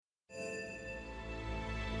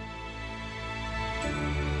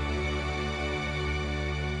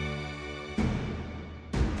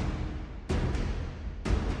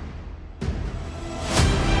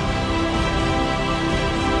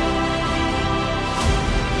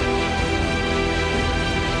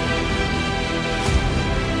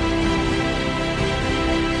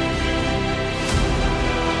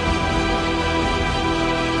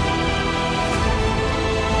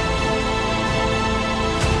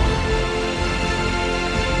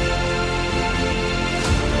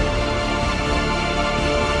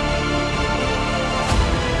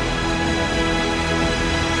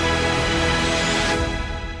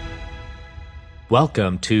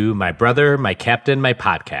Welcome to My Brother, My Captain, My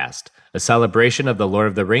Podcast, a celebration of the Lord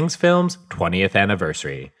of the Rings film's 20th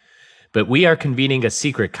anniversary. But we are convening a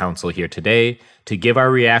secret council here today to give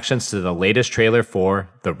our reactions to the latest trailer for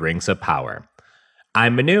The Rings of Power.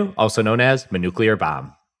 I'm Manu, also known as Manuclear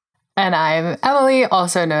Bomb. And I'm Emily,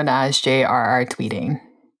 also known as JRR Tweeting.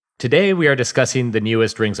 Today we are discussing the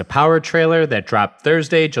newest Rings of Power trailer that dropped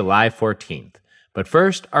Thursday, July 14th. But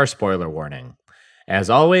first, our spoiler warning.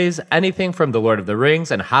 As always, anything from The Lord of the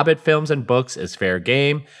Rings and Hobbit films and books is fair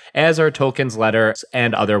game, as are Tolkien's letters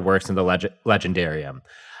and other works in the Legendarium.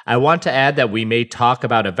 I want to add that we may talk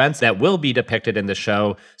about events that will be depicted in the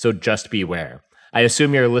show, so just beware. I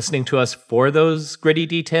assume you're listening to us for those gritty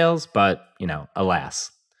details, but,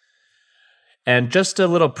 alas. And just a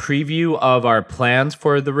little preview of our plans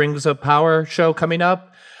for the Rings of Power show coming up.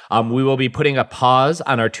 We will be putting a pause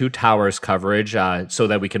on our Two Towers coverage so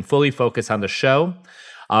that we can fully focus on the show.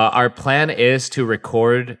 Our plan is to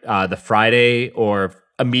record the Friday or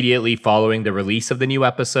immediately following the release of the new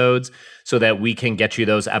episodes so that we can get you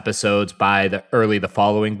those episodes by the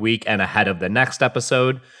following week and ahead of the next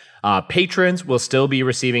episode. Patrons will still be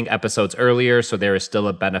receiving episodes earlier, so there is still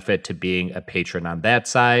a benefit to being a patron on that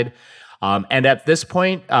side. And at this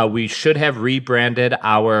point, we should have rebranded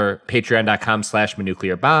our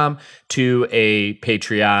patreon.com/manuclearbomb to a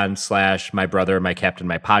Patreon/ My Brother, My Captain,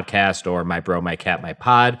 My Podcast, or My Bro, My Cat, My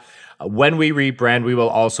Pod. When we rebrand, we will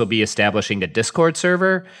also be establishing a Discord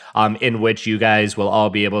server in which you guys will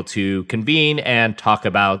all be able to convene and talk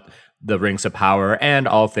about the Rings of Power and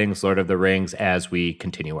all things Lord of the Rings as we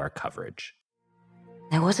continue our coverage.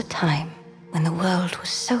 There was a time when the world was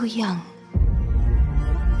so young.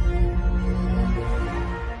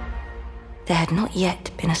 There had not yet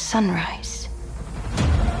been a sunrise.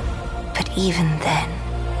 But even then,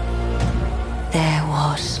 there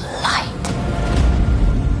was light.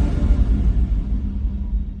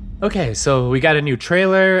 Okay, so we got a new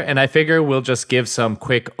trailer, and I figure we'll just give some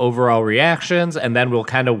quick overall reactions, and then we'll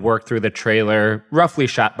kind of work through the trailer roughly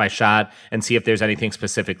shot by shot and see if there's anything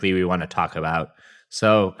specifically we want to talk about.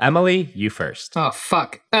 So, Emily, you first. Oh,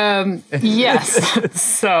 fuck.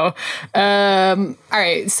 Yes. All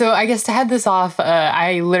right. So I guess to head this off,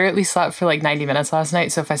 I literally slept for like 90 minutes last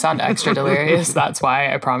night. So if I sound extra delirious, that's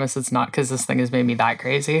why. I promise it's not because this thing has made me that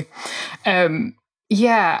crazy. No,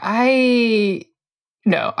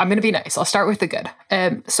 I'm going to be nice. I'll start with the good.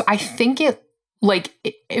 So I think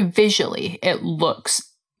visually, it looks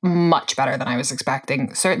much better than I was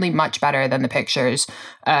expecting. Certainly much better than the pictures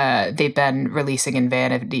they've been releasing in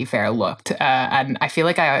Vanity Fair looked. And I feel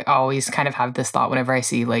like I always kind of have this thought whenever I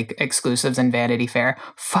see like exclusives in Vanity Fair,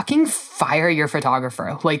 fucking fire your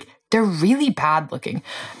photographer. Like, they're really bad looking.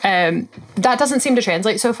 That doesn't seem to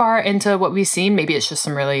translate so far into what we've seen. Maybe it's just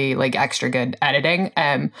some really like extra good editing.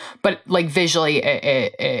 But like visually,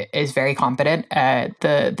 it is very competent.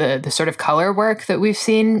 The sort of color work that we've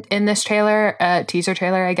seen in this trailer, teaser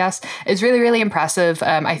trailer, I guess, is really, really impressive.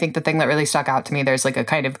 I think the thing that really stuck out to me, there's like a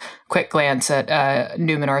kind of quick glance at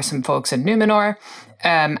Numenor, some folks in Numenor.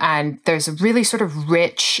 And there's a really sort of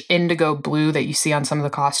rich indigo blue that you see on some of the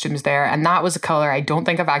costumes there. And that was a color I don't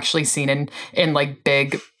think I've actually seen in like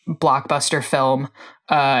big blockbuster film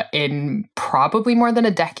in probably more than a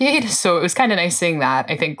decade. So it was kind of nice seeing that.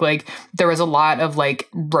 I think like there was a lot of like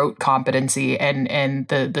rote competency in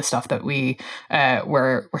the stuff that we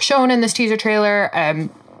were shown in this teaser trailer.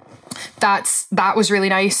 That was really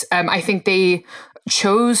nice. I think they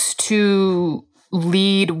chose to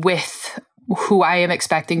lead with who I am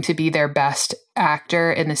expecting to be their best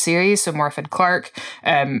actor in the series, so Morfydd Clark.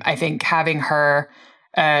 I think having her,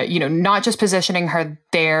 not just positioning her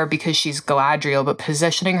there because she's Galadriel, but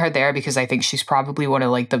positioning her there because I think she's probably one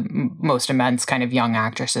of like the most immense kind of young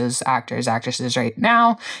actresses right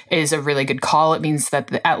now is a really good call. It means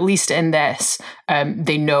that at least in this,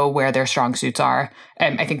 they know where their strong suits are.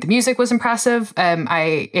 I think the music was impressive.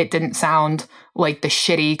 It didn't sound like the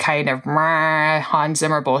shitty kind of Hans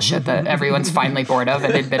Zimmer bullshit that everyone's finally bored of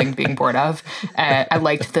and admitting being bored of. I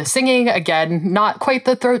liked the singing. Again, not quite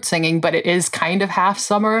the throat singing, but it is kind of half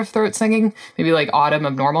summer of throat singing, maybe like autumn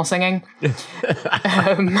of normal singing.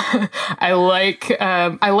 I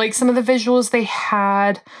like some of the visuals they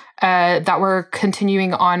had that were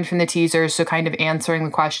continuing on from the teasers, so kind of answering the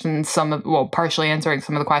questions, partially answering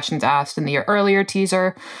some of the questions asked in the earlier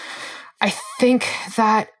teaser. I think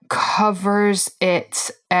that covers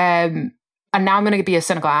it. And now I'm going to be a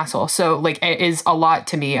cynical asshole. So like it is a lot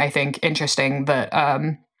to me, I think, interesting that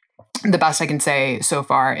the best I can say so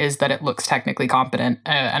far is that it looks technically competent.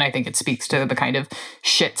 And I think it speaks to the kind of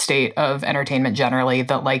shit state of entertainment generally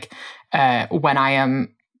that like when I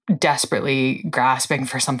am desperately grasping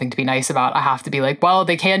for something to be nice about, I have to be like, well,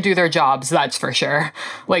 they can do their jobs, that's for sure.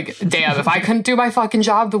 Like, damn, if I couldn't do my fucking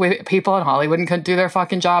job the way people in Hollywood couldn't do their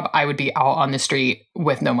fucking job, I would be out on the street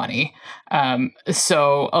with no money.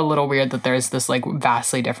 So a little weird that there's this like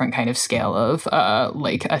vastly different kind of scale of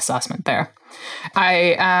like assessment there.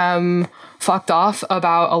 I am fucked off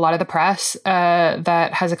about a lot of the press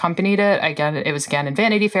that has accompanied it. Again, it was in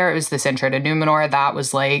Vanity Fair. It was this intro to Numenor. That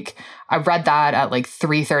was like, I read that at like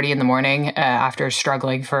 3:30 in the morning after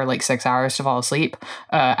struggling for like 6 hours to fall asleep.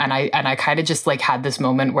 And I kind of just like had this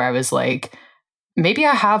moment where I was like, maybe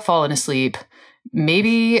I have fallen asleep.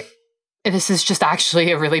 Maybe this is just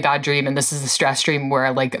actually a really bad dream, and this is a stress dream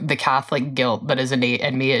where like the Catholic guilt that is innate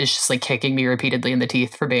in me is just like kicking me repeatedly in the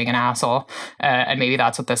teeth for being an asshole, and maybe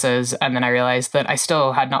that's what this is. And then I realized that I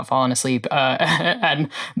still had not fallen asleep, and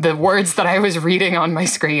the words that I was reading on my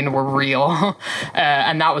screen were real,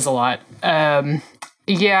 and that was a lot.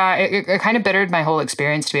 Yeah, it kind of bittered my whole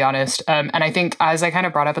experience, to be honest. And I think, as I kind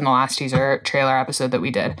of brought up in the last teaser trailer episode that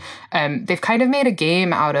we did, they've kind of made a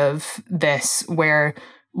game out of this where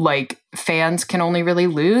like fans can only really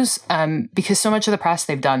lose, because so much of the press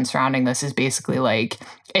they've done surrounding this is basically like,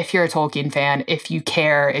 if you're a Tolkien fan, if you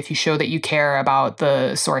care, if you show that you care about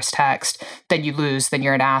the source text, then you lose, then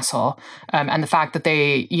you're an asshole. And the fact that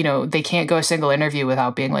they can't go a single interview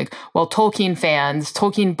without being like, well,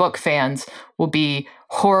 Tolkien book fans will be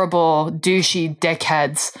horrible, douchey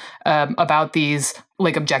dickheads about these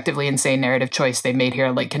like objectively insane narrative choice they made here,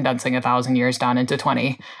 like condensing 1,000 years down into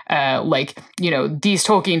 20. These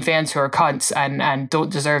Tolkien fans who are cunts and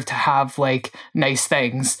don't deserve to have like nice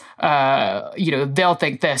things, they'll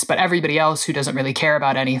think this, but everybody else who doesn't really care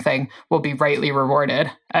about anything will be rightly rewarded.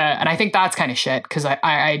 And I think that's kind of shit, because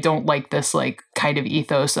I don't like this like kind of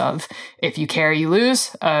ethos of if you care, you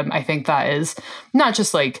lose. I think that is not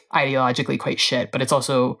just like ideologically quite shit, but it's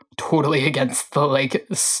also totally against the like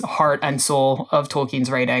heart and soul of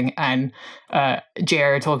Tolkien's writing. And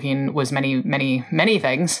J.R.R. Tolkien was many, many, many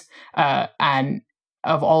things. And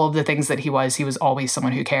of all of the things that he was always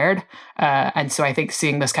someone who cared. And so I think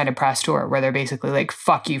seeing this kind of press tour where they're basically like,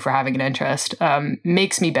 fuck you for having an interest,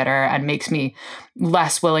 makes me bitter and makes me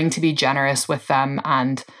less willing to be generous with them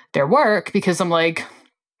and their work, because I'm like,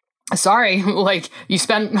 sorry, like you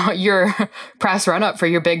spent your press run up for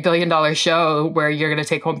your big $1 billion show where you're going to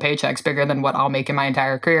take home paychecks bigger than what I'll make in my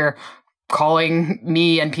entire career, calling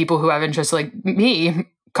me and people who have interests like me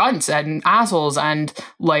cunts and assholes and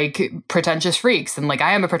like pretentious freaks. And like,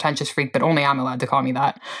 I am a pretentious freak, but only I'm allowed to call me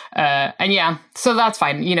that. And yeah, so that's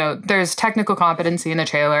fine. There's technical competency in the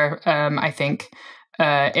trailer. I think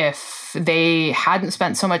if they hadn't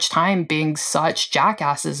spent so much time being such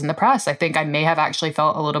jackasses in the press, I think I may have actually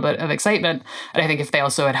felt a little bit of excitement. And I think if they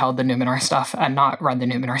also had held the Numenor stuff and not run the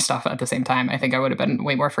Numenor stuff at the same time, I think I would have been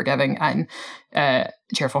way more forgiving and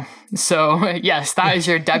cheerful. So yes, that is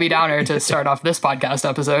your Debbie Downer to start off this podcast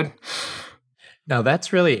episode. Now,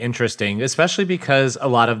 that's really interesting, especially because a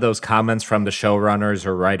lot of those comments from the showrunners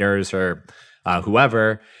or writers or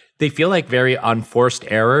whoever, they feel like very unforced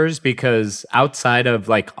errors, because outside of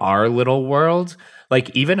like our little world,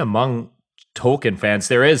 like even among Tolkien fans,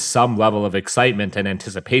 there is some level of excitement and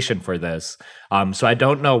anticipation for this. So I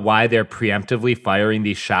don't know why they're preemptively firing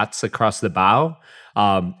these shots across the bow.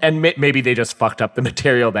 And maybe they just fucked up the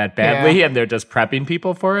material that badly and they're just prepping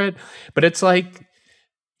people for it. But it's like,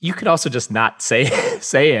 you could also just not say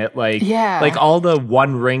it. Like all the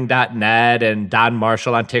OneRing.net and Don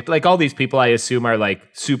Marshall on TikTok, like all these people I assume are like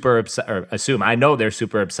super I know they're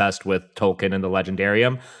super obsessed with Tolkien and the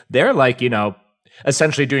Legendarium. They're like,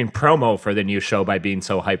 essentially doing promo for the new show by being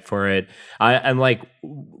so hyped for it. And like,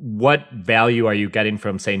 what value are you getting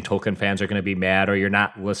from saying Tolkien fans are going to be mad or you're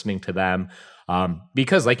not listening to them?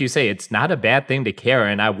 Because like you say, it's not a bad thing to care.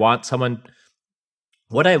 And I want someone...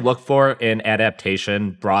 What I look for in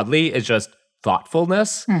adaptation broadly is just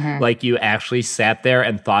thoughtfulness. Mm-hmm. Like you actually sat there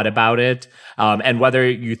and thought about it. And whether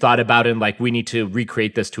you thought about it like, we need to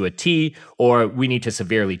recreate this to a T or we need to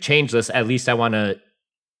severely change this, at least I want to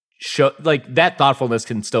show like that thoughtfulness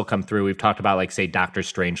can still come through. We've talked about like, say, Dr.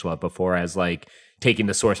 Strangelove before as like taking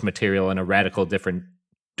the source material in a radical different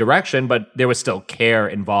direction, but there was still care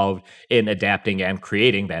involved in adapting and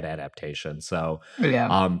creating that adaptation. So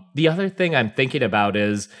the other thing I'm thinking about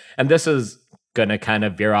is, and this is going to kind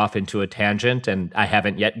of veer off into a tangent, and I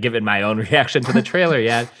haven't yet given my own reaction to the trailer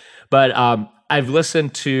yet, but I've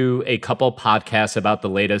listened to a couple podcasts about the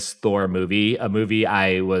latest Thor movie, a movie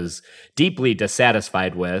I was deeply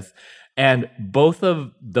dissatisfied with. And both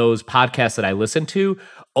of those podcasts that I listened to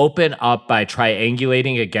open up by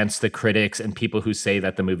triangulating against the critics and people who say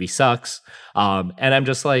that the movie sucks. And I'm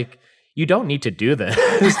just like, you don't need to do this.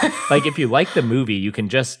 Like, if you like the movie, you can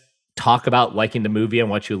just talk about liking the movie and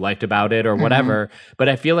what you liked about it or whatever. But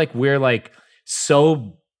I feel like we're like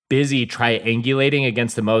so busy triangulating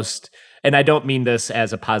against the most, and I don't mean this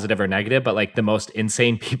as a positive or negative, but like the most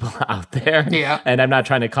insane people out there. Yeah. And I'm not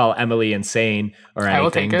trying to call Emily insane or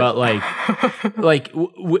anything, but like,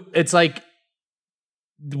 it's like,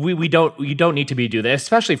 you don't need to be do this,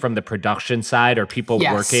 especially from the production side or people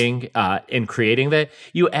working in creating that.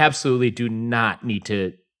 You absolutely do not need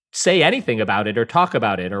to say anything about it or talk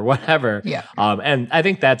about it or whatever. Yeah. And I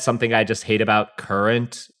think that's something I just hate about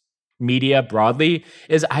current media broadly,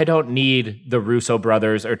 is I don't need the Russo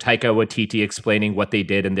brothers or Taika Waititi explaining what they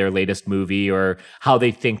did in their latest movie or how they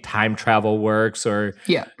think time travel works, or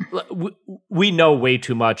we know way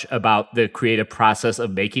too much about the creative process of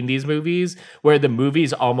making these movies, where the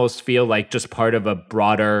movies almost feel like just part of a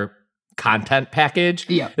broader content package.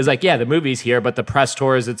 It's like, the movie's here, but the press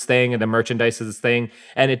tour is its thing and the merchandise is its thing,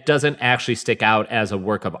 and it doesn't actually stick out as a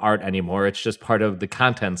work of art anymore. It's just part of the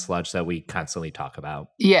content sludge that we constantly talk about.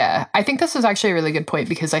 Yeah, I think this is actually a really good point,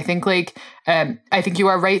 because I think like I think you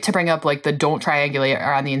are right to bring up like the don't triangulate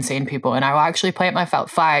around the insane people, and I will actually plant my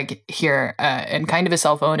flag here and kind of a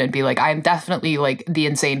cell phone and be like, I'm definitely like the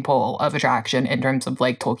insane pole of attraction in terms of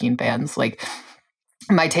like Tolkien fans. Like,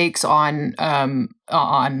 my takes on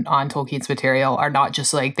Tolkien's material are not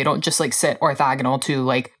just like, they don't just like sit orthogonal to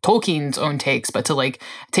like Tolkien's own takes, but to like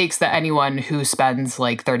takes that anyone who spends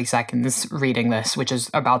like 30 seconds reading this, which is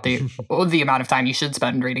about the amount of time you should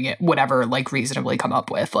spend reading it, whatever like reasonably come up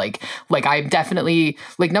with. Like I'm definitely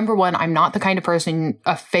like, number one, I'm not the kind of person,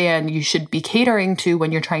 a fan you should be catering to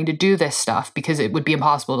when you're trying to do this stuff, because it would be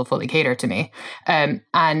impossible to fully cater to me. And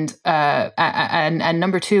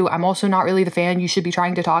number two, I'm also not really the fan you should be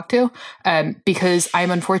trying to talk to, because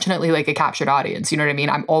I'm unfortunately like a captured audience. You know what I mean?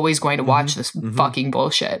 I'm always going to watch this fucking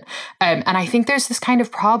bullshit. And I think there's this kind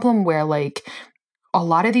of problem where like a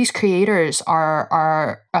lot of these creators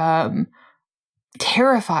are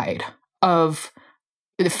terrified of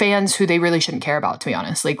the fans who they really shouldn't care about, to be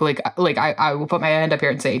honest. Like I will put my hand up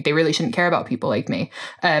here and say they really shouldn't care about people like me.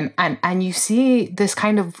 And you see this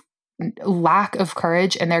kind of lack of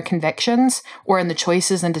courage in their convictions or in the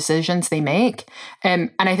choices and decisions they make. And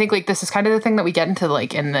I think like this is kind of the thing that we get into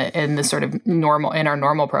like in the sort of normal, in our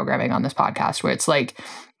normal programming on this podcast, where it's like,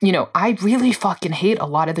 you know, I really fucking hate a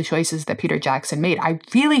lot of the choices that Peter Jackson made. I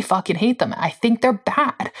really fucking hate them. I think they're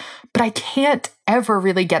bad, but I can't ever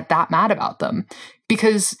really get that mad about them,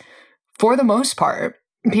 because for the most part,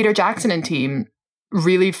 Peter Jackson and team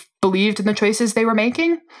really believed in the choices they were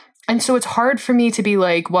making. And so it's hard for me to be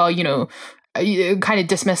like, well, you know, you kind of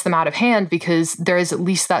dismiss them out of hand, because there is at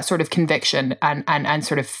least that sort of conviction and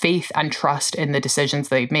sort of faith and trust in the decisions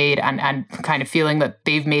they've made, and kind of feeling that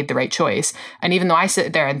they've made the right choice. And even though I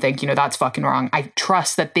sit there and think, you know, that's fucking wrong, I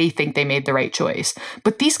trust that they think they made the right choice.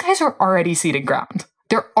 But these guys are already ceding ground.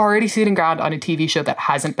 They're already sitting ground on a TV show that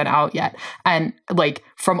hasn't been out yet. And like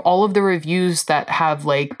from all of the reviews that have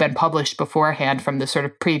like been published beforehand, from the sort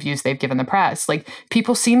of previews they've given the press, like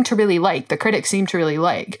people seem to really like, the critics seem to really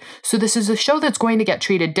like. So this is a show that's going to get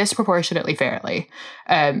treated disproportionately fairly.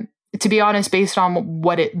 To be honest, based on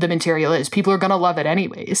what the material is, people are going to love it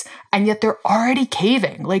anyways. And yet they're already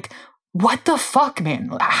caving. Like, what the fuck,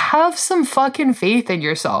 man? Have some fucking faith in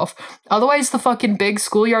yourself. Otherwise, the fucking big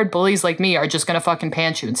schoolyard bullies like me are just gonna fucking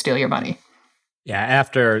pants you and steal your money. Yeah,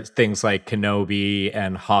 after things like Kenobi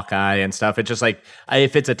and Hawkeye and stuff, it's just like,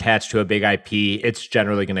 if it's attached to a big IP, it's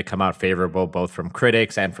generally going to come out favorable both from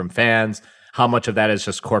critics and from fans. How much of that is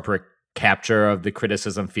just corporate capture of the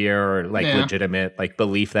criticism fear, or like legitimate like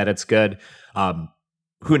belief that it's good?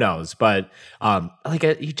 Who knows? But like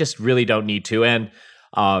you just really don't need to. And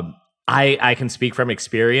I can speak from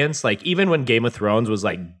experience. Like even when Game of Thrones was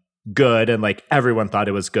like good and like everyone thought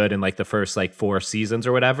it was good in like the first like 4 seasons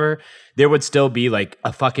or whatever, there would still be like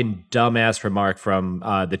a fucking dumbass remark from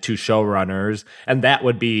the 2 showrunners, and that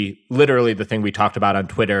would be literally the thing we talked about on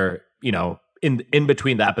Twitter, you know, in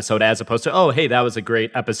between the episode, as opposed to, oh, hey, that was a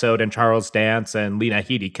great episode and Charles Dance and Lena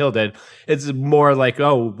Headey killed it. It's more like,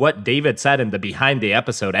 oh, what David said in the behind the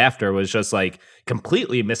episode after was just like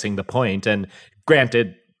completely missing the point. And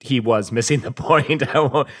granted, he was missing the point. I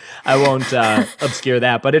won't obscure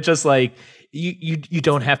that, but it's just like you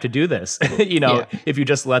don't have to do this. You know, if you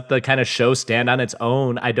just let the kind of show stand on its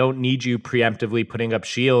own, I don't need you preemptively putting up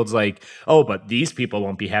shields like, oh, but these people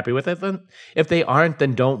won't be happy with it. Then if they aren't,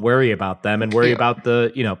 then don't worry about them and worry about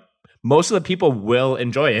the, you know, most of the people will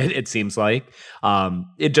enjoy it. It seems like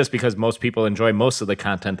it just because most people enjoy most of the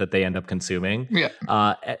content that they end up consuming.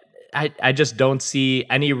 I just don't see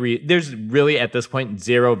any there's really at this point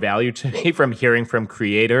zero value to me from hearing from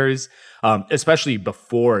creators, especially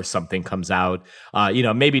before something comes out.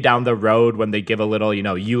 Maybe down the road when they give a little,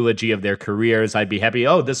 eulogy of their careers, I'd be happy.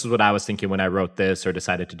 Oh, this is what I was thinking when I wrote this or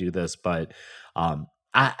decided to do this. But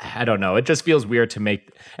I don't know. It just feels weird to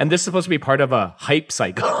make, and this is supposed to be part of a hype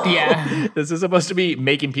cycle. Yeah. This is supposed to be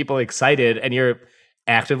making people excited, and you're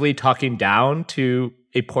actively talking down to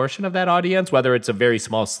a portion of that audience, whether it's a very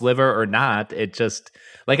small sliver or not. It just,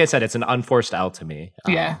 like I said, it's an unforced L to me.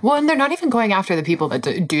 Yeah. Well, and they're not even going after the people that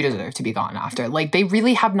do deserve to be gone after. Like, they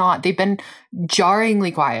really have not. They've been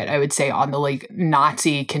jarringly quiet, I would say, on the like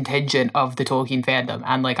Nazi contingent of the Tolkien fandom.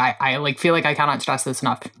 And like, I like feel like I cannot stress this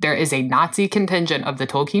enough. There is a Nazi contingent of the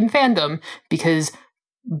Tolkien fandom because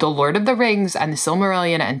The Lord of the Rings and the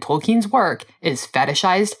Silmarillion and Tolkien's work is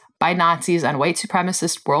fetishized by Nazis and white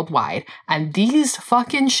supremacists worldwide. And these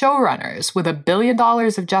fucking showrunners with $1 billion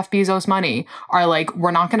of Jeff Bezos money are like,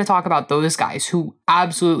 we're not going to talk about those guys who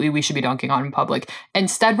absolutely we should be dunking on in public.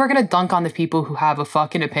 Instead, we're going to dunk on the people who have a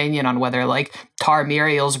fucking opinion on whether like Tar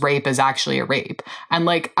Miriel's rape is actually a rape. And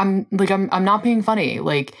like, I'm not being funny.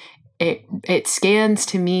 Like, it scans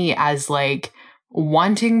to me as like,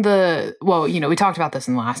 wanting we talked about this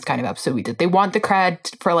in the last kind of episode we did. They want the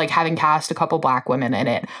cred for like having cast a couple Black women in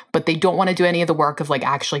it, but they don't want to do any of the work of like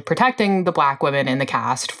actually protecting the Black women in the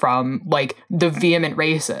cast from like the vehement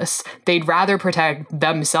racists. They'd rather protect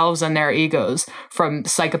themselves and their egos from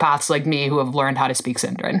psychopaths like me who have learned how to speak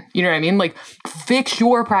Sindarin. You know what I mean? Like, fix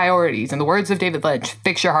your priorities. In the words of David Lynch,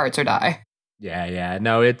 fix your hearts or die. Yeah.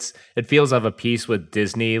 No, it feels of a piece with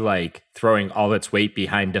Disney, like throwing all its weight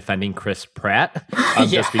behind defending Chris Pratt,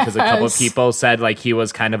 just because a couple of people said like he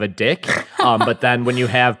was kind of a dick. But then when you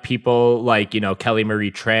have people like, Kelly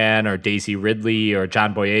Marie Tran or Daisy Ridley or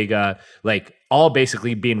John Boyega, like all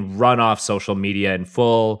basically being run off social media in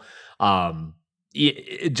full,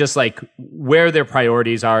 just like where their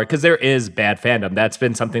priorities are, because there is bad fandom. That's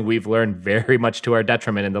been something we've learned very much to our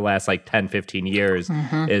detriment in the last like 10, 15 years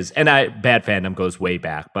bad fandom goes way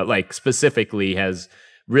back, but like specifically has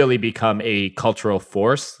really become a cultural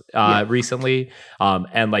force recently.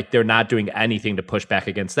 And like, they're not doing anything to push back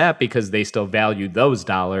against that because they still value those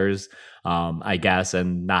dollars, I guess,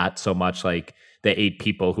 and not so much like the 8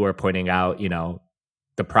 people who are pointing out,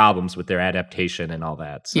 the problems with their adaptation and all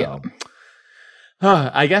that. So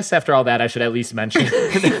I guess after all that, I should at least mention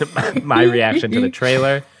my reaction to the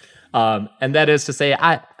trailer. And that is to say,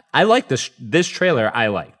 I like this trailer. I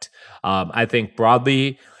liked. I think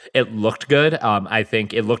broadly it looked good. I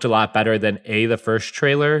think it looked a lot better than the first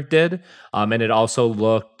trailer did. And it also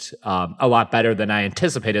looked a lot better than I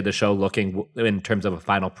anticipated the show looking in terms of a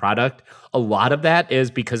final product. A lot of that is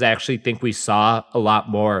because I actually think we saw a lot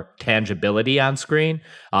more tangibility on screen,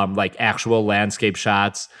 like actual landscape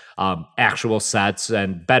shots, actual sets,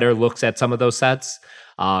 and better looks at some of those sets.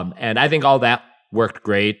 And I think all that worked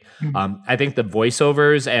great. I think the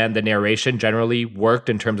voiceovers and the narration generally worked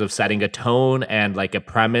in terms of setting a tone and like a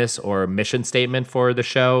premise or a mission statement for the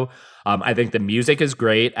show. I think the music is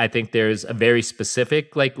great. I think there's a very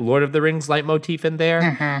specific like Lord of the Rings leitmotif in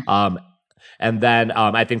there. And then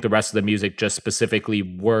I think the rest of the music just specifically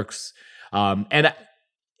works. And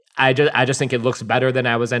I just think it looks better than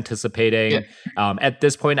I was anticipating. At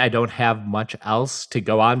this point, I don't have much else to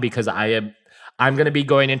go on because I'm going to be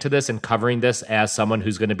going into this and covering this as someone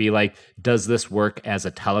who's going to be like, does this work as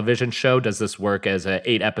a television show? Does this work as a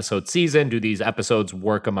 8-episode season? Do these episodes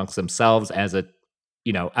work amongst themselves as a,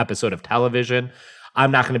 episode of television?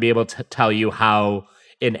 I'm not going to be able to tell you how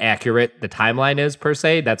inaccurate the timeline is per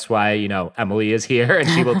se. That's why, Emily is here and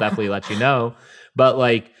she will definitely let you know. But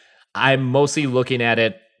like, I'm mostly looking at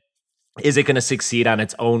it, is it going to succeed on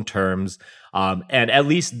its own terms? And at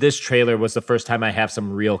least this trailer was the first time I have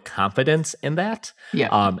some real confidence in that.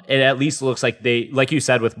 It at least looks like they, like you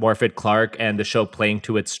said, with Morfydd Clark and the show playing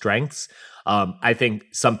to its strengths. I think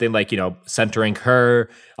something like, centering her,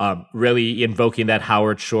 really invoking that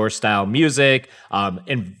Howard Shore style music,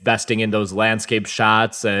 investing in those landscape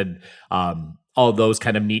shots and all those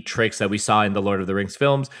kind of neat tricks that we saw in the Lord of the Rings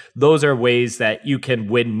films. Those are ways that you can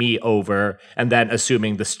win me over. And then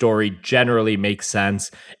assuming the story generally makes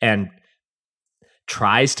sense and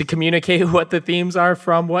tries to communicate what the themes are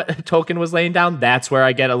from what Tolkien was laying down, that's where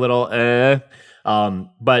I get a little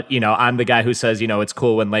but I'm the guy who says, it's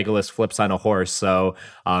cool when Legolas flips on a horse. So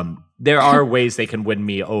there are ways they can win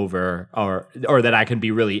me over or that I can be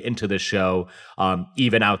really into the show,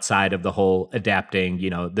 even outside of the whole adapting,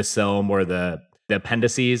 the film or the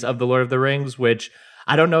appendices of the Lord of the Rings, which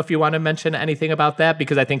I don't know if you want to mention anything about that,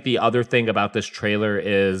 because I think the other thing about this trailer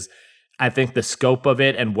is I think the scope of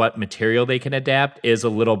it and what material they can adapt is a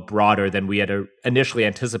little broader than we had initially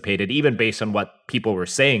anticipated, even based on what people were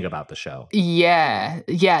saying about the show. Yeah.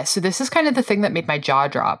 So this is kind of the thing that made my jaw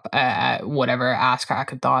drop at whatever ass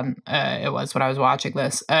crackathon it was when I was watching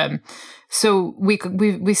this. So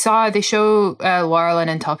we saw, they show Laurelin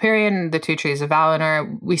and Telperion, the two trees of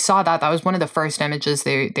Valinor. We saw that was one of the first images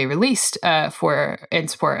they released in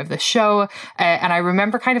support of the show. And I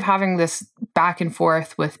remember kind of having this back and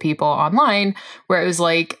forth with people online where it was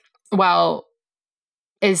like, well,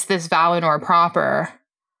 is this Valinor proper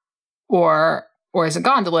or is it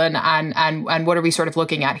Gondolin? And what are we sort of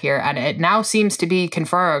looking at here? And it now seems to be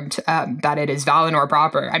confirmed that it is Valinor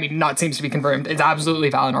proper. I mean, not seems to be confirmed. It's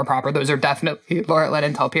absolutely Valinor proper. Those are definitely Laurelin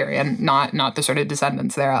and Telperion, not the sort of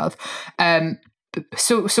descendants thereof.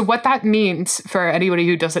 So what that means for anybody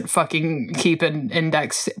who doesn't fucking keep an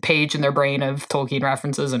index page in their brain of Tolkien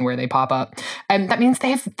references and where they pop up, that means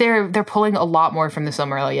they're pulling a lot more from the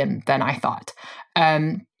Silmarillion than I thought.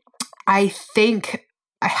 I think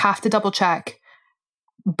I have to double check,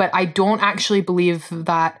 but I don't actually believe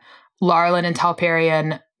that Laurelin and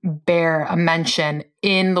Telperion bear a mention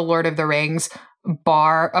in The Lord of the Rings,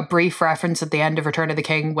 bar a brief reference at the end of Return of the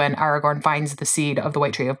King when Aragorn finds the seed of the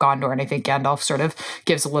White Tree of Gondor, and I think Gandalf sort of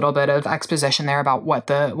gives a little bit of exposition there about what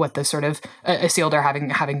the sort of Isildur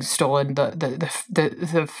having stolen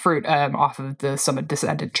the fruit off of the summit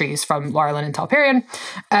descended trees from Laurelin and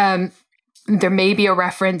Telperion. There may be a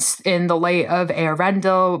reference in the Light of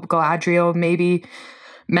Eärendil. Galadriel maybe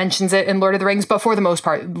mentions it in Lord of the Rings, but for the most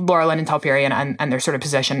part, Laurelin and Telperion and their sort of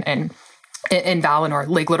position in Valinor,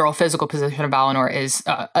 like literal physical position of Valinor, is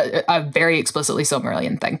a very explicitly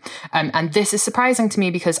Silmarillion thing. And this is surprising to me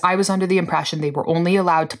because I was under the impression they were only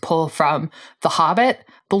allowed to pull from The Hobbit,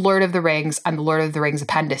 The Lord of the Rings, and The Lord of the Rings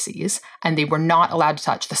appendices, and they were not allowed to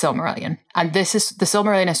touch the Silmarillion. And the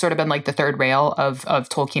Silmarillion has sort of been like the third rail of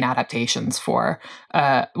Tolkien adaptations for,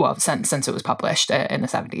 since it was published in the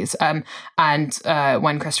 70s. And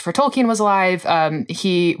when Christopher Tolkien was alive,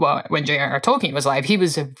 when J.R.R. Tolkien was alive, he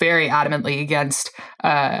was very adamantly against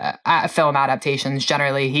film adaptations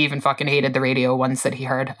generally. He even fucking hated the radio ones that he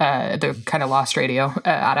heard, the kind of lost radio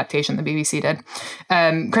adaptation the BBC did.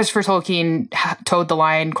 Christopher Tolkien towed the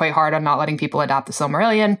line quite hard on not letting people adapt the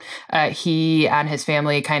Silmarillion. He and his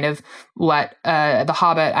family kind of let The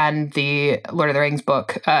Hobbit and the Lord of the Rings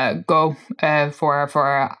book go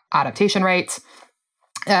for adaptation rights.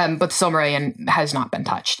 But the Silmarillion has not been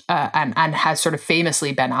touched and has sort of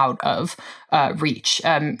famously been out of reach.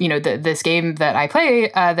 This game that I play,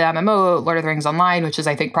 the MMO, Lord of the Rings Online, which is,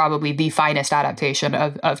 I think, probably the finest adaptation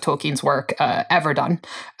of Tolkien's work ever done,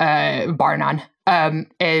 bar none,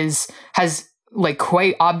 has like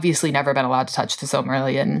quite obviously never been allowed to touch the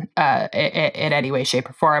Silmarillion in any way, shape,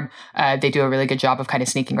 or form. They do a really good job of kind of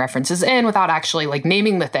sneaking references in without actually like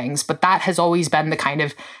naming the things, but that has always been the kind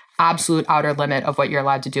of absolute outer limit of what you're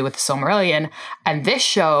allowed to do with the Silmarillion. And this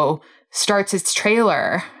show starts its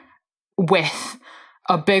trailer with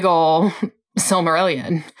a big ol'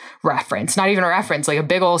 Silmarillion reference, not even a reference, like a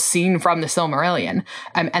big old scene from the Silmarillion.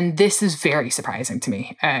 And this is very surprising to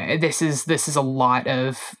me. This is a lot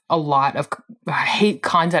of I hate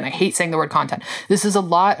content. I hate saying the word content. This is a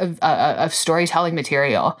lot of storytelling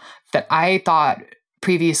material that I thought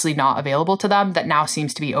previously not available to them that now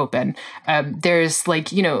seems to be open. There's like,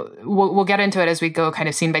 we'll get into it as we go kind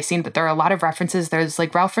of scene by scene, but there are a lot of references. There's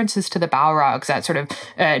like references to the Balrogs at sort of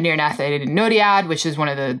near Nethid and Nodiad, which is one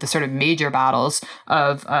of the sort of major battles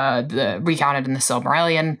of the recounted in the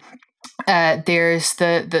Silmarillion. There's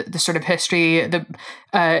the sort of history,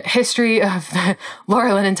 history of the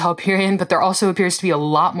Laurelin and Telperion, but there also appears to be a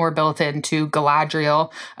lot more built into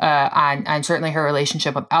Galadriel and certainly her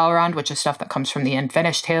relationship with Elrond, which is stuff that comes from the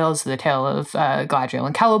Unfinished Tales, the tale of Galadriel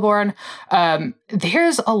and Celeborn.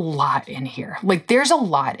 There's a lot in here.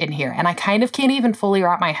 And I kind of can't even fully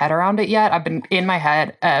wrap my head around it yet. I've been in my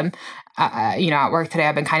head, at work today,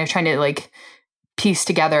 I've been kind of trying to like piece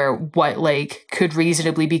together what like could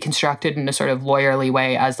reasonably be constructed in a sort of lawyerly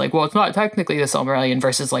way as like, well, it's not technically the Silmarillion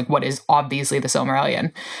versus like what is obviously the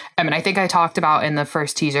Silmarillion. I mean, I think I talked about in the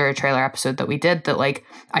first teaser trailer episode that we did that like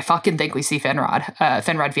I fucking think we see Finrod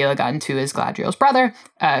Vilagund, who is Galadriel's brother,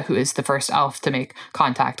 who is the first elf to make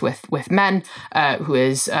contact with men, who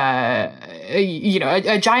is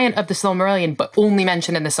a giant of the Silmarillion, but only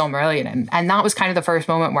mentioned in the Silmarillion. And that was kind of the first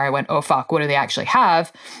moment where I went, oh fuck, what do they actually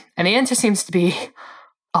have? And the answer seems to be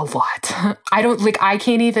a lot. I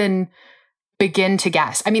can't even begin to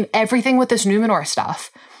guess. I mean, everything with this Numenor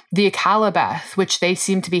stuff, the Akalabeth, which they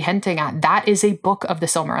seem to be hinting at, that is a book of the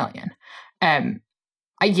Silmarillion.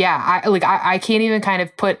 I can't even kind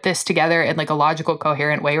of put this together in like a logical,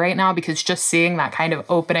 coherent way right now, because just seeing that kind of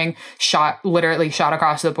opening shot, literally shot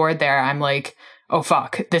across the board there, I'm like, oh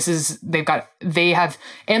fuck,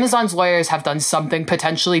 Amazon's lawyers have done something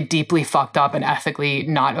potentially deeply fucked up and ethically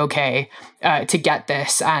not okay to get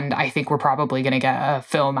this. And I think we're probably going to get a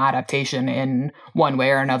film adaptation in one way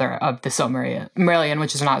or another of the Silmarillion,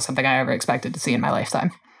 which is not something I ever expected to see in my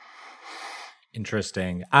lifetime.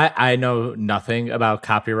 Interesting. I know nothing about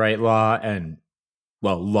copyright law and,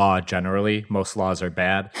 well, law generally. Most laws are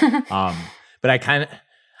bad. But I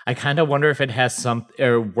kind of wonder if it has some,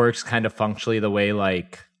 or works kind of functionally the way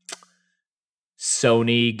like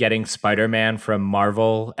Sony getting Spider-Man from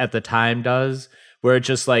Marvel at the time does, where it's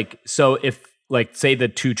just like, so if like, say the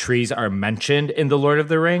two trees are mentioned in the Lord of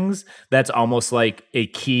the Rings, that's almost like a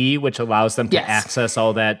key, which allows them to access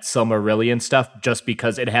all that Silmarillion stuff just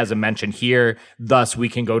because it has a mention here. Thus, we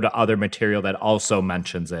can go to other material that also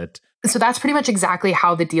mentions it. So that's pretty much exactly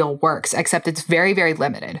how the deal works, except it's very, very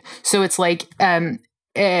limited. So it's like,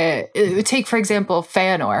 take for example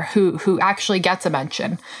Feanor, who actually gets a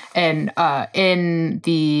mention in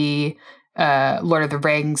the Lord of the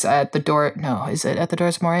Rings at the door. No, is it at the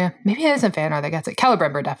Doors of Moria? Maybe it isn't Feanor that gets it.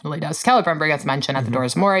 Celebrimbor definitely does. Celebrimbor gets mentioned at the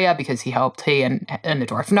Doors of Moria because he and the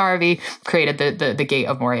Dwarf Narvi created the Gate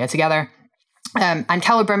of Moria together. And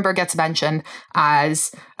Celebrimbor gets mentioned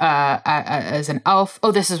as an elf.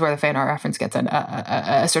 Oh, this is where the Feanor reference gets in.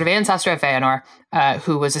 A sort of ancestor of Feanor,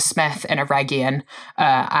 who was a smith in Eregion,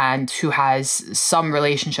 and who has some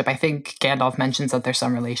relationship. I think Gandalf mentions that there's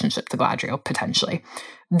some relationship to Galadriel, potentially.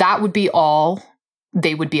 That would be all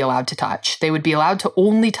they would be allowed to touch. They would be allowed to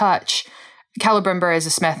only touch Celebrimbor is a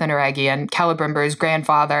smith in Eregion. Celebrimbor's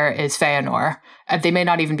grandfather is Feanor. They may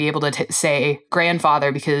not even be able to say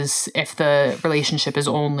grandfather, because if the relationship is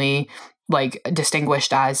only like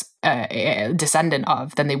distinguished as a descendant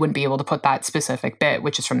of, then they wouldn't be able to put that specific bit,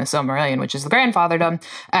 which is from the Silmarillion, which is the grandfatherdom.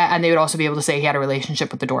 And they would also be able to say he had a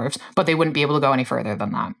relationship with the dwarves, but they wouldn't be able to go any further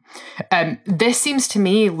than that. This seems to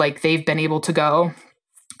me like they've been able to go,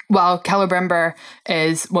 well, Celebrimbor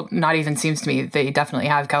is, well, not even seems to me, they definitely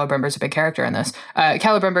have. Celebrimbor's a big character in this.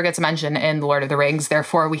 Celebrimbor gets a mention in The Lord of the Rings,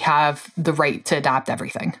 therefore we have the right to adapt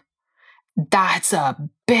everything. That's a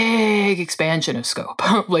big expansion of scope.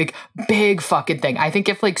 Like, big fucking thing. I think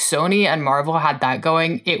if like Sony and Marvel had that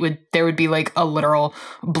going, there would be like a literal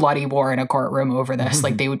bloody war in a courtroom over this.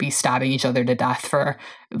 Like, they would be stabbing each other to death for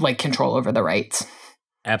like control over the rights.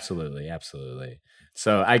 Absolutely.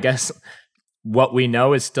 So I guess what we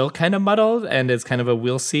know is still kind of muddled, and it's kind of a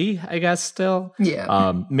we'll see, I guess, still.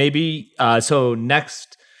 Yeah. Maybe, so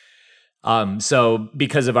next, so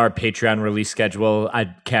because of our Patreon release schedule,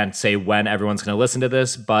 I can't say when everyone's going to listen to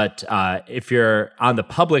this, but if you're on the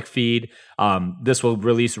public feed, this will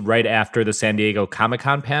release right after the San Diego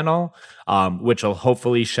Comic-Con panel, which will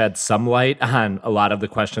hopefully shed some light on a lot of the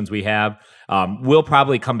questions we have. We'll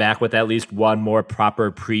probably come back with at least one more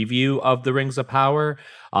proper preview of the Rings of Power.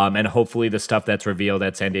 And hopefully the stuff that's revealed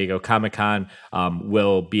at San Diego Comic-Con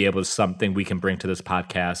will be able to something we can bring to this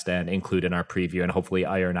podcast and include in our preview, and hopefully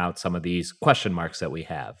iron out some of these question marks that we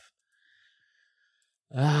have.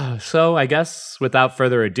 So I guess without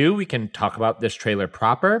further ado, we can talk about this trailer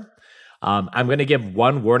proper. I'm going to give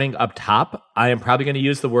one warning up top. I am probably going to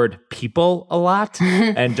use the word people a lot,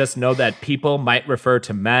 and just know that people might refer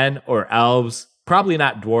to men or elves, probably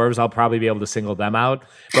not dwarves. I'll probably be able to single them out.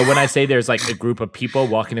 But when I say there's like a group of people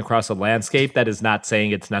walking across a landscape, that is not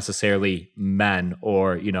saying it's necessarily men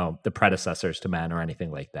or, you know, the predecessors to men or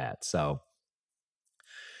anything like that. So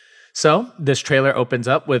this trailer opens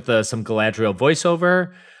up with some Galadriel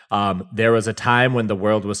voiceover. There was a time when the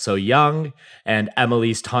world was so young, and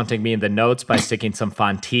Emily's taunting me in the notes by sticking some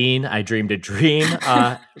Fontaine, I dreamed a dream,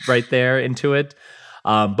 right there into it.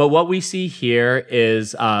 But what we see here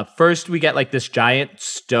is, first we get like this giant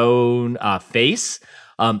stone face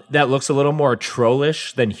that looks a little more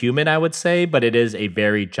trollish than human, I would say, but it is a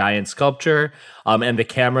very giant sculpture. And the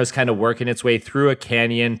camera is kind of working its way through a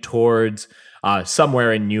canyon towards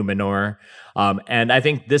somewhere in Numenor. And I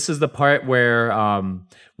think this is the part where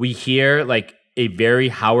we hear like a very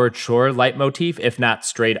Howard Shore leitmotif, if not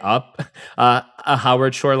straight up a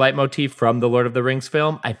Howard Shore leitmotif from the Lord of the Rings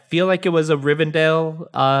film. I feel like it was a Rivendell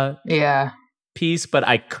piece, but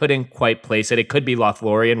I couldn't quite place it. It could be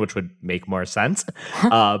Lothlorien, which would make more sense.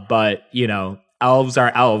 But, you know, elves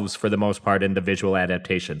are elves for the most part in the visual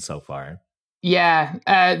adaptation so far. Yeah,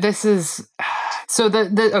 this is... So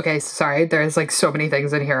okay, sorry, there's like so many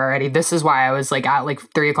things in here already. This is why I was like at like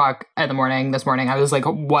 3:00 in the morning this morning. I was like,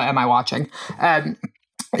 what am I watching?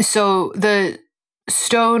 So the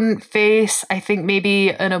stone face, I think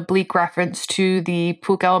maybe an oblique reference to the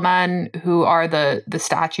Pukelman, who are the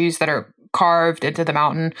statues that are carved into the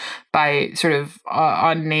mountain by sort of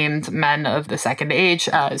unnamed men of the Second Age,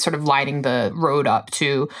 sort of lining the road up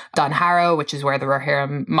to Dun Harrow, which is where the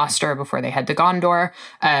Rohirrim muster before they head to Gondor.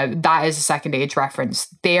 That is a Second Age reference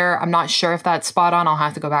there. I'm not sure if that's spot on. I'll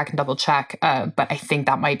have to go back and double check, but I think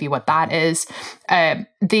that might be what that is.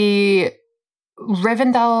 The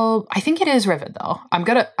Rivendell, I think it is Rivendell.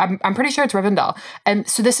 I'm pretty sure it's Rivendell. And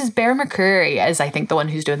so this is Bear McCreary as I think the one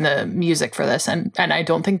who's doing the music for this. And I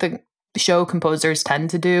don't think the show composers tend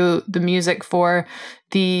to do the music for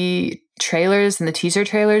the trailers and the teaser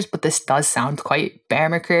trailers, but this does sound quite Bear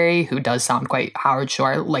McCreary, who does sound quite Howard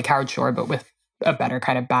Shore, like Howard Shore, but with a better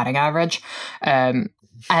kind of batting average. Yeah,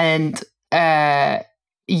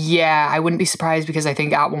 I wouldn't be surprised because I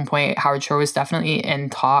think at one point Howard Shore was definitely in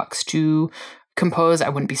talks to compose. I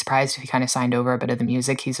wouldn't be surprised if he kind of signed over a bit of the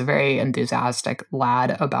music. He's a very enthusiastic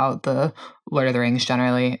lad about the Lord of the Rings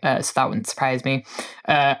generally, so that wouldn't surprise me.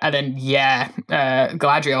 And then,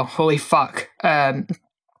 Galadriel, holy fuck.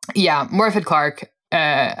 Morfydd Clark.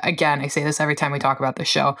 Again, I say this every time we talk about the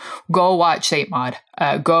show. Go watch Saint Maud.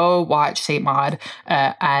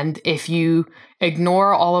 And if you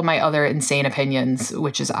ignore all of my other insane opinions,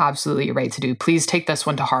 which is absolutely your right to do, please take this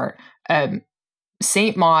one to heart.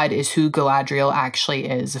 Saint Maud is who Galadriel actually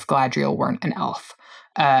is if Galadriel weren't an elf.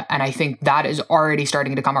 And I think that is already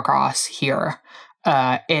starting to come across here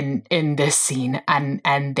in this scene.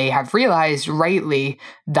 And they have realized rightly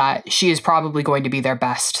that she is probably going to be their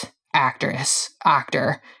best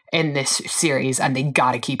actor in this series, and they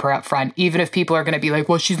gotta keep her up front, even if people are gonna be like,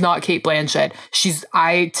 well, she's not Cate Blanchett.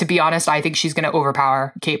 To be honest, I think she's gonna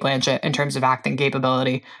overpower Cate Blanchett in terms of acting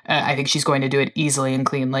capability. I think she's going to do it easily and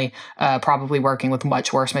cleanly, probably working with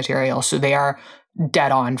much worse material. So they are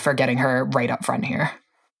dead on for getting her right up front here.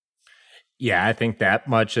 Yeah, I think that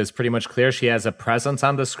much is pretty much clear. She has a presence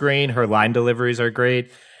on the screen. Her line deliveries are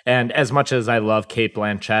great. And as much as I love Cate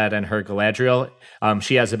Blanchett and her Galadriel,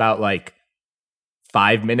 she has about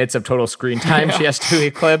 5 minutes of total screen time she has to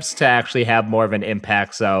eclipse to actually have more of an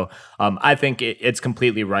impact. So I think it's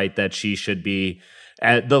completely right that she should be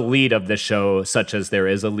at the lead of the show, such as there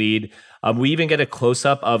is a lead. We even get a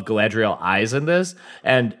close-up of Galadriel eyes in this,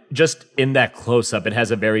 and just in that close-up, it has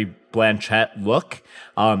a very Blanchett look.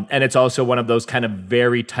 And it's also one of those kind of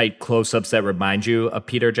very tight close-ups that remind you of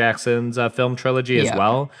Peter Jackson's film trilogy as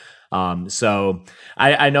well. So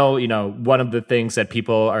I know, one of the things that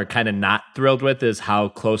people are kind of not thrilled with is how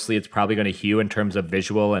closely it's probably going to hew in terms of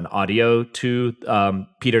visual and audio to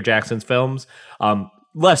Peter Jackson's films.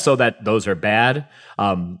 Less so that those are bad,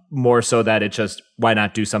 more so that it's just, why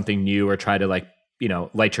not do something new or try to light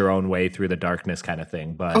your own way through the darkness kind of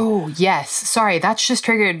thing. But oh yes, sorry, that's just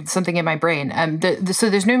triggered something in my brain. So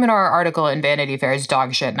there's Numenor article in Vanity Fair is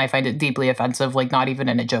dog shit, and I find it deeply offensive. Not even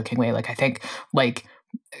in a joking way. I think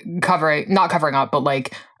not covering up, but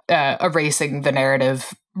erasing the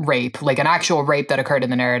narrative rape, an actual rape that occurred in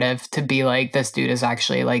the narrative, to be this dude is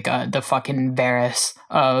actually the fucking Varys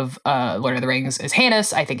of Lord of the Rings is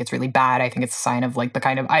heinous. I think it's really bad. I think it's a sign of the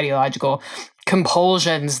kind of ideological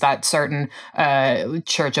compulsions that certain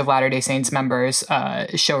Church of Latter-day Saints members,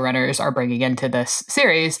 showrunners, are bringing into this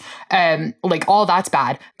series. All that's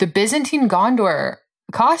bad. The Byzantine Gondor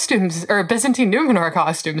costumes, or Byzantine Numenor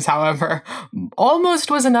costumes, however,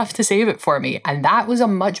 almost was enough to save it for me. And that was a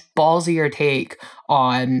much ballsier take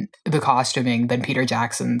on the costuming than Peter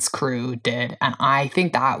Jackson's crew did. And I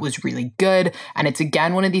think that was really good. And it's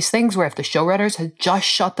again one of these things where if the showrunners had just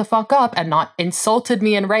shut the fuck up and not insulted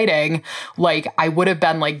me in writing, I would have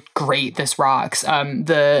been great, this rocks.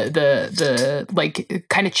 The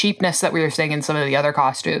kind of cheapness that we were seeing in some of the other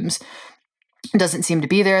costumes doesn't seem to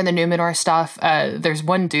be there in the Numenor stuff. There's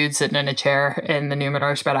one dude sitting in a chair in the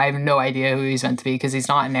Numenor spread. I have no idea who he's meant to be because he's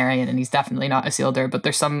not an Aryan and he's definitely not Isildur, but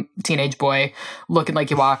there's some teenage boy looking like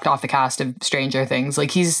he walked off the cast of Stranger Things.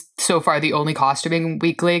 He's so far the only costuming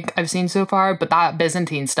weak link I've seen so far, but that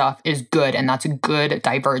Byzantine stuff is good, and that's a good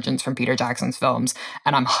divergence from Peter Jackson's films,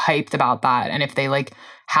 and I'm hyped about that. And if they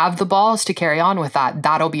have the balls to carry on with that,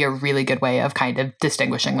 that'll be a really good way of kind of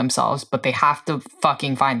distinguishing themselves, but they have to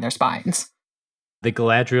fucking find their spines. The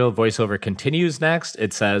Galadriel voiceover continues next.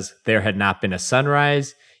 It says, "There had not been a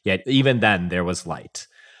sunrise, yet even then there was light."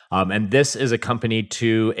 And this is accompanied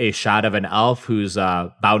to a shot of an elf who's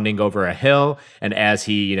bounding over a hill. And as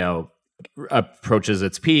he, approaches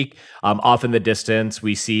its peak, off in the distance,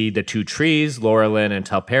 we see the two trees, Laurelin and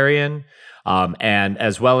Telperion, and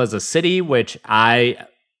as well as a city, which I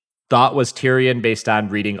thought was Tyrion based on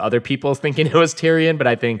reading other people thinking it was Tyrion, but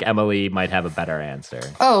I think Emily might have a better answer.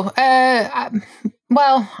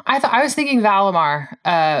 Well, I was thinking Valimar,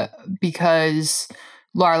 because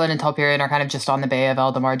Laurelin and Telperion are kind of just on the Bay of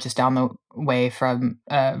Eldamar, just down the way from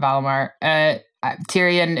Valimar.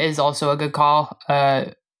 Tyrion is also a good call.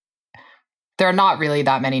 There are not really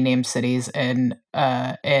that many named cities in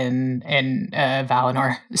Valinor,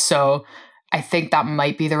 so I think that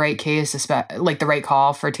might be the right case, like the right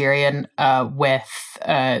call for Tyrion, with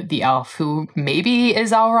the elf who maybe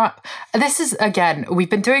is Elrond. This is, again, we've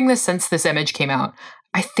been doing this since this image came out.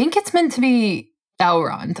 I think it's meant to be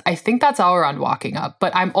Elrond. I think that's Elrond walking up,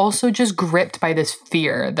 but I'm also just gripped by this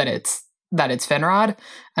fear that it's Finrod,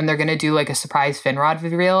 and they're gonna do like a surprise Finrod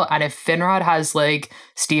reveal. And if Finrod has like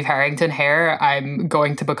Steve Harrington hair, I'm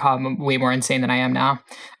going to become way more insane than I am now.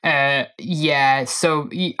 Yeah, so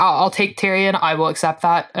I'll take Tyrion. I will accept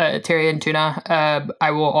that, Tyrion Tuna.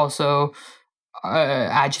 I will also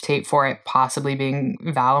agitate for it possibly being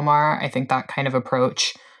Valimar. I think that kind of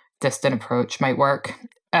distant approach might work.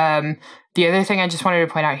 The other thing I just wanted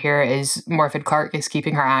to point out here is Morfydd Clark is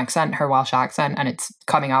keeping her Welsh accent, and it's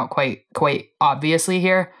coming out quite obviously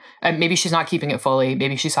here. Maybe she's not keeping it fully.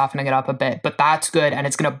 Maybe she's softening it up a bit, but that's good, and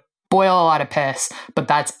it's going to boil a lot of piss, but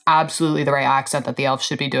that's absolutely the right accent that the elves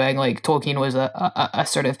should be doing. Like, Tolkien was a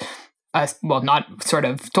sort of...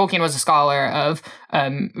 Tolkien was a scholar of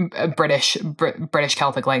British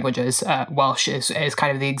Celtic languages. Welsh is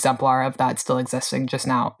kind of the exemplar of that still existing just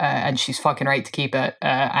now, and she's fucking right to keep it.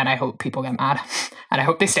 And I hope people get mad, and I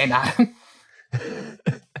hope they stay mad.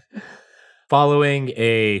 Following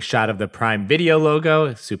a shot of the Prime Video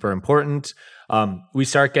logo, super important, we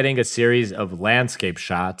start getting a series of landscape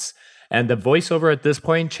shots. And the voiceover at this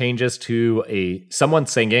point changes to someone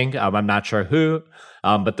singing. I'm not sure who,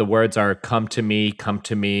 but the words are come to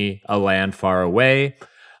me, a land far away."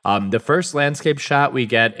 The first landscape shot we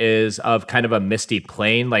get is of kind of a misty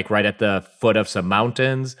plain, like right at the foot of some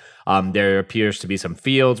mountains. There appears to be some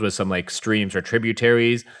fields with some like streams or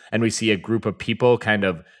tributaries, and we see a group of people kind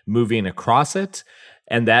of moving across it.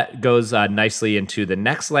 And that goes nicely into the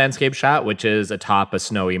next landscape shot, which is atop a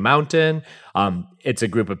snowy mountain. It's a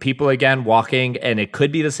group of people again walking, and it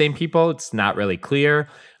could be the same people. It's not really clear.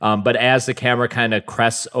 But as the camera kind of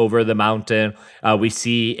crests over the mountain, we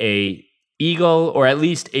see a eagle, or at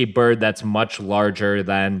least a bird that's much larger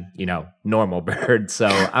than, normal bird. So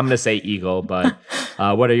I'm going to say eagle, but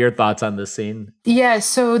what are your thoughts on this scene? Yeah,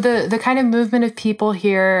 so the kind of movement of people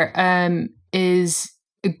here is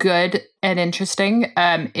good and interesting.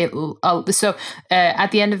 At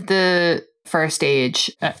the end of the first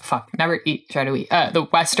stage, the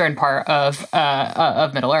western part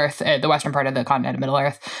of Middle Earth, the western part of the continent of Middle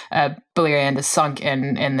Earth, Beleriand is sunk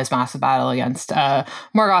in this massive battle against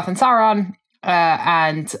Morgoth and Sauron.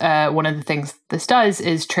 And one of the things this does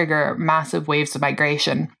is trigger massive waves of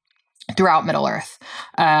migration throughout Middle Earth.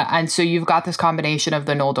 And so you've got this combination of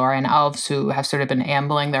the Noldorian elves who have sort of been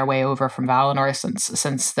ambling their way over from Valinor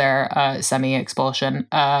since their semi-expulsion,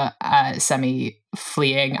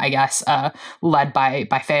 semi-fleeing, I guess, led by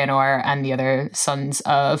Feanor and the other sons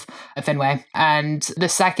of Finwë. And the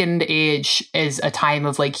Second Age is a time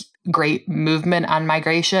of like great movement and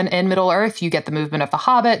migration in Middle Earth. You get the movement of the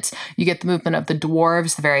hobbits, you get the movement of the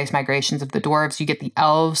dwarves, the various migrations of the dwarves, you get the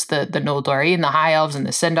elves, the Noldori, the high elves, and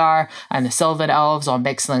the Sindar, and the Sylvan elves all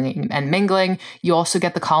mixing and mingling. You also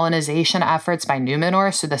get the colonization efforts by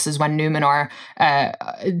Numenor. So this is when Numenor,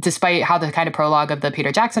 despite how the kind of prologue of the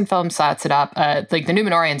Peter Jackson film sets it up, like the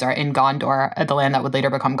Numenorians are in Gondor, the land that would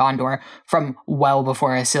later become Gondor, from well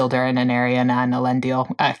before Isildur and Anarion and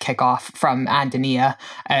Elendil kick off from Andania.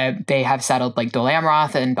 They have settled like Dol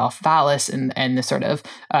Amroth and Belfalis and the sort of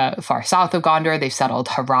far south of Gondor. They've settled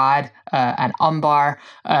Harad and Umbar.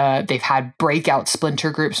 They've had breakout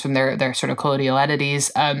splinter groups from their sort of colonial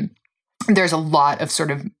entities. There's a lot of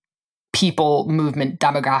sort of people movement,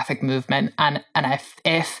 demographic movement, and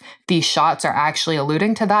if these shots are actually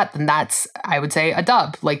alluding to that, then that's, I would say, a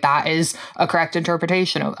dub. Like, that is a correct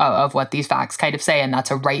interpretation of what these facts kind of say, and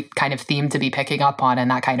that's a right kind of theme to be picking up on,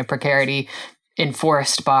 and that kind of precarity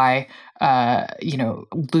enforced by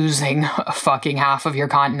losing fucking half of your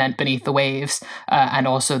continent beneath the waves, and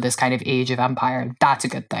also this kind of age of empire. That's a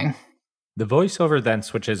good thing. The voiceover then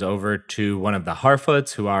switches over to one of the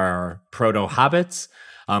Harfoots, who are our proto-hobbits.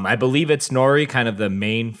 I believe it's Nori, kind of the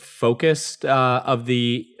main focus of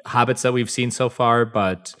the hobbits that we've seen so far,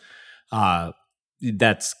 but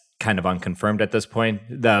that's kind of unconfirmed at this point.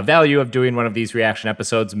 The value of doing one of these reaction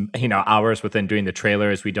episodes, hours within doing the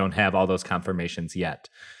trailer, is we don't have all those confirmations yet.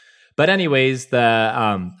 But anyways,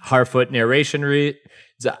 the Harfoot narration reads,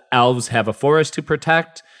 elves have a forest to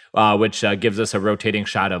protect. which gives us a rotating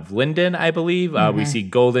shot of Linden, I believe. We see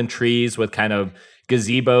golden trees with kind of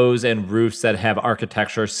gazebos and roofs that have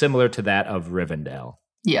architecture similar to that of Rivendell.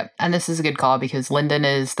 Yeah, and this is a good call because Linden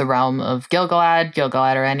is the realm of Gil-galad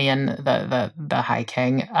Orenian, the High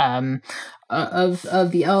King of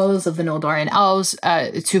the elves, of the Noldorian elves,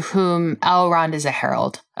 to whom Elrond is a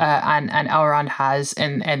herald. And Elrond has,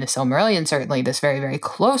 in the Silmarillion, certainly this very, very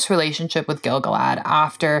close relationship with Gil-galad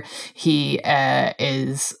after he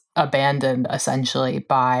is abandoned, essentially,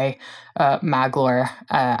 by Maglor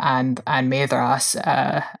and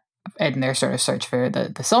Maedhros, in their sort of search for the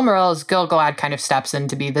Silmarils. Gil-galad kind of steps in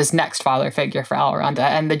to be this next father figure for Elrond.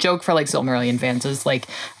 And the joke for like Silmarillion fans is like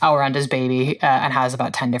Elrond is baby and has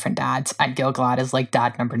about 10 different dads, and Gil-galad is like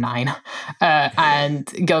dad number 9. And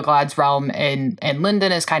Gil-galad's realm in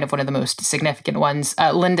Linden is kind of one of the most significant ones.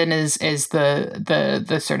 Linden is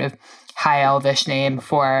the sort of High Elvish name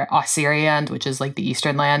for Osiriand, which is like the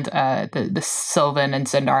Eastern land. The Sylvan and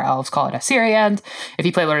Sindar elves call it Osiriand. If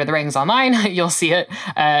you play Lord of the Rings online, you'll see it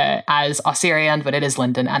as Osiriand, but it is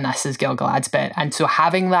Linden, and this is Gil-galad's bit. And so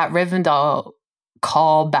having that Rivendell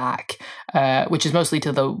call back, which is mostly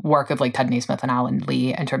to the work of like Ted Naismith and Alan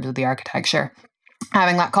Lee in terms of the architecture,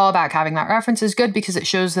 having that callback, having that reference is good because it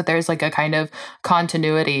shows that there's like a kind of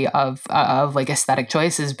continuity of like aesthetic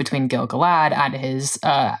choices between Gil-galad and his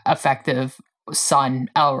effective son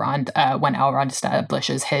Elrond when Elrond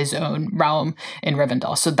establishes his own realm in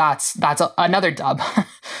Rivendell. So that's another dub.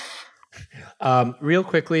 Real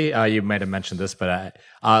quickly, you might have mentioned this, but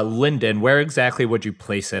Linden, where exactly would you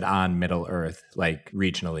place it on Middle Earth, like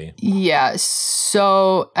regionally? Yeah,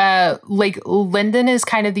 so like Linden is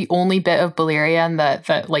kind of the only bit of Beleriand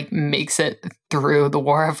that like makes it through the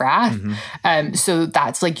War of Wrath. So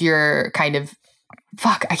that's like your kind of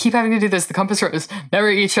fuck. I keep having to do this. The compass rose.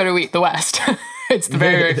 Never eat Shadow Wheat. The West. It's the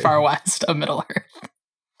very very far west of Middle Earth.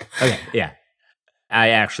 Okay, yeah. I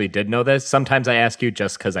actually did know this. Sometimes I ask you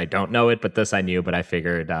just because I don't know it, but this I knew, but I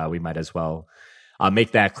figured we might as well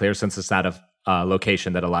make that clear since it's not a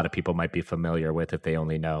location that a lot of people might be familiar with if they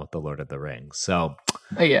only know The Lord of the Rings. So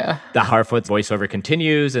yeah, the Harfoot's voiceover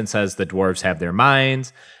continues and says the dwarves have their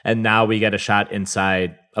mines, and now we get a shot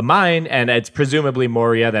inside a mine, and it's presumably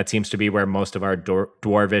Moria. That seems to be where most of our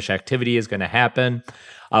dwarvish activity is going to happen.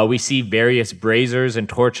 We see various braziers and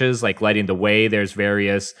torches like lighting the way. There's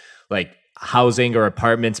various like housing or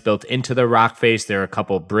apartments built into the rock face. There are a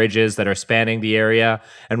couple bridges that are spanning the area.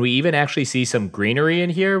 And we even actually see some greenery in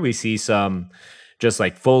here. We see some just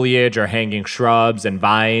like foliage or hanging shrubs and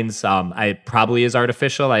vines. It probably is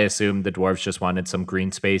artificial. I assume the dwarves just wanted some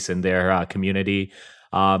green space in their community.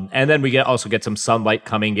 And then we also get some sunlight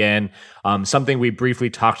coming in. Something we briefly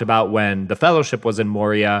talked about when the Fellowship was in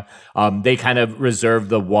Moria. They kind of reserved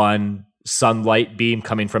the one sunlight beam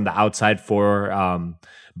coming from the outside for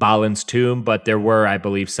Balin's tomb, but there were, I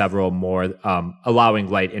believe, several more allowing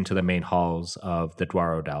light into the main halls of the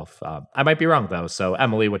Dwaro Delph. I might be wrong, though. So,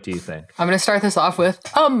 Emily, what do you think? I'm going to start this off with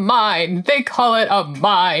a mine. They call it a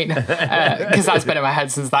mine because that's been in my head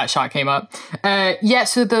since that shot came up.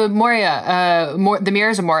 So the Moria, the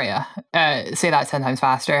Mirrors of Moria, say that 10 times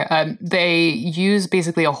faster. They use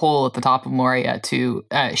basically a hole at the top of Moria to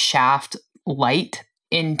shaft light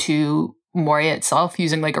into Moria itself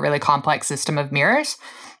using like a really complex system of mirrors.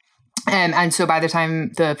 And so by the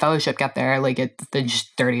time the Fellowship get there, like it's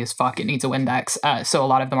just dirty as fuck. It needs a Windex. So a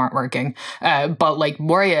lot of them aren't working. But like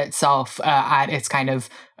Moria itself, at its kind of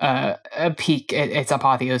a peak, its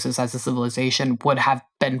apotheosis as a civilization would have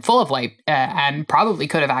been full of light and probably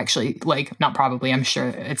could have actually, like, not probably, I'm sure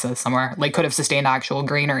it's somewhere, like could have sustained actual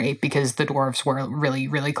greenery because the dwarves were really,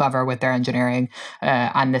 really clever with their engineering.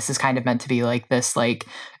 And this is kind of meant to be like this like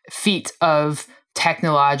feat of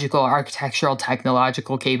architectural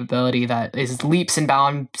technological capability that is leaps and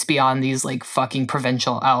bounds beyond these like fucking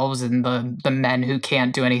provincial elves and the men who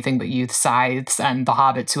can't do anything but use scythes and the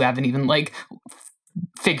hobbits who haven't even like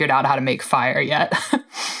figured out how to make fire yet.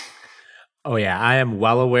 Oh yeah, I am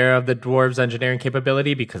well aware of the dwarves' engineering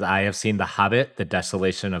capability because I have seen The Hobbit, The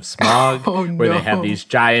Desolation of Smaug, where they have these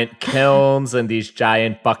giant kilns and these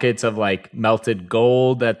giant buckets of like melted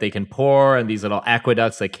gold that they can pour and these little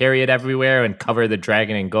aqueducts that carry it everywhere and cover the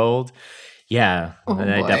dragon in gold. Yeah,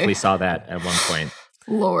 I definitely saw that at one point.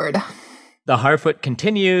 Lord. The Harfoot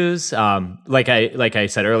continues. Like I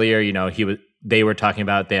said earlier, you know, they were talking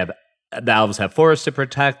about the elves have forests to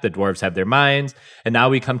protect, the dwarves have their mines, and now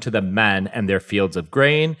we come to the men and their fields of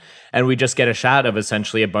grain, and we just get a shot of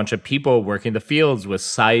essentially a bunch of people working the fields with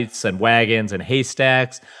scythes and wagons and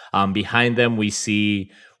haystacks. Behind them, we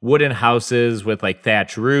see wooden houses with like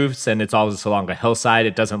thatch roofs, and it's all just along a hillside.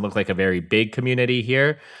 It doesn't look like a very big community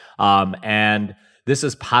here. And this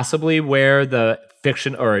is possibly where the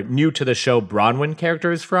fiction or new to the show Bronwyn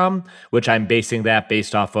character is from, which I'm basing that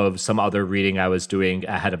based off of some other reading I was doing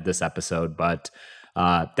ahead of this episode. But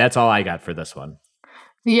that's all I got for this one.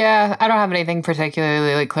 Yeah, I don't have anything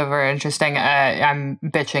particularly like clever or interesting. I'm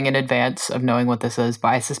bitching in advance of knowing what this is, but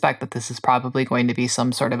I suspect that this is probably going to be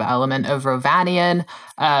some sort of element of Rovanian,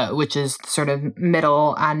 which is sort of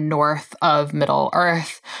middle and north of Middle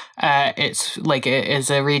Earth. It's like it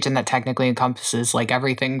is a region that technically encompasses like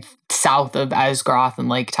everything south of Esgroth and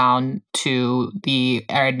Lake Town to the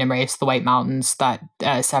Arid Nimrace, the White Mountains that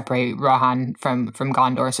separate Rohan from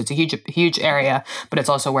Gondor. So it's a huge area, but it's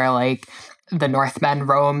also where like the Northmen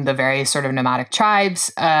roam the various sort of nomadic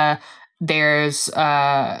tribes. There's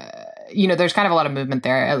kind of a lot of movement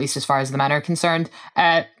there, at least as far as the men are concerned.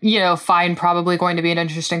 Fine, probably going to be an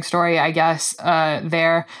interesting story, I guess,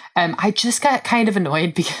 there. I just got kind of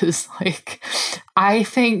annoyed because, like, I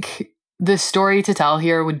think the story to tell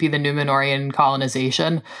here would be the Numenorian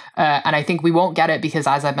colonization. And I think we won't get it because,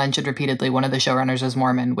 as I've mentioned repeatedly, one of the showrunners is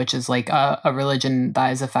Mormon, which is like a religion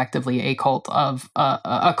that is effectively a cult of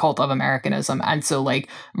Americanism. And so like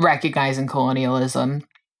recognizing colonialism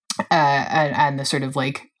and the sort of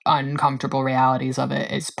like uncomfortable realities of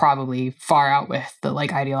it is probably far out with the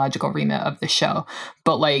like ideological remit of the show.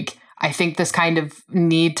 But like, I think this kind of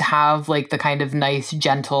need to have like the kind of nice,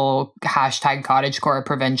 gentle #cottagecore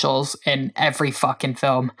provincials in every fucking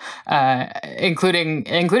film, including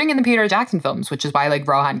in the Peter Jackson films, which is why like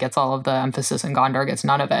Rohan gets all of the emphasis and Gondor gets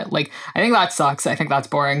none of it. Like, I think that sucks. I think that's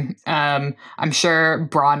boring. I'm sure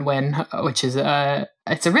Bronwyn, which is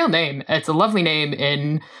it's a real name. It's a lovely name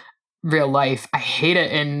in real life. I hate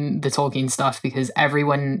it in the Tolkien stuff because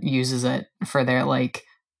everyone uses it for their like.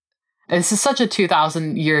 This is such a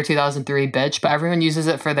 2003 bitch, but everyone uses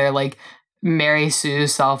it for their like Mary Sue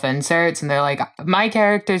self-inserts, and they're like, my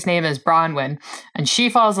character's name is Bronwyn, and she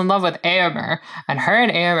falls in love with Éomer, and her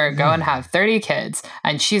and Éomer go and have 30 kids,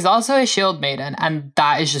 and she's also a shield maiden, and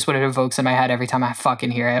that is just what it evokes in my head every time I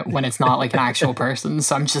fucking hear it when it's not like an actual person.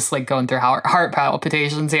 So I'm just like going through heart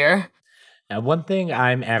palpitations here. Now, one thing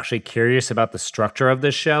I'm actually curious about the structure of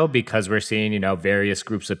this show, because we're seeing, various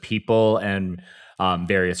groups of people and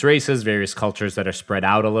various races, various cultures that are spread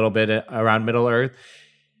out a little bit around Middle Earth.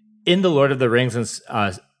 In The Lord of the Rings,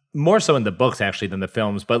 and more so in the books actually than the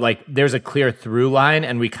films, but like there's a clear through line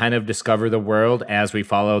and we kind of discover the world as we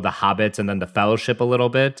follow the hobbits and then the Fellowship a little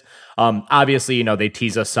bit. Obviously, they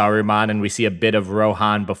tease us Saruman and we see a bit of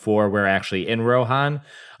Rohan before we're actually in Rohan.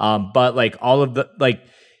 But like all of the, like,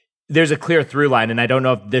 there's a clear through line, and I don't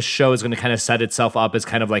know if this show is going to kind of set itself up as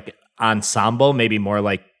kind of like ensemble, maybe more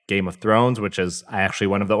like Game of Thrones, which is actually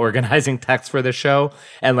one of the organizing texts for the show,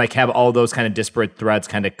 and like have all those kind of disparate threads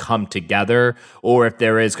kind of come together, or if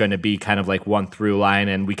there is going to be kind of like one through line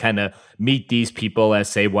and we kind of meet these people as,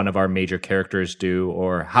 say, one of our major characters do,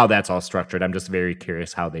 or how that's all structured. I'm just very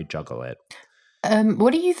curious how they juggle it.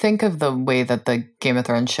 What do you think of the way that the Game of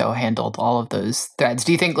Thrones show handled all of those threads?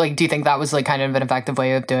 Do you think that was like kind of an effective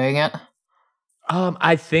way of doing it?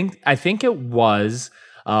 I think it was.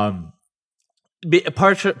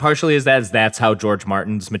 Partially is that's how George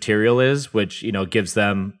Martin's material is, which gives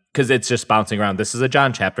them, because it's just bouncing around. This is a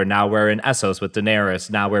Jon chapter. Now we're in Essos with Daenerys.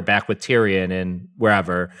 Now we're back with Tyrion and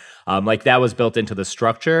wherever. Like that was built into the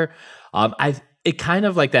structure. It kind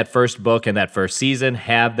of like that first book and that first season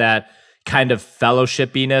have that kind of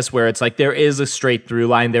fellowshipiness where it's like there is a straight through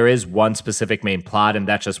line. There is one specific main plot, and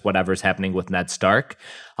that's just whatever's happening with Ned Stark.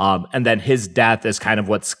 And then his death is kind of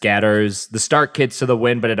what scatters the Stark kids to the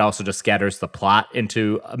wind, but it also just scatters the plot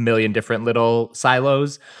into a million different little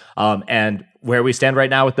silos. And where we stand right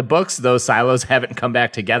now with the books, those silos haven't come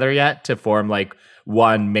back together yet to form like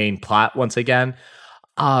one main plot once again.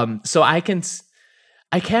 So I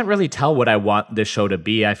can't really tell what I want this show to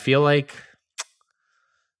be. I feel like,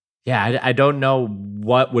 I don't know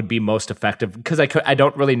what would be most effective because I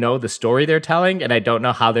don't really know the story they're telling, and I don't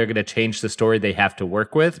know how they're going to change the story they have to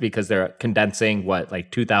work with because they're condensing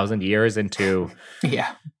 2,000 years into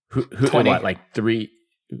three.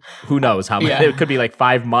 Who knows how many? It could be like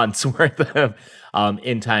 5 months worth of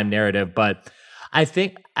in time narrative. But I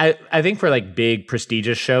think for like big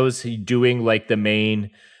prestigious shows, doing like the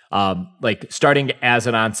main. Starting as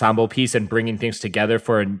an ensemble piece and bringing things together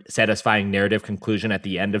for a satisfying narrative conclusion at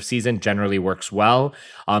the end of season generally works well.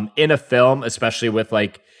 In a film, especially with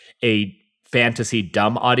like a fantasy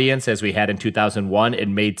dumb audience as we had in 2001, it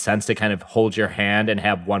made sense to kind of hold your hand and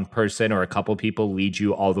have one person or a couple people lead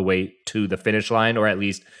you all the way to the finish line, or at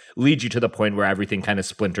least lead you to the point where everything kind of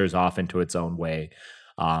splinters off into its own way.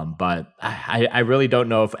 But I really don't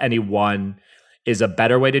know if any one is a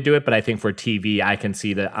better way to do it. But I think for TV, I can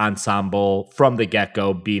see the ensemble from the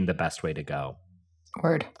get-go being the best way to go.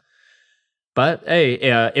 Word. But hey,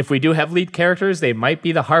 if we do have lead characters, they might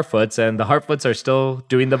be the Harfoots, and the Harfoots are still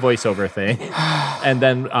doing the voiceover thing. And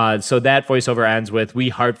then, so that voiceover ends with,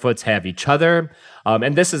 "We Harfoots have each other."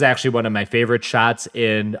 And this is actually one of my favorite shots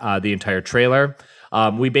in the entire trailer.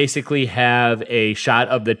 We basically have a shot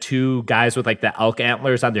of the two guys with like the elk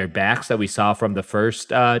antlers on their backs that we saw from the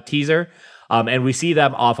first teaser. And we see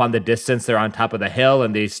them off on the distance. They're on top of the hill,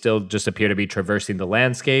 and they still just appear to be traversing the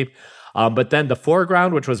landscape. But then the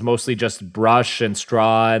foreground, which was mostly just brush and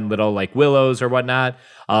straw and little like willows or whatnot,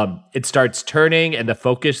 it starts turning and the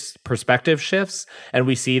focus perspective shifts. And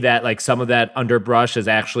we see that like some of that underbrush is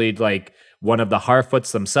actually like one of the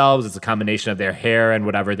Harfoots themselves. It's a combination of their hair and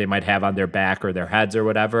whatever they might have on their back or their heads or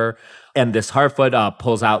whatever. And this Harfoot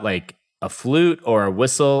pulls out like a flute or a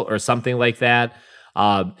whistle or something like that.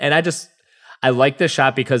 And I like this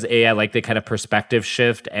shot because I like the kind of perspective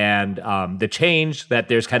shift and the change that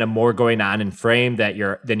there's kind of more going on in frame than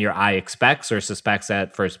your eye expects or suspects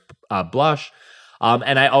at first blush.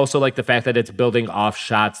 And I also like the fact that it's building off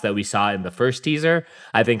shots that we saw in the first teaser.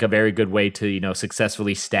 I think a very good way to,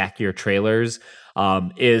 successfully stack your trailers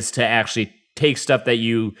is to actually take stuff that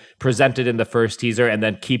you presented in the first teaser and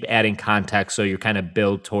then keep adding context so you kind of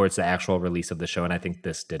build towards the actual release of the show. And I think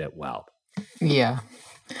this did it well. Yeah.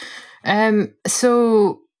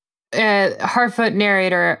 Harfoot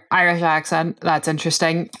narrator, Irish accent. That's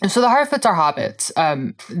interesting. So the Harfoots are hobbits.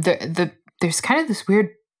 There's kind of this weird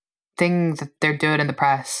thing that they're doing in the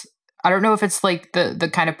press. I don't know if it's like the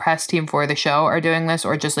kind of press team for the show are doing this,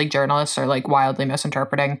 or just like journalists are like wildly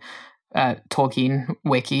misinterpreting Tolkien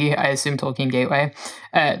wiki. I assume Tolkien Gateway.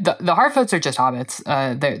 The Harfoots are just hobbits.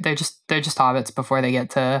 They're just hobbits before they get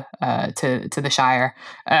to the Shire.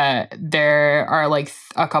 There are like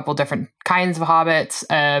a couple different kinds of hobbits.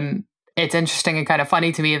 It's interesting and kind of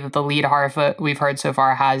funny to me that the lead Harfoot we've heard so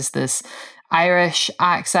far has this Irish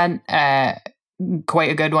accent. Quite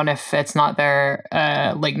a good one if it's not their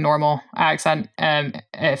like normal accent.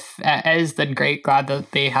 If it is, then great. Glad that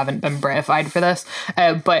they haven't been Britified for this.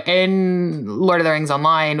 But in Lord of the Rings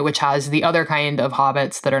Online, which has the other kind of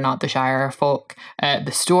hobbits that are not the Shire folk,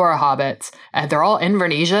 the Stoor hobbits, they're all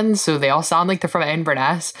Invernessian, so they all sound like they're from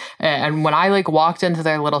Inverness. And when I like walked into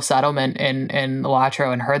their little settlement in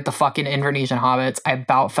Latro and heard the fucking Invernessian hobbits, I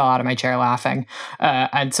about fell out of my chair laughing.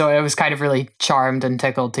 And so I was kind of really charmed and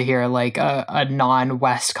tickled to hear like a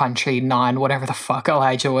non-West Country, whatever the fuck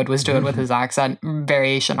Elijah Wood was doing with his accent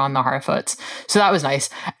variation on the Harfoots. So that was nice.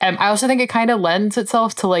 I also think it kind of lends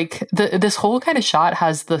itself to like this whole kind of shot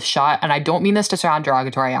has the shot, and I don't mean this to sound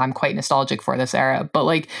derogatory, I'm quite nostalgic for this era, but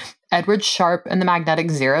like Edward Sharpe and the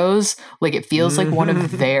Magnetic Zeros, like it feels like one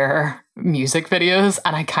of their music videos,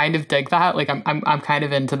 and I kind of dig that. Like I'm kind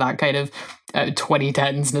of into that kind of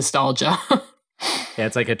 2010s nostalgia. Yeah,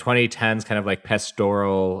 it's like a 2010s kind of like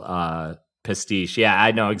pastoral pastiche. Yeah,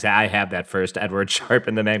 I know exactly. I have that first Edward Sharpe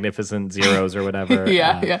and the Magnificent Zeros or whatever.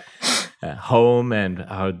 Yeah. Home and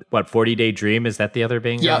 40 Day Dream, is that the other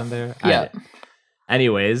banger on there? Yeah.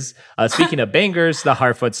 Anyways, speaking of bangers, the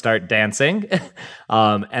Harfoot start dancing.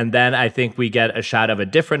 And then I think we get a shot of a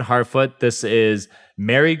different Harfoot. This is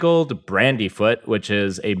Marigold Brandyfoot, which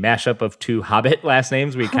is a mashup of two Hobbit last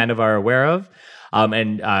names we kind of are aware of.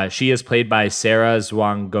 And she is played by Sarah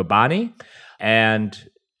Zwangobani. And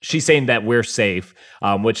she's saying that we're safe,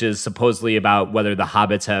 which is supposedly about whether the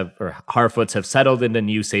hobbits or Harfoots have settled in a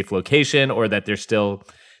new safe location, or that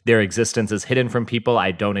their existence is hidden from people.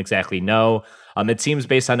 I don't exactly know. It seems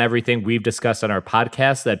based on everything we've discussed on our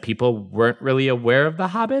podcast that people weren't really aware of the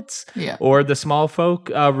hobbits or the small folk,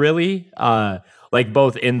 really. Like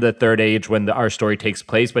both in the Third Age when our story takes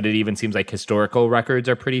place, but it even seems like historical records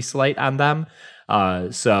are pretty slight on them.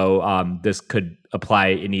 So this could apply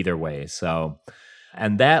in either way.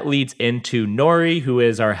 And that leads into Nori, who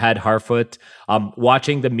is our head Harfoot,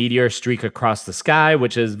 watching the meteor streak across the sky,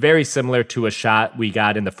 which is very similar to a shot we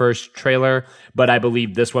got in the first trailer. But I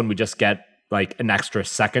believe this one we just get like an extra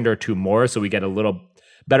second or two more. So we get a little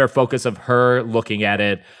better focus of her looking at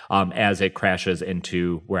it as it crashes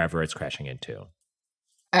into wherever it's crashing into.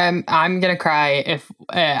 I'm going to cry if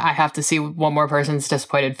I have to see one more person's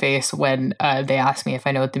disappointed face when they ask me if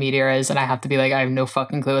I know what the meteor is, and I have to be like, I have no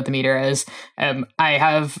fucking clue what the meteor is. I'm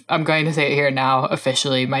going to say it here now,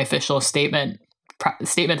 officially, my official statement to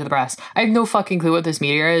the press. I have no fucking clue what this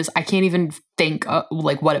meteor is. I can't even think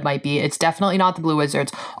like what it might be. It's definitely not the Blue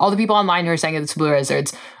Wizards. All the people online who are saying it's the Blue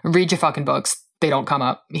Wizards, read your fucking books. They don't come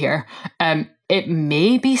up here. It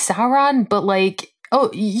may be Sauron, but like, oh,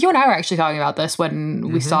 you and I were actually talking about this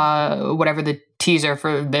when we saw whatever the teaser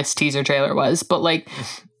for this teaser trailer was, but like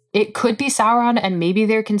it could be Sauron, and maybe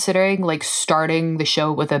they're considering like starting the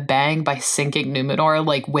show with a bang by sinking Numenor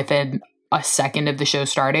like within a second of the show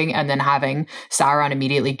starting, and then having Sauron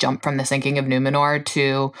immediately jump from the sinking of Numenor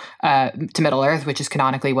to Middle Earth, which is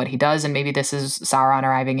canonically what he does. And maybe this is Sauron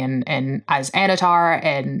arriving in as Anatar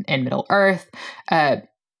and in Middle Earth.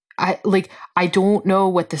 I don't know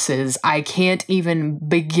what this is. I can't even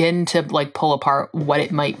begin to like pull apart what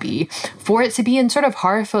it might be. For it to be in sort of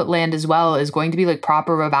Harfoot land as well is going to be like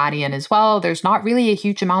proper Ravanian as well. There's not really a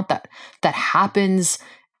huge amount that happens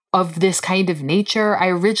of this kind of nature. I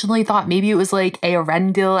originally thought maybe it was like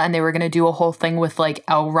Eärendil and they were going to do a whole thing with like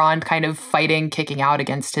Elrond kind of fighting, kicking out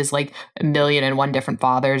against his like 1,000,001 different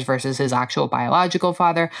fathers versus his actual biological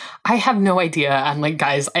father. I have no idea. And like,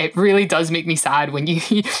 guys, it really does make me sad when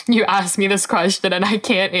you ask me this question and I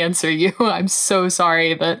can't answer you. I'm so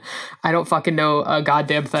sorry that I don't fucking know a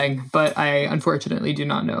goddamn thing, but I unfortunately do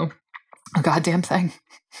not know a goddamn thing.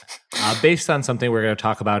 Based on something we're going to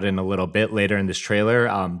talk about in a little bit later in this trailer,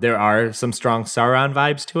 there are some strong Sauron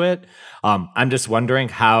vibes to it. I'm just wondering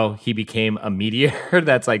how he became a meteor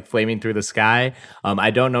that's like flaming through the sky. I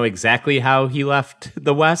don't know exactly how he left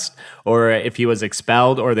the West, or if he was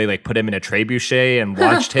expelled, or they like put him in a trebuchet and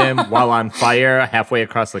launched him while on fire halfway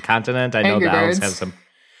across the continent. I know the elves have some.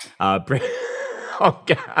 Oh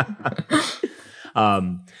god.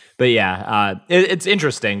 But yeah, it's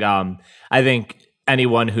interesting. I think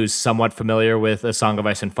anyone who's somewhat familiar with A Song of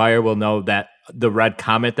Ice and Fire will know that the red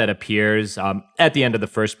comet that appears at the end of the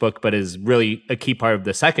first book, but is really a key part of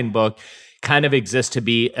the second book, kind of exists to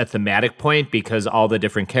be a thematic point, because all the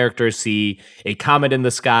different characters see a comet in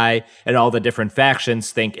the sky and all the different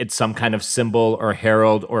factions think it's some kind of symbol or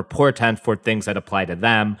herald or portent for things that apply to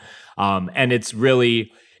them. And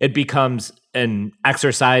it becomes an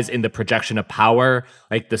exercise in the projection of power.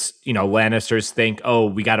 Like this, Lannisters think, oh,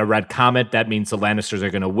 we got a red comet. That means the Lannisters are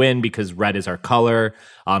going to win because red is our color.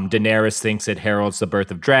 Daenerys thinks it heralds the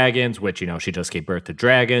birth of dragons, which, she just gave birth to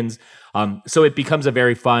dragons. So it becomes a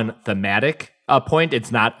very fun thematic point.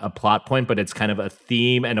 It's not a plot point, but it's kind of a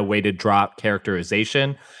theme and a way to draw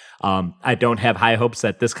characterization. I don't have high hopes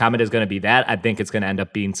that this comet is going to be that. I think it's going to end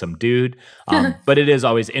up being some dude. But it is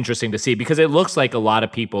always interesting to see, because it looks like a lot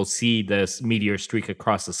of people see this meteor streak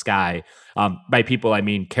across the sky. By people, I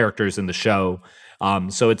mean characters in the show.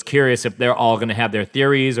 So it's curious if they're all going to have their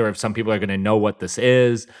theories, or if some people are going to know what this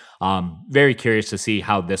is. Very curious to see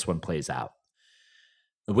how this one plays out.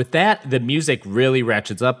 With that, the music really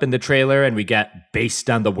ratchets up in the trailer, and we get based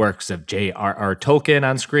on the works of J.R.R. Tolkien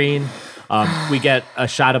on screen. We get a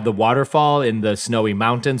shot of the waterfall in the snowy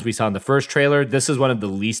mountains we saw in the first trailer. This is one of the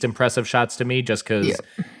least impressive shots to me, just because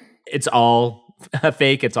it's all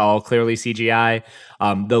fake. It's all clearly CGI.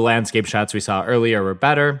 The landscape shots we saw earlier were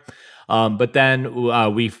better. But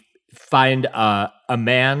then we find a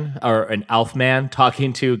man, or an elf man,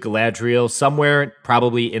 talking to Galadriel somewhere,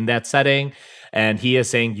 probably in that setting. And he is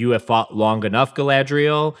saying, "You have fought long enough,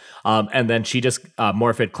 Galadriel." And then she just,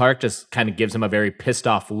 Morfydd Clark just kind of gives him a very pissed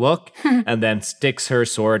off look and then sticks her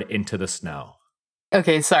sword into the snow.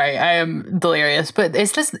 Okay, sorry, I am delirious, but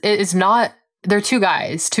it's not, they're two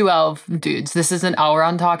guys, two elf dudes. This isn't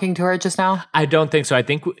Elrond talking to her just now? I don't think so. I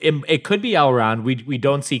think it could be Elrond. We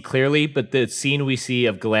don't see clearly, but the scene we see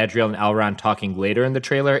of Galadriel and Elrond talking later in the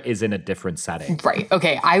trailer is in a different setting. Right.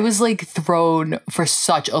 Okay. I was like thrown for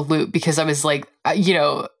such a loop, because I was like,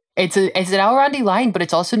 it's an Elrond-y line, but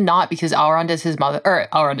it's also not, because Elrond is his mother, or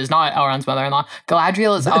Elrond is not Elrond's mother-in-law.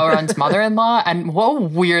 Galadriel is Elrond's mother-in-law, and what a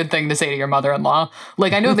weird thing to say to your mother-in-law.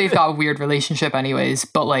 Like, I know they've got a weird relationship anyways,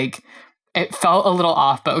 but like, it felt a little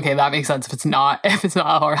off, but okay, that makes sense. If it's not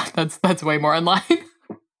Elrond, that's way more in line.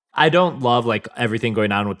 I don't love like everything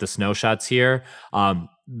going on with the snow shots here.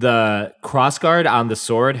 The crossguard on the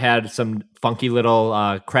sword had some funky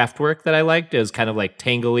little craft work that I liked. It was kind of like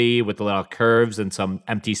tangly with the little curves and some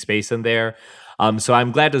empty space in there. So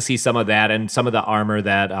I'm glad to see some of that, and some of the armor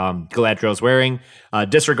that Galadriel's wearing,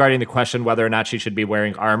 disregarding the question whether or not she should be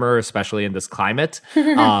wearing armor, especially in this climate.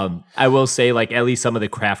 I will say, like, at least some of the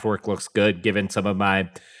craft work looks good, given some of my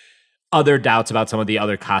other doubts about some of the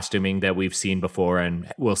other costuming that we've seen before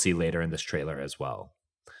and we'll see later in this trailer as well.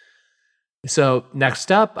 So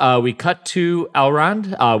next up, we cut to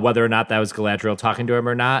Elrond, whether or not that was Galadriel talking to him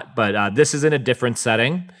or not, but this is in a different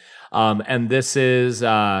setting. And this is...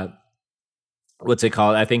 what's it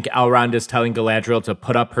called? I think Elrond is telling Galadriel to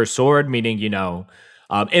put up her sword, meaning, in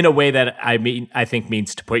a way that I think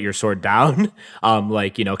means to put your sword down,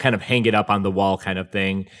 kind of hang it up on the wall kind of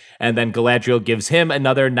thing. And then Galadriel gives him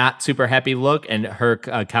another not super happy look. And her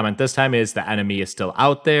comment this time is the enemy is still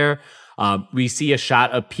out there. We see a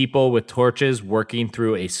shot of people with torches working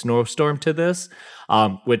through a snowstorm to this,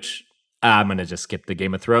 which I'm going to just skip the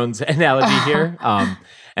Game of Thrones analogy here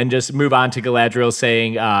and just move on to Galadriel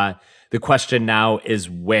saying the question now is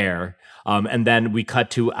where. And then we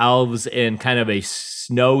cut to elves in kind of a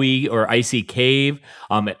snowy or icy cave.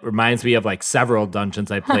 It reminds me of like several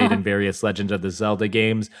dungeons I played in various Legend of the Zelda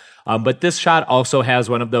games. But this shot also has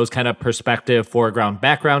one of those kind of perspective, foreground,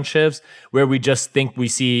 background shifts where we just think we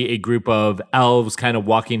see a group of elves kind of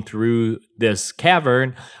walking through this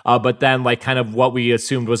cavern. But then like kind of what we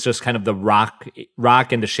assumed was just kind of the rock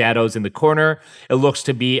and the shadows in the corner. It looks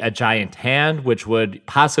to be a giant hand, which would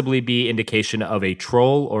possibly be indication of a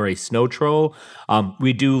troll or a snow troll.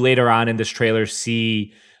 We do later on in this trailer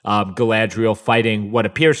see Galadriel fighting what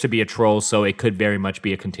appears to be a troll, so it could very much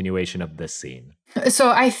be a continuation of this scene. So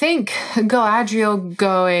I think Galadriel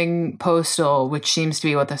going postal, which seems to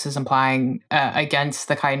be what this is implying, against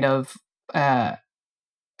the kind of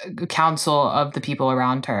council of the people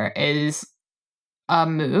around her is a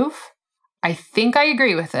move. I think I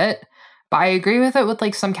agree with it, but I agree with it with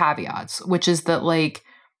like some caveats, which is that like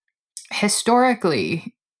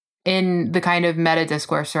historically in the kind of meta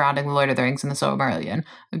discourse surrounding the Lord of the Rings and the Silmarillion,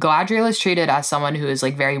 Galadriel is treated as someone who is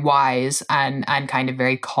like very wise and kind of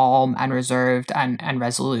very calm and reserved and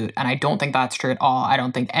resolute. And I don't think that's true at all. I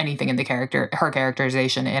don't think anything in her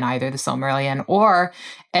characterization in either the Silmarillion or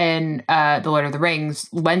in the Lord of the Rings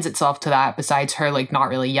lends itself to that, besides her like not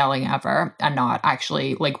really yelling ever and not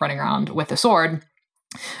actually like running around with a sword.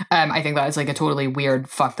 I think that is like a totally weird,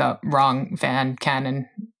 fucked up, wrong fan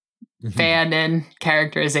in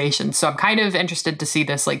characterization. So I'm kind of interested to see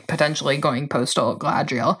this like potentially going postal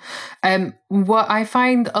Galadriel. What I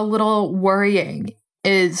find a little worrying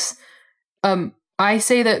is I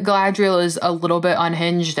say that Galadriel is a little bit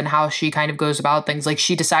unhinged in how she kind of goes about things. Like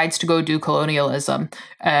she decides to go do colonialism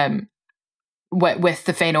with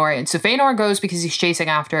the Fëanor. So Fëanor goes because he's chasing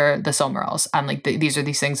after the Silmarils, and like these are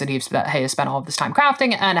these things that he has spent all of this time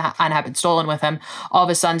crafting and have been stolen with him. All of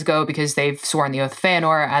his sons go because they've sworn the oath of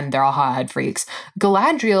Fëanor, and they're all hothead freaks.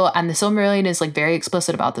 Galadriel, and the Silmarillion is like very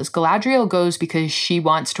explicit about this, Galadriel goes because she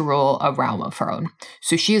wants to rule a realm of her own.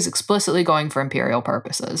 So she is explicitly going for imperial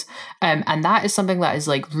purposes, and that is something that is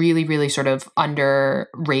like really, really sort of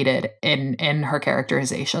underrated in her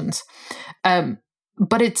characterizations.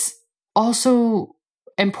 But it's also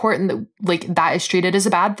important that like that is treated as a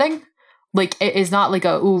bad thing. Like it is not like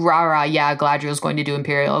a ooh rah rah, yeah, Galadriel's going to do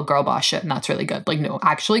imperial girl boss shit and that's really good. Like no,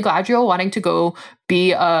 actually Galadriel wanting to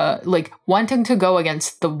go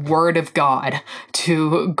against the word of God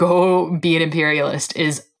to go be an imperialist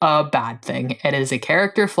is a bad thing. It is a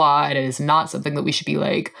character flaw. It is not something that we should be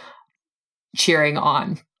like cheering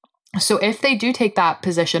on. So if they do take that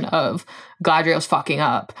position of Galadriel's fucking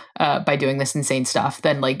up by doing this insane stuff,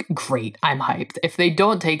 then like great, I'm hyped. If they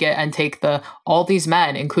don't take it and take all these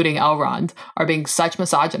men, including Elrond, are being such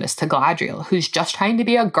misogynists to Galadriel, who's just trying to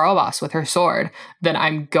be a girl boss with her sword, then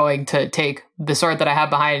I'm going to take the sword that I have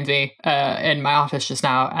behind me in my office just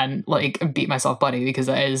now and like beat myself bloody, because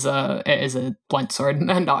it is a blunt sword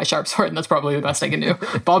and not a sharp sword, and that's probably the best I can do.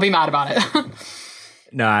 But I'll be mad about it.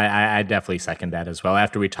 No, I definitely second that as well.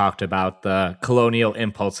 After we talked about the colonial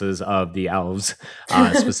impulses of the elves,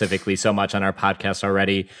 specifically so much on our podcast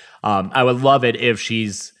already, I would love it if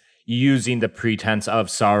she's using the pretense of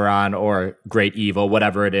Sauron or great evil,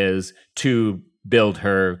 whatever it is, to build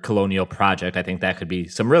her colonial project. I think that could be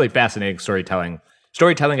some really fascinating storytelling.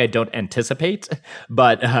 Storytelling I don't anticipate,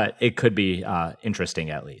 but it could be interesting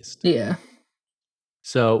at least. Yeah.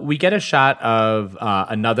 So we get a shot of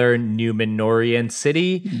another Númenórean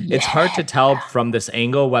city. Yeah. It's hard to tell from this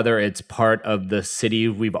angle whether it's part of the city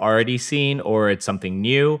we've already seen or it's something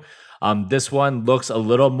new. This one looks a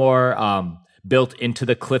little more built into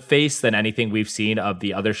the cliff face than anything we've seen of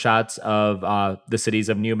the other shots of the cities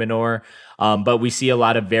of Númenor. But we see a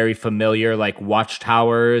lot of very familiar like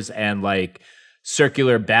watchtowers and like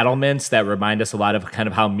circular battlements that remind us a lot of kind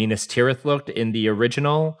of how Minas Tirith looked in the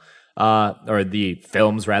original. Or the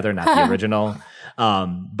films rather, not the original.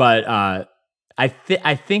 But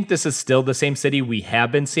I think this is still the same city we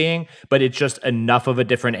have been seeing, but it's just enough of a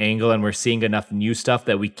different angle, and we're seeing enough new stuff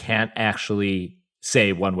that we can't actually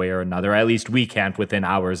say one way or another. At least we can't within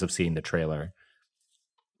hours of seeing the trailer.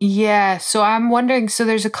 Yeah, so I'm wondering, so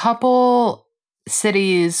there's a couple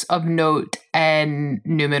cities of note in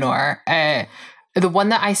Númenor. The one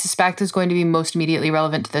that I suspect is going to be most immediately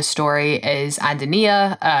relevant to this story is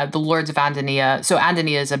Andania, the Lords of Andania. So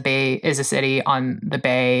Andania is a city on the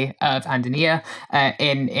Bay of Andania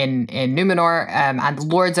in Númenor, and the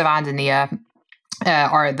Lords of Andania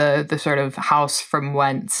are the sort of house from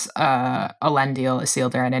whence Elendil,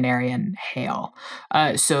 Isildur, and Anarion hail.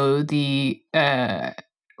 So the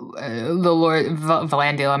Lord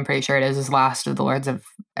Valandil, I'm pretty sure it is last of the lords of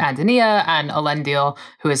Antonia, and Elendil,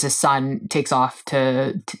 who is his son, takes off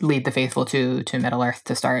to lead the faithful to Middle Earth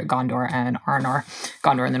to start Gondor and Arnor,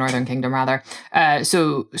 Gondor in the Northern Kingdom rather.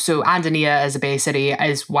 So Antonia as a base city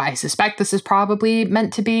is what I suspect this is probably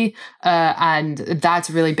meant to be, and that's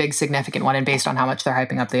a really big significant one. And based on how much they're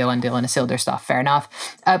hyping up the Elendil and Isildur stuff, fair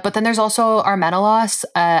enough. But then there's also Armenelos,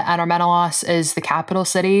 and Armenelos is the capital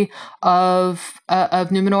city of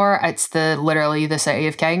Numenor. It's literally the city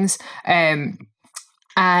of kings.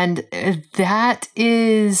 And that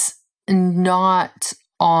is not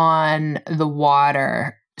on the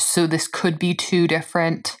water. So this could be two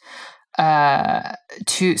different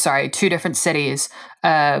cities.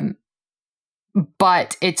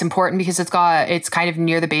 But it's important because it's kind of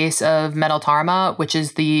near the base of Medaltarma, which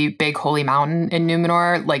is the big holy mountain in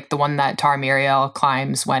Numenor, like the one that Tar Miriel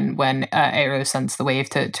climbs when Eru sends the wave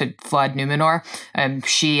to flood Numenor.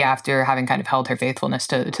 She, after having kind of held her faithfulness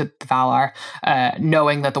to Valar,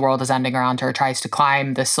 knowing that the world is ending around her, tries to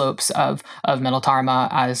climb the slopes of Medaltarma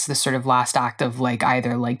as this sort of last act of like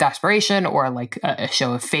either like desperation or like a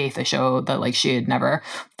show of faith, a show that like she had never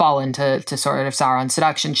fallen to sort of Sauron's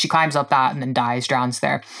seduction. She climbs up that and then drowns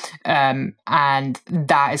there, and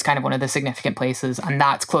that is kind of one of the significant places, and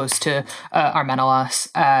that's close to Armenelos.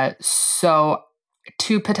 So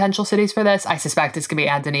two potential cities for this. I suspect it's gonna be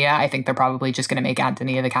Antonia. I think they're probably just gonna make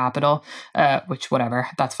Antonia the capital, which whatever,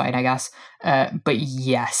 that's fine, I guess. But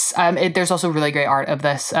yes, there's also really great art of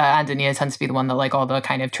this. Antonia tends to be the one that like all the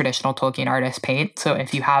kind of traditional Tolkien artists paint. So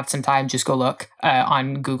if you have some time, just go look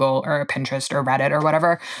on Google or Pinterest or Reddit or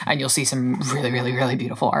whatever, and you'll see some really, really, really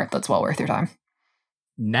beautiful art that's well worth your time.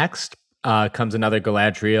 Next comes another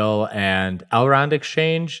Galadriel and Elrond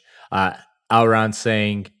exchange. Elrond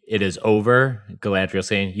saying, "It is over." Galadriel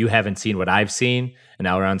saying, "You haven't seen what I've seen." And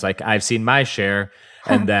Elrond's like, "I've seen my share."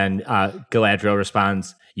 And then Galadriel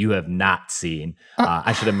responds, "You have not seen."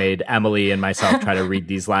 I should have made Emily and myself try to read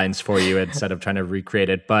these lines for you instead of trying to recreate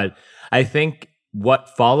it. But I think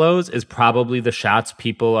what follows is probably the shots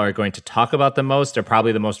people are going to talk about the most. They're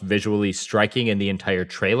probably the most visually striking in the entire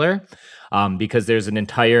trailer. Because there's an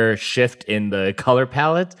entire shift in the color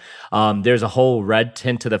palette. There's a whole red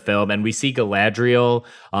tint to the film, and we see Galadriel.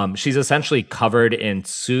 She's essentially covered in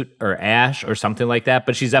soot or ash or something like that,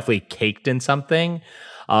 but she's definitely caked in something.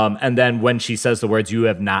 And then when she says the words, "You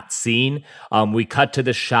have not seen," we cut to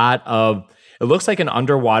the shot of, it looks like an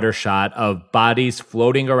underwater shot of bodies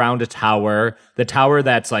floating around a tower. The tower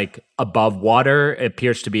that's like above water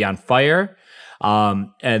appears to be on fire.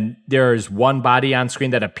 And there's one body on screen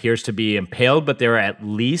that appears to be impaled, but there are at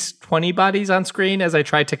least 20 bodies on screen as I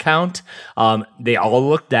tried to count. They all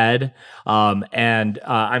look dead. And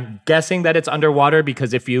I'm guessing that it's underwater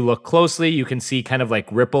because if you look closely, you can see kind of like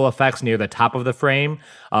ripple effects near the top of the frame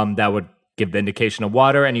that would give the indication of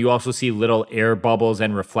water. And you also see little air bubbles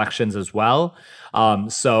and reflections as well.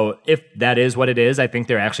 So if that is what it is, I think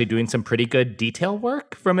they're actually doing some pretty good detail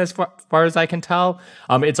work from as far as I can tell.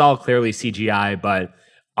 It's all clearly CGI, but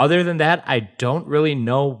other than that, I don't really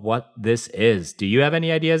know what this is. Do you have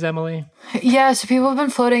any ideas, Emily? Yeah, so people have been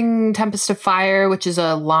floating Tempest of Fire, which is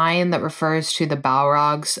a line that refers to the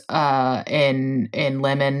Balrogs in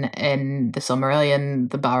Limmen. In the Silmarillion,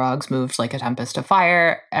 the Balrogs moved like a tempest of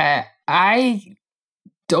fire. I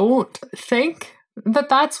don't think that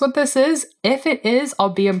that's what this is. If it is, I'll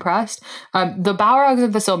be impressed. The Balrogs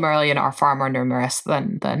of the Silmarillion are far more numerous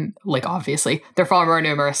than like, obviously they're far more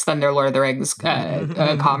numerous than their Lord of the Rings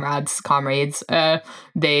comrades.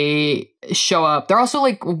 They show up. They're also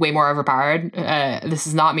like way more overpowered. This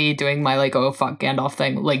is not me doing my like, oh fuck Gandalf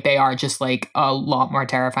thing. Like they are just like a lot more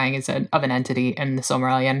terrifying of an entity in the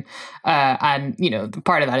Silmarillion. And you know,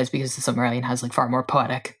 part of that is because the Silmarillion has like far more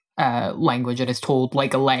poetic language. It is told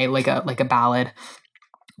like a lay, like a ballad,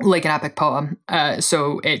 like an epic poem.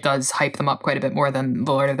 So it does hype them up quite a bit more than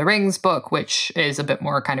the Lord of the Rings book, which is a bit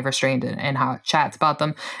more kind of restrained in how it chats about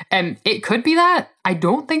them. And it could be that. I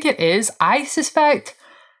don't think it is. I suspect.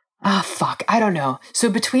 I don't know. So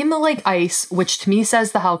between the like ice, which to me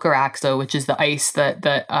says the Helcaraxa, which is the ice that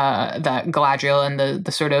Galadriel and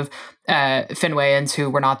the sort of Finwayans, who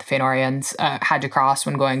were not the Fëanorians, had to cross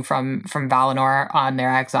when going from Valinor on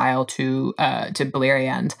their exile to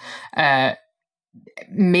Beleriand.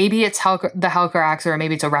 Maybe it's the Helcaraxa, or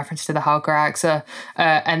maybe it's a reference to the Helcaraxa,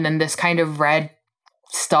 and then this kind of red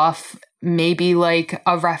stuff, maybe like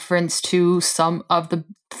a reference to some of the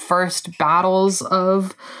first battles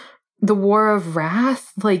of the War of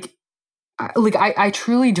Wrath. Like, I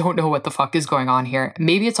truly don't know what the fuck is going on here.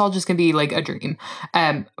 Maybe it's all just gonna be like a dream.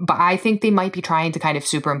 But I think they might be trying to kind of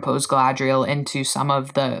superimpose Galadriel into some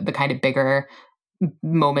of the kind of bigger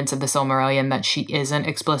moments of the Silmarillion that she isn't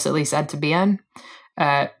explicitly said to be in.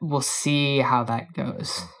 We'll see how that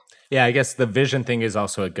goes. Yeah, I guess the vision thing is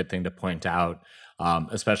also a good thing to point out,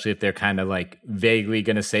 especially if they're kind of like vaguely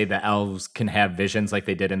going to say that elves can have visions like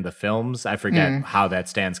they did in the films. I forget how that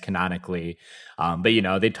stands canonically. But, you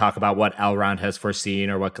know, they talk about what Elrond has foreseen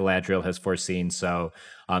or what Galadriel has foreseen. So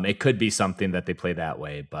it could be something that they play that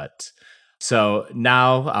way. But so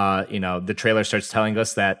now, you know, the trailer starts telling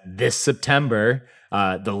us that this September,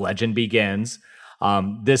 the legend begins.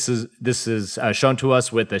 This is shown to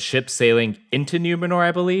us with a ship sailing into Numenor,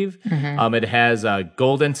 I believe. It has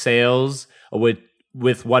golden sails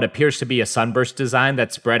with what appears to be a sunburst design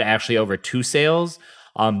that's spread actually over two sails.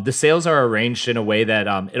 The sails are arranged in a way that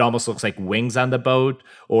it almost looks like wings on the boat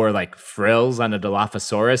or like frills on a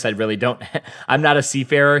Dilophosaurus. I really don't. I'm not a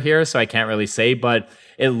seafarer here, so I can't really say, but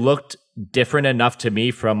it looked different enough to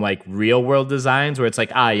me from like real world designs where it's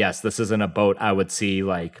like, yes, this isn't a boat I would see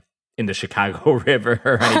like in the Chicago River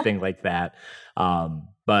or anything like that.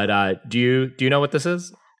 But do you know what this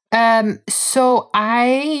is? So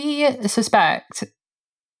I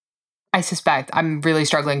suspect I'm really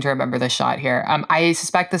struggling to remember this shot here. I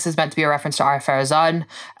suspect this is meant to be a reference to Ar-Pharazôn.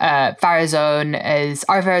 Ar-Pharazôn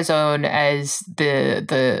is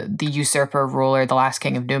the usurper ruler, the last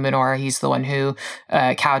king of Numenor. He's the one who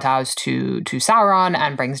kowtows to Sauron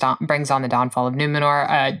and brings on the downfall of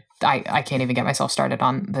Numenor. I can't even get myself started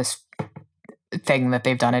on this thing that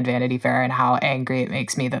they've done in Vanity Fair and how angry it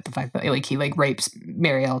makes me that the fact that like he like rapes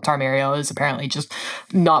Tarmiriel is apparently just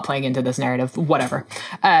not playing into this narrative. Whatever.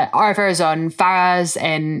 Ar-Pharazôn, Faraz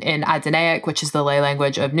in Adonaic, which is the lay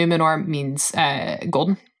language of Numenor, means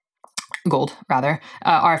gold rather.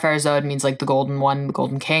 Ar-Pharazôn means like the golden one, the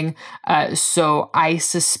golden king. So I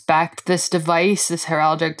suspect this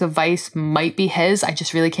heraldic device might be his. I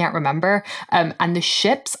just really can't remember. And the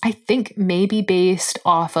ships I think may be based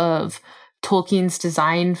off of Tolkien's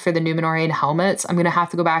design for the Numenorian helmets. I'm going to have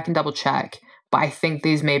to go back and double check, but I think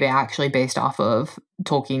these may be actually based off of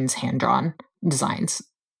Tolkien's hand-drawn designs.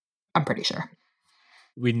 I'm pretty sure.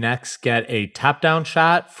 We next get a top-down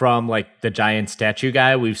shot from like the giant statue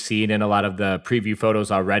guy we've seen in a lot of the preview photos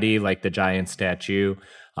already, like the giant statue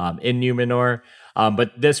in Numenor.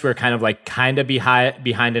 But this we're kind of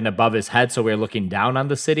behind and above his head, so we're looking down on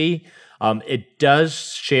the city. It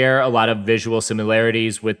does share a lot of visual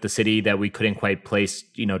similarities with the city that we couldn't quite place,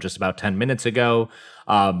 just about 10 minutes ago.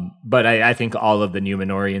 But I think all of the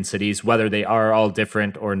Numenorian cities, whether they are all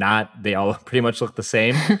different or not, they all pretty much look the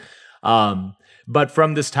same. But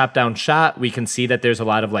from this top-down shot, we can see that there's a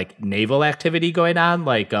lot of like naval activity going on,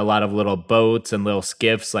 like a lot of little boats and little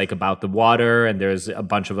skiffs like about the water, and there's a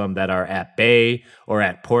bunch of them that are at bay or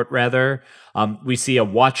at port rather. We see a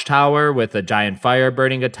watchtower with a giant fire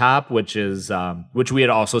burning atop, which we had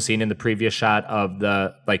also seen in the previous shot of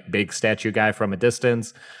the like big statue guy from a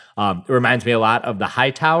distance. It reminds me a lot of the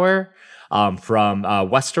High Tower from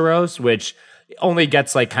Westeros, which only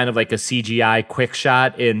gets like kind of like a CGI quick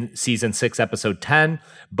shot in season 6, episode 10.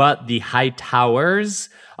 But the High Towers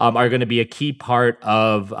are going to be a key part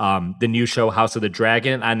of the new show House of the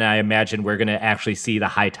Dragon. And I imagine we're going to actually see the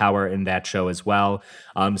High Tower in that show as well.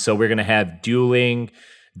 So we're going to have dueling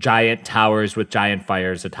giant towers with giant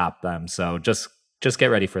fires atop them. So just get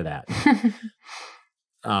ready for that.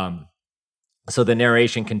 So the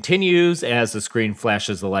narration continues as the screen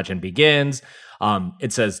flashes, the legend begins.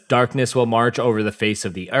 It says, "Darkness will march over the face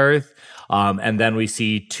of the earth." And then we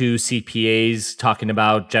see 2 CPAs talking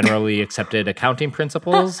about generally accepted accounting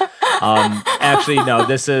principles. Actually, no,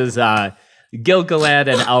 this is Gil-galad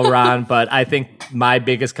and Elrond. But I think my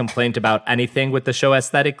biggest complaint about anything with the show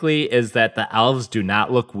aesthetically is that the elves do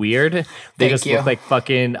not look weird. They look like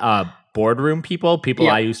fucking boardroom people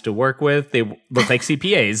yep. I used to work with. They look like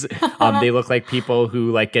CPAs. They look like people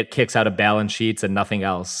who like get kicks out of balance sheets and nothing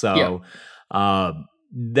else. So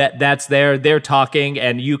that's they're talking,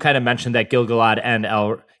 and you kind of mentioned that Gil-galad and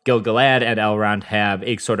Elrond have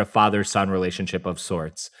a sort of father-son relationship of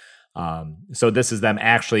sorts. So this is them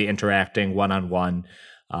actually interacting one-on-one.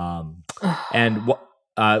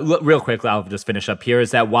 Real quick, I'll just finish up here,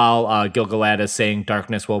 is that while Gil-galad is saying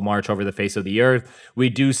darkness will march over the face of the earth, we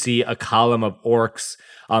do see a column of orcs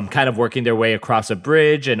kind of working their way across a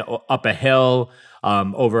bridge and up a hill,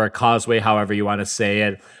 over a causeway, however you want to say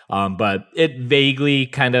it. But it vaguely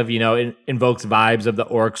kind of, invokes vibes of the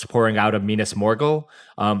orcs pouring out of Minas Morgul,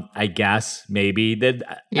 I guess, maybe.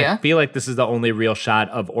 I feel like this is the only real shot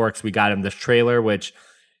of orcs we got in this trailer, which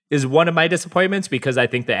is one of my disappointments because I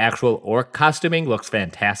think the actual orc costuming looks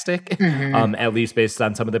fantastic, at least based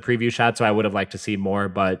on some of the preview shots. So I would have liked to see more,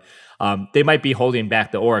 but they might be holding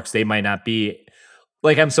back the orcs. They might not be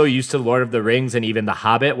like, I'm so used to Lord of the Rings and even The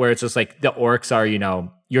Hobbit, where it's just like the orcs are,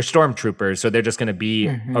 your stormtroopers. So they're just going to be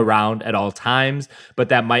around at all times, but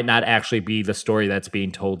that might not actually be the story that's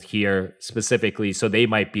being told here specifically. So they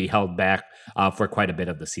might be held back for quite a bit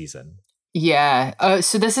of the season. Yeah.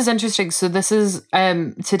 So this is interesting. So this is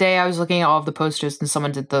today I was looking at all of the posters and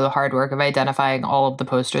someone did the hard work of identifying all of the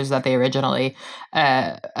posters that they originally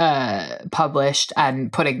published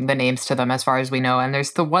and putting the names to them as far as we know. And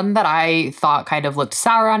there's the one that I thought kind of looked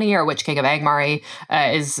Sauron-y or Witch King of Angmar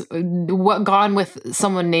is gone with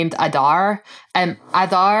someone named Adar.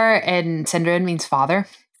 Adar in Sindarin means father.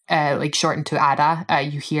 Like shortened to Ada.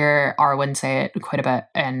 You hear Arwen say it quite a bit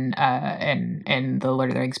in the Lord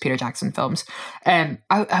of the Rings Peter Jackson films.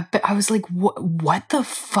 I was like, what the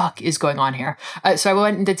fuck is going on here? So I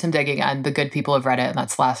went and did some digging, and the good people of Reddit, and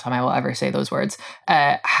that's the last time I will ever say those words,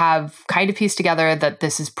 have kind of pieced together that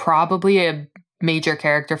this is probably a major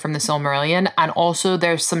character from the Silmarillion, and also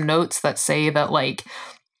there's some notes that say that like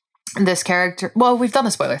this character, well, we've done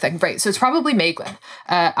the spoiler thing, right? So it's probably Maeglin.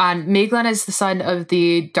 And Maeglin is the son of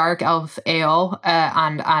the dark elf Eol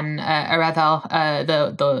and Arathel,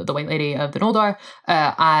 the White Lady of the Noldor.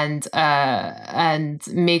 And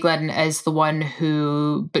Maeglin is the one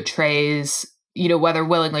who betrays, whether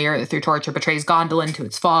willingly or through torture, betrays Gondolin to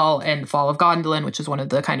its fall in Fall of Gondolin, which is one of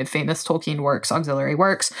the kind of famous Tolkien works, auxiliary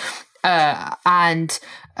works.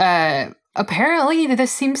 Apparently this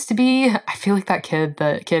seems to be, I feel like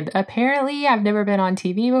the kid, apparently I've never been on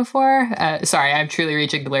TV before. Sorry, I'm truly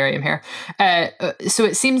reaching delirium here. So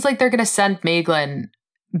it seems like they're going to send Maeglin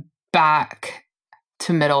back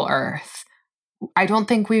to Middle Earth. I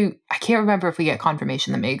can't remember if we get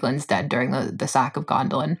confirmation that Maeglin's dead during the sack of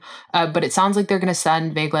Gondolin. But it sounds like they're going to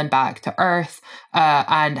send Maeglin back to Earth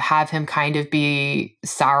and have him kind of be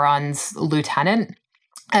Sauron's lieutenant.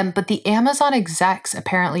 But the Amazon execs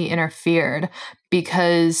apparently interfered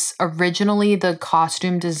because originally the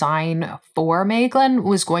costume design for Maeglin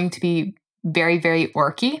was going to be very, very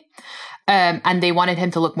orky. And they wanted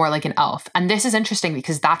him to look more like an elf. And this is interesting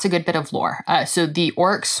because that's a good bit of lore. So the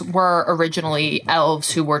orcs were originally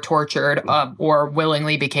elves who were tortured or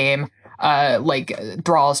willingly became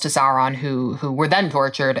thralls to Sauron who were then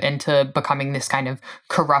tortured into becoming this kind of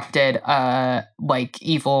corrupted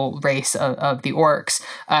evil race of the orcs.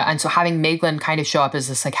 And so having Maeglin kind of show up as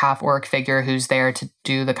this like half orc figure who's there to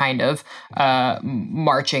do the kind of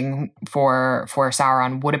marching for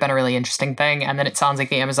Sauron would have been a really interesting thing. And then it sounds like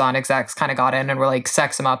the Amazon execs kind of got in and were like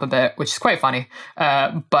sex him up a bit, which is quite funny.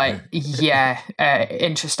 But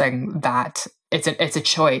interesting that it's a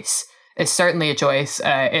choice. It's certainly a choice.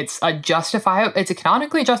 It's a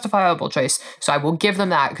canonically justifiable choice. So I will give them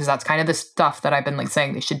that because that's kind of the stuff that I've been like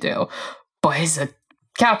saying they should do. But it's a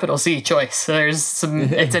capital C choice. So there's some.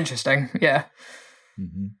 It's interesting. Yeah.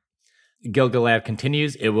 Mm-hmm. Gil-galad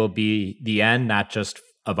continues. It will be the end, not just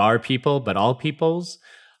of our people, but all peoples.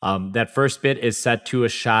 That first bit is set to a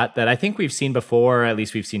shot that I think we've seen before, or at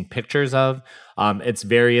least we've seen pictures of. It's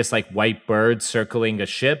various like white birds circling a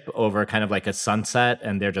ship over kind of like a sunset,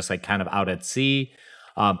 and they're just like kind of out at sea.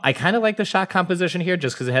 I kind of like the shot composition here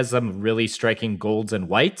just because it has some really striking golds and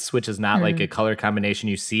whites, which is not like a color combination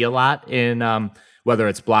you see a lot in whether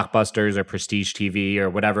it's blockbusters or prestige TV or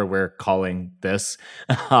whatever we're calling this.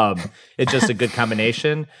 It's just a good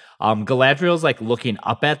combination. Galadriel's like looking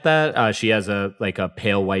up at that. She has a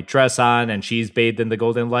pale white dress on and she's bathed in the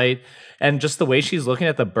golden light. And just the way she's looking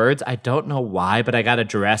at the birds, I don't know why, but I got a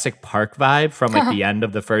Jurassic Park vibe from like the end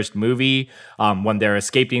of the first movie when they're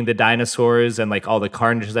escaping the dinosaurs and like all the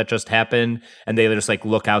carnage that just happened. And they just like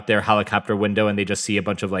look out their helicopter window and they just see a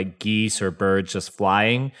bunch of like geese or birds just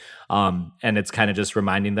flying. And it's kind of just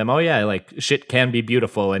reminding them, oh yeah, like shit can be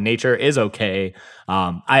beautiful and nature is okay.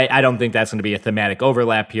 I don't think that's going to be a thematic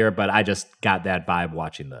overlap here, but I just got that vibe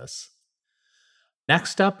watching this.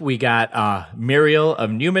 Next up, we got Muriel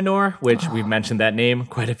of Numenor, which we've mentioned that name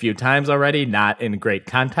quite a few times already, not in great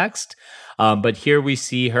context. But here we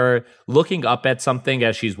see her looking up at something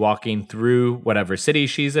as she's walking through whatever city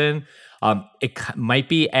she's in. It might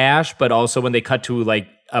be Ash, but also when they cut to like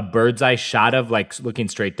a bird's eye shot of like looking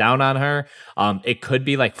straight down on her, it could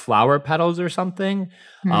be like flower petals or something.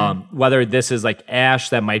 Whether this is like ash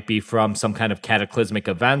that might be from some kind of cataclysmic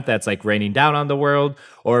event that's like raining down on the world,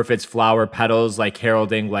 or if it's flower petals like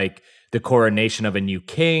heralding like the coronation of a new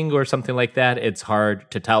king or something like that. It's hard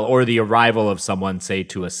to tell, or the arrival of someone, say,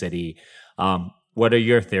 to a city. What are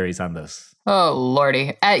your theories on this? Oh,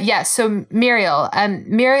 lordy. So Muriel.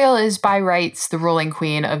 Muriel is by rights the ruling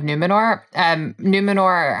queen of Numenor.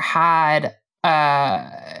 Numenor had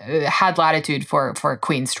latitude for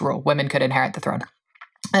queens to rule. Women could inherit the throne.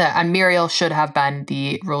 And Muriel should have been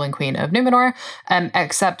the ruling queen of Numenor,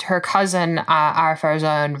 except her cousin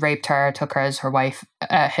Ar-Pharazôn raped her, took her as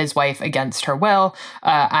his wife against her will,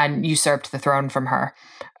 and usurped the throne from her.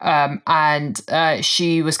 And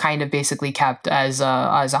she was kind of basically kept as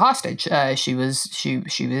a hostage. She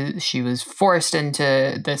was forced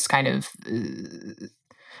into this kind of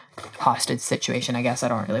hostage situation, I guess. I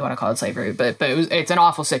don't really want to call it slavery, but it's an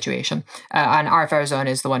awful situation. And Ar-Pharazôn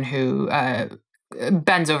is the one who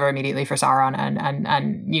bends over immediately for Sauron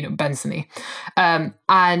and bends the knee.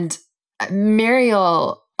 And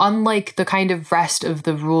Muriel, unlike the kind of rest of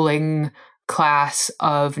the ruling class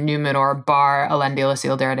of Numenor, bar Elendil,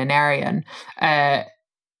 Isildur, and Anarion,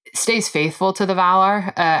 stays faithful to the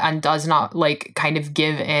Valar and does not kind of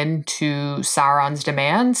give in to Sauron's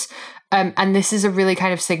demands. And this is a really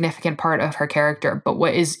kind of significant part of her character. But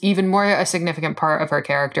what is even more a significant part of her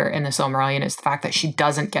character in the Silmarillion is the fact that she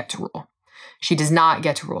doesn't get to rule. She does not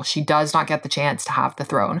get to rule. She does not get the chance to have the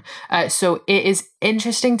throne. So it is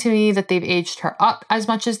interesting to me that they've aged her up as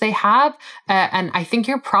much as they have. And I think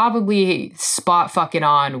you're probably spot fucking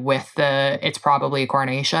on with it's probably a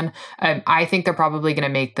coronation. I think they're probably going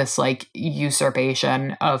to make this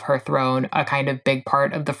usurpation of her throne a kind of big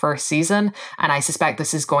part of the first season. And I suspect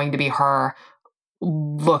this is going to be her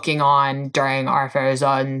looking on during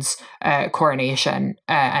Ar-Pharazôn's coronation.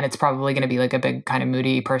 And it's probably going to be a big kind of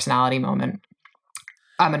moody personality moment.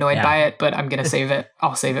 I'm annoyed by it, but I'm going to save it.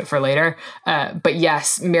 I'll save it for later. But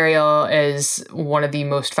yes, Muriel is one of the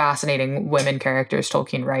most fascinating women characters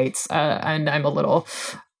Tolkien writes. And I'm a little,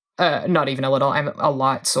 not even a little, I'm a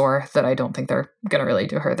lot sore that I don't think they're going to really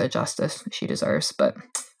do her the justice she deserves. But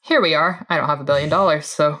here we are. I don't have $1 billion,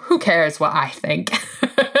 so who cares what I think?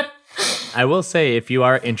 I will say, if you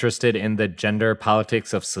are interested in the gender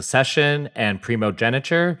politics of succession and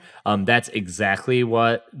primogeniture, that's exactly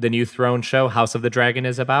what the new Throne show, House of the Dragon,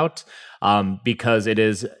 is about. Because it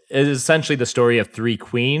is essentially the story of 3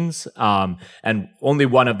 queens, and only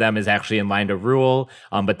one of them is actually in line to rule,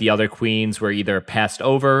 but the other queens were either passed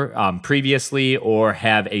over previously or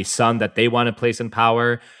have a son that they want to place in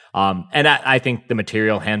power. And I think the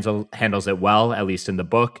material handles it well, at least in the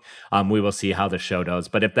book. We will see how the show does.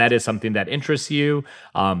 But if that is something that interests you,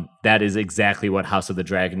 that is exactly what House of the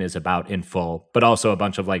Dragon is about in full. But also a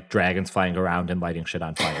bunch of dragons flying around and lighting shit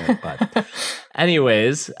on fire. But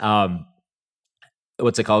anyways,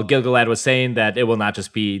 what's it called? Gil-galad was saying that it will not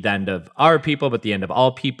just be the end of our people, but the end of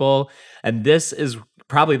all people. And this is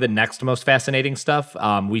probably the next most fascinating stuff.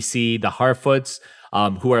 We see the Harfoots,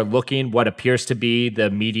 who are looking what appears to be the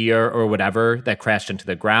meteor or whatever that crashed into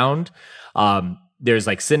the ground. There's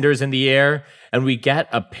cinders in the air, and we get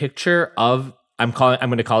a picture of, I'm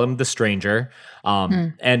going to call him the Stranger.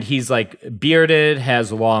 And he's bearded,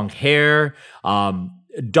 has long hair,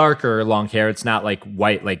 darker long hair. It's not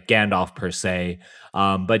white like Gandalf per se.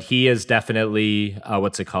 But he is definitely,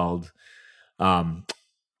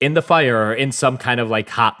 in the fire or in some kind of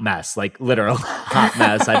hot mess, literal hot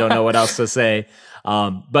mess. I don't know what else to say.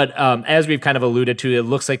 But as we've kind of alluded to, it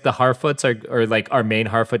looks like the Harfoots or our main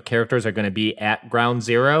Harfoot characters are going to be at ground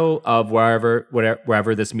zero of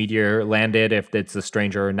wherever this meteor landed, if it's a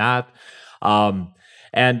stranger or not.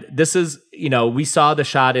 And this is, we saw the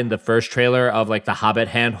shot in the first trailer of the Hobbit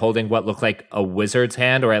hand holding what looked like a wizard's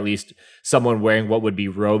hand, or at least someone wearing what would be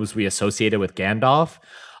robes we associated with Gandalf.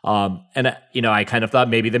 And I kind of thought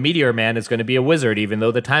maybe the Meteor Man is going to be a wizard, even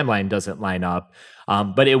though the timeline doesn't line up.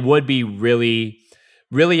 But it would be really,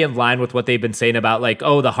 really in line with what they've been saying about the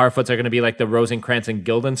Harfoots are going to be the Rosencrantz and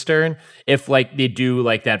Guildenstern, if they do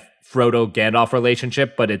that Frodo Gandalf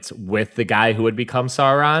relationship, but it's with the guy who would become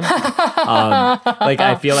Sauron.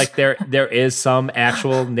 I feel there is some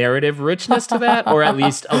actual narrative richness to that, or at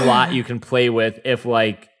least a lot you can play with if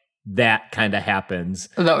that kind of happens.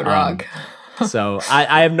 That would rock. So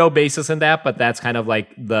I have no basis in that, but that's kind of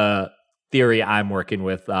the theory I'm working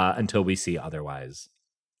with until we see otherwise.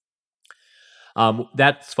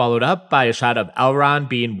 That's followed up by a shot of Elrond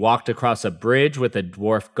being walked across a bridge with a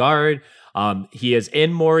dwarf guard. He is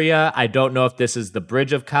in Moria. I don't know if this is the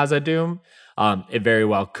Bridge of Khazad-dûm. It very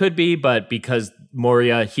well could be, but because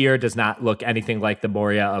Moria here does not look anything like the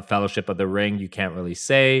Moria of Fellowship of the Ring, you can't really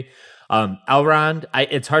say. Elrond,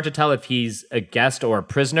 it's hard to tell if he's a guest or a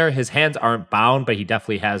prisoner. His hands aren't bound, but he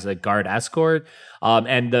definitely has a guard escort.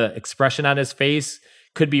 And the expression on his face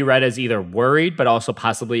could be read as either worried, but also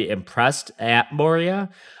possibly impressed at Moria.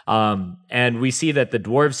 And we see that the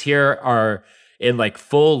dwarves here are in like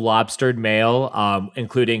full lobstered mail,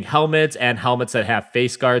 including helmets and helmets that have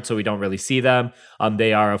face guards, so we don't really see them.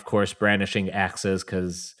 They are, of course, brandishing axes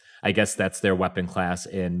because I guess that's their weapon class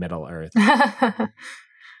in Middle Earth.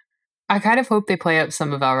 I kind of hope they play up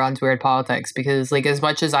some of Elrond's weird politics because, like, as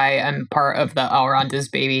much as I am part of the Elrond is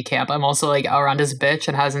baby camp, I'm also like Elrond is a bitch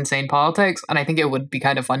and has insane politics. And I think it would be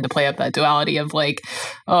kind of fun to play up that duality of like,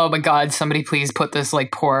 oh my god, somebody please put this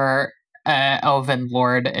like poor elven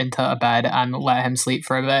lord into a bed and let him sleep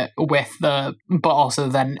for a bit but also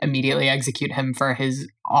then immediately execute him for his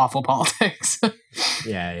awful politics.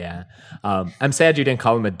 Yeah. I'm sad you didn't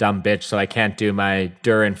call him a dumb bitch, so I can't do my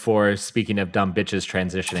Durin 4 speaking of dumb bitches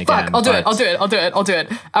transition again. Fuck, I'll do it.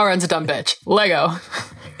 Elrond's a dumb bitch. Lego.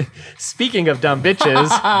 Speaking of dumb bitches,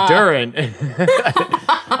 Durin.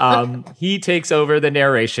 He takes over the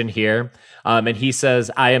narration here. And he says,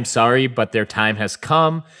 I am sorry, but their time has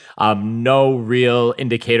come. No real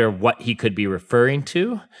indicator what he could be referring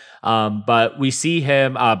to. But we see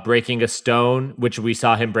him breaking a stone, which we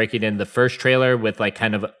saw him breaking in the first trailer with like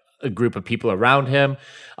kind of a group of people around him.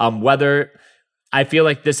 Whether I feel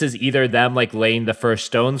like this is either them like laying the first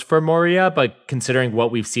stones for Moria, but considering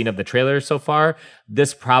what we've seen of the trailer so far,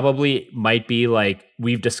 this probably might be like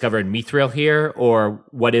we've discovered Mithril here, or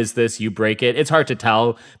what is this? You break it. It's hard to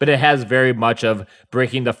tell, but it has very much of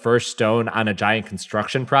breaking the first stone on a giant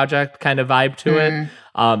construction project kind of vibe to it.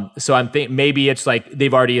 So I'm thinking maybe it's like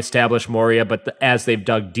they've already established Moria, but as they've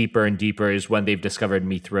dug deeper and deeper is when they've discovered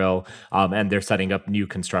Mithril, and they're setting up new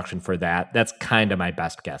construction for that. That's kind of my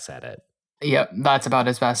best guess at it. Yep, that's about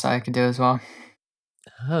as best I can do as well.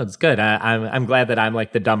 Oh, it's good. I'm glad that I'm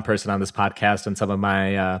like the dumb person on this podcast, and some of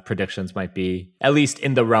my predictions might be at least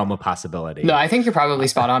in the realm of possibility. No, I think you're probably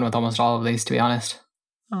spot on with almost all of these, to be honest.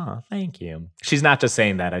 Oh, thank you. She's not just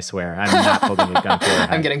saying that, I swear. I'm not holding a gun to her head.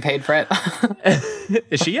 I'm getting paid for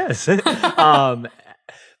it. She is.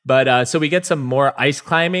 But so we get some more ice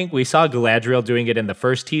climbing. We saw Galadriel doing it in the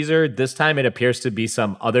first teaser. This time it appears to be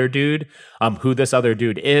some other dude. Who this other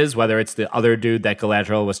dude is, whether it's the other dude that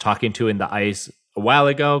Galadriel was talking to in the ice a while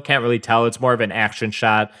ago, can't really tell. It's more of an action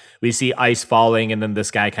shot. We see ice falling and then this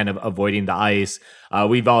guy kind of avoiding the ice.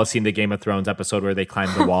 We've all seen the Game of Thrones episode where they climb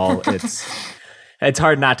the wall. It's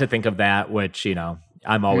hard not to think of that, which, you know,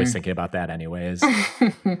 I'm always thinking about that anyways.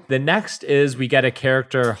 The next is we get a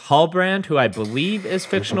character, Halbrand, who I believe is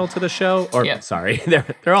fictional to the show. Sorry,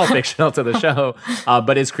 they're all fictional to the show,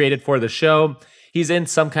 but is created for the show. He's in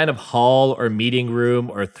some kind of hall or meeting room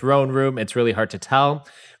or throne room. It's really hard to tell.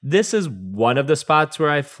 This is one of the spots where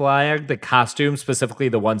I flagged the costumes, specifically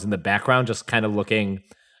the ones in the background, just kind of looking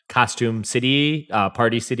costume city,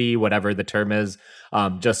 party city, whatever the term is,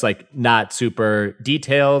 just like not super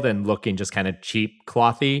detailed and looking just kind of cheap,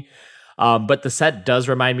 clothy. But the set does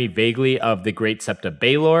remind me vaguely of the Great Sept of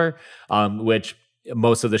Baelor, which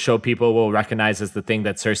most of the show people will recognize as the thing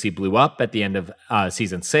that Cersei blew up at the end of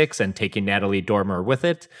season 6 and taking Natalie Dormer with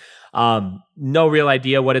it. No real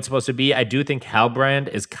idea what it's supposed to be. I do think Halbrand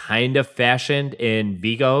is kind of fashioned in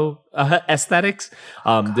Vigo aesthetics.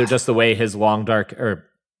 They're just the way his long dark or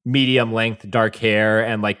medium length dark hair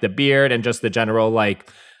and like the beard and just the general like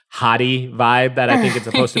hottie vibe that I think it's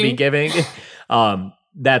supposed to be giving.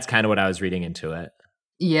 That's kind of what I was reading into it.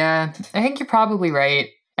 Yeah, I think you're probably right.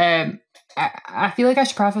 I feel like I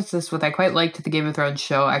should preface this with I quite liked the Game of Thrones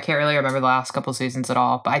show. I can't really remember the last couple seasons at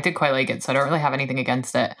all, but I did quite like it, so I don't really have anything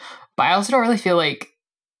against it. But I also don't really feel like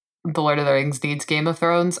The Lord of the Rings needs Game of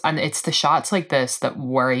Thrones, and it's the shots like this that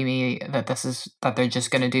worry me that they're just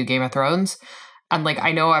going to do Game of Thrones. And like,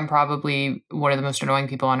 I know I'm probably one of the most annoying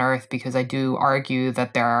people on earth because I do argue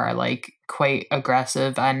that there are like quite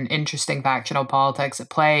aggressive and interesting factional politics at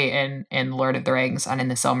play in Lord of the Rings and in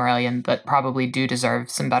the Silmarillion that probably do deserve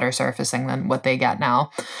some better surfacing than what they get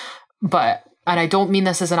now. But, and I don't mean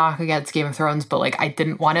this as a knock against Game of Thrones, but like, I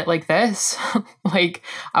didn't want it like this. Like,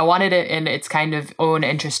 I wanted it in its kind of own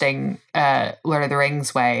interesting Lord of the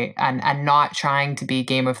Rings way and not trying to be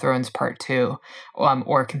Game of Thrones Part 2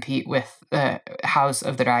 or compete with House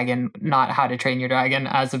of the Dragon, not How to Train Your Dragon,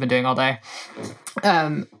 as I've been doing all day.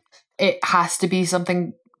 It has to be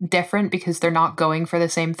something different because they're not going for the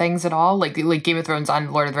same things at all. Like Game of Thrones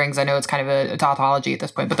and Lord of the Rings, I know it's kind of a tautology at this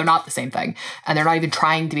point, but they're not the same thing. And they're not even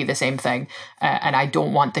trying to be the same thing. And I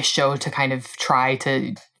don't want the show to kind of try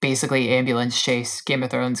to basically ambulance chase Game of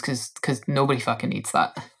Thrones because nobody fucking needs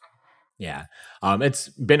that. Yeah. It's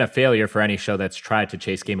been a failure for any show that's tried to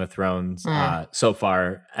chase Game of Thrones so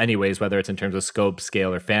far anyways, whether it's in terms of scope,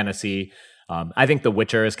 scale, or fantasy. I think The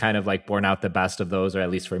Witcher is kind of like borne out the best of those, or at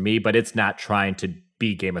least for me, but it's not trying to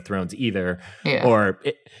be Game of Thrones either. Yeah.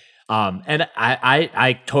 And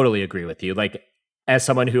I totally agree with you. Like, as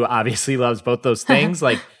someone who obviously loves both those things,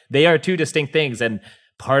 like they are two distinct things. And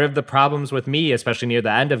part of the problems with me, especially near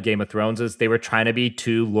the end of Game of Thrones, is they were trying to be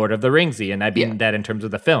too Lord of the Ringsy, and I mean that in terms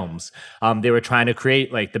of the films. They were trying to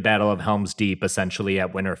create like the Battle of Helm's Deep essentially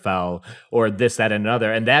at Winterfell, or this, that, and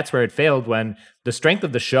another. And that's where it failed, when the strength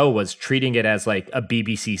of the show was treating it as like a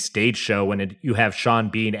BBC stage show when you have Sean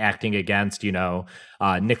Bean acting against,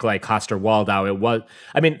 Nikolai Coster-Waldau.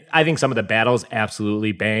 I think some of the battles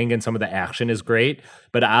absolutely bang and some of the action is great,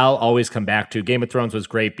 but I'll always come back to Game of Thrones was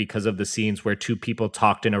great because of the scenes where two people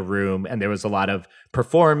talked in a room and there was a lot of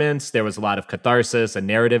performance, there was a lot of catharsis and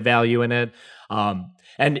narrative value in it.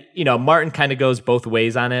 And Martin kind of goes both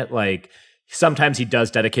ways on it. Like sometimes he does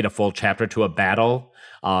dedicate a full chapter to a battle.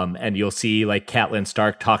 And you'll see like Catelyn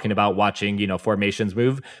Stark talking about watching, formations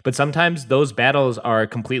move. But sometimes those battles are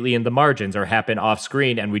completely in the margins or happen off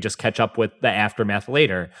screen, and we just catch up with the aftermath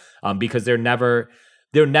later, because they're never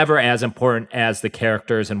as important as the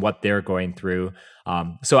characters and what they're going through.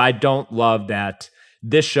 So I don't love that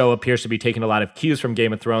this show appears to be taking a lot of cues from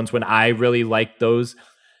Game of Thrones when I really like those.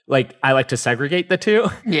 Like, I like to segregate the two.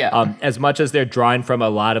 Yeah. As much as they're drawing from a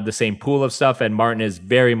lot of the same pool of stuff, and Martin is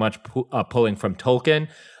very much pulling from Tolkien,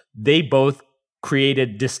 they both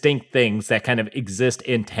created distinct things that kind of exist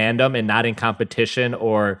in tandem and not in competition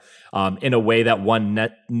or in a way that one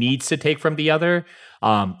needs to take from the other,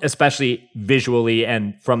 especially visually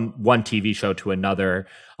and from one TV show to another.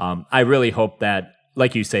 I really hope that,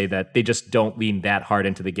 like you say, that they just don't lean that hard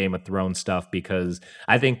into the Game of Thrones stuff, because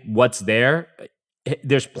I think what's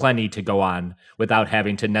there's plenty to go on without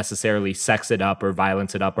having to necessarily sex it up or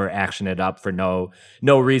violence it up or action it up for no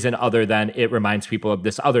reason other than it reminds people of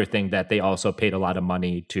this other thing that they also paid a lot of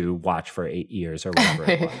money to watch for 8 years or whatever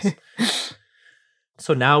it was.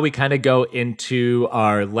 So now we kind of go into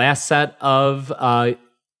our last set of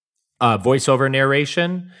voiceover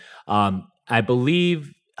narration. I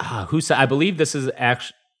believe this is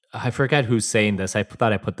actually, I forget who's saying this. I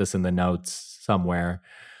thought I put this in the notes somewhere.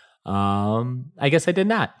 I guess I did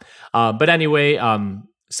not. But anyway,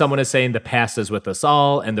 someone is saying the past is with us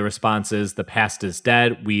all, and the response is the past is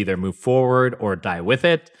dead. We either move forward or die with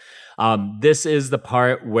it. This is the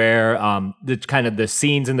part where the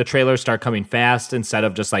scenes in the trailer start coming fast instead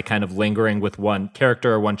of just like kind of lingering with one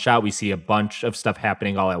character or one shot. We see a bunch of stuff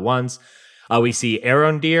happening all at once. We see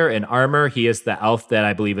Arondir in armor. He is the elf that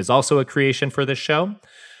I believe is also a creation for this show.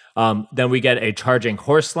 Then we get a charging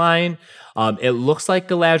horse line. It looks like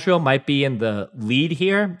Galadriel might be in the lead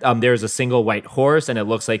here. There's a single white horse, and it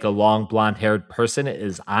looks like a long blonde-haired person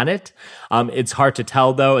is on it. It's hard to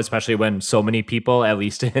tell, though, especially when so many people, at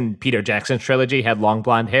least in Peter Jackson's trilogy, had long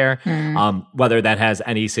blonde hair, whether that has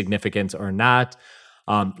any significance or not.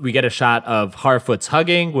 We get a shot of Harfoots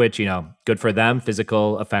hugging, which, good for them.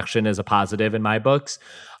 Physical affection is a positive in my books.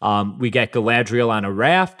 We get Galadriel on a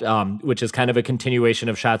raft, which is kind of a continuation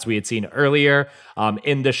of shots we had seen earlier.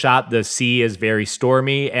 In the shot, the sea is very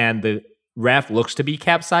stormy and the raft looks to be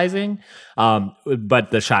capsizing,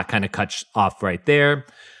 but the shot kind of cuts off right there.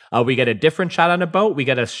 We get a different shot on a boat. We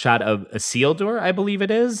get a shot of Isildur, I believe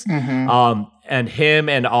it is. And him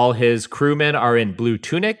and all his crewmen are in blue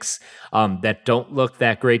tunics that don't look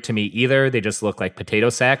that great to me either. They just look like potato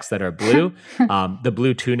sacks that are blue. The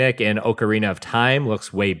blue tunic in Ocarina of Time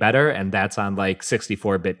looks way better, and that's on like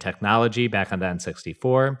 64-bit technology back on the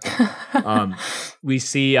N64. We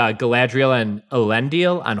see Galadriel and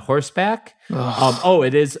Elendil on horseback.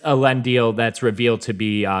 It is Elendil that's revealed to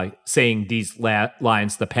be saying these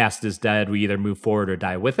lines, the past is dead, we either move forward or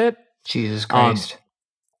die with it. Jesus Christ.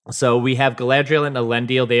 So we have Galadriel and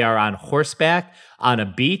Elendil. They are on horseback on a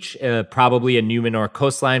beach, probably a Numenor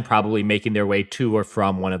coastline, probably making their way to or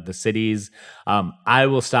from one of the cities. I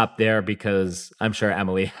will stop there because I'm sure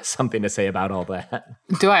Emily has something to say about all that.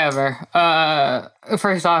 Do I ever?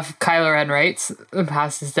 First off, Kylo Ren writes, the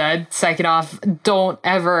past is dead. Second off, don't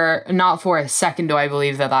ever, not for a second do I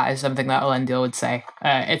believe that is something that Elendil would say.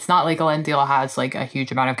 It's not like Elendil has like a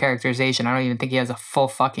huge amount of characterization. I don't even think he has a full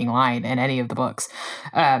fucking line in any of the books.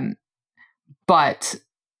 But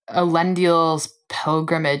Elendil's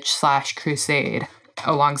pilgrimage / crusade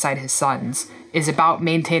alongside his sons is about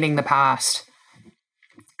maintaining the past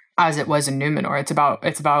as it was in Numenor.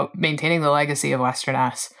 It's about maintaining the legacy of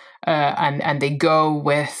Westeros. And they go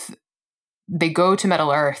to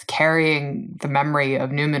Middle Earth carrying the memory of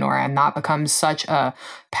Numenor, and that becomes such a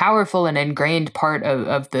powerful and ingrained part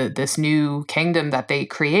of this new kingdom that they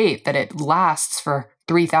create that it lasts for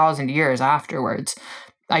 3,000 years afterwards.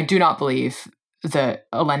 I do not believe that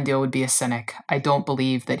Elendil would be a cynic. I don't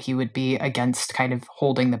believe that he would be against kind of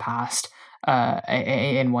holding the past.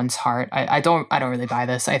 in one's heart. I don't really buy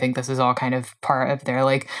this. I think this is all kind of part of their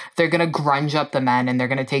like, they're gonna grunge up the men and they're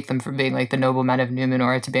gonna take them from being like the noblemen of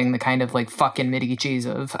Numenor to being the kind of like fucking Medici's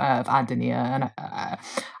of Antonia, and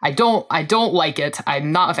I don't like it.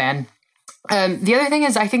 I'm not a fan. The other thing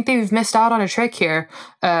is, I think they've missed out on a trick here.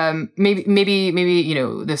 Maybe you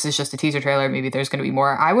know, this is just a teaser trailer. Maybe there's going to be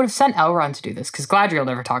more. I would have sent Elrond to do this because Galadriel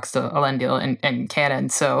never talks to Elendil in canon.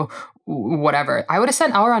 So whatever, I would have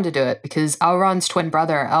sent Elrond to do it because Elrond's twin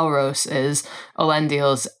brother Elros is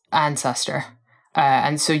Elendil's ancestor.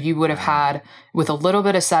 And so you would have had, with a little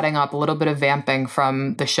bit of setting up, a little bit of vamping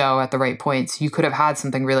from the show at the right points, you could have had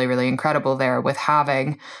something really, really incredible there with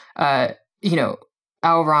having, you know,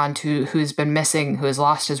 Elrond, who's been missing, who has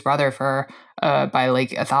lost his brother for by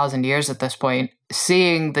like 1,000 years at this point,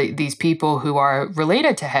 seeing these people who are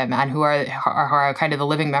related to him and who are kind of the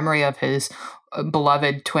living memory of his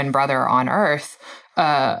beloved twin brother on Earth,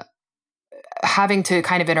 having to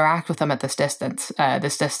kind of interact with them at this distance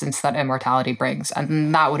that immortality brings.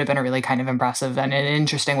 And that would have been a really kind of impressive and an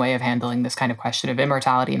interesting way of handling this kind of question of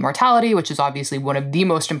immortality and mortality, which is obviously one of the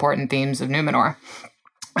most important themes of Numenor,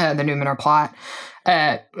 the Numenor plot.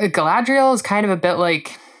 Galadriel is kind of a bit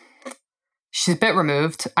like, she's a bit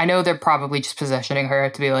removed. I know they're probably just positioning her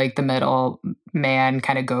to be like the middle man,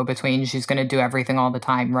 kind of go between. She's going to do everything all the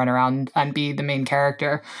time, run around and be the main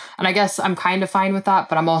character. And I guess I'm kind of fine with that,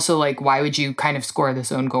 but I'm also like, why would you kind of score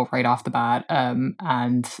this own goal right off the bat?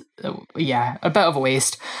 Yeah, a bit of a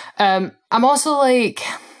waste. I'm also like,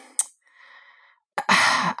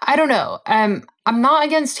 I don't know. I'm not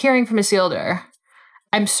against hearing from Isildur.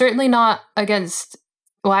 I'm certainly not against,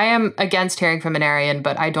 well, I am against hearing from an Aryan,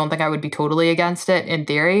 but I don't think I would be totally against it in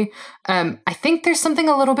theory. I think there's something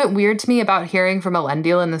a little bit weird to me about hearing from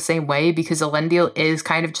Elendil in the same way, because Elendil is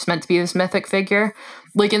kind of just meant to be this mythic figure.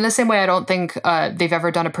 Like, in the same way, I don't think they've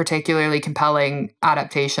ever done a particularly compelling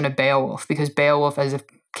adaptation of Beowulf, because Beowulf as a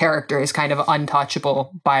character is kind of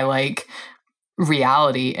untouchable by, like,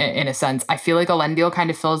 reality in a sense. I feel like Elendil kind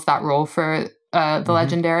of fills that role for the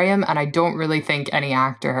Legendarium, and I don't really think any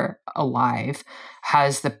actor alive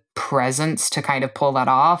has the presence to kind of pull that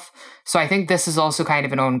off. So I think this is also kind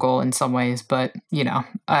of an own goal in some ways, but, you know,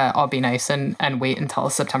 I'll be nice and wait until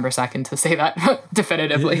September 2nd to say that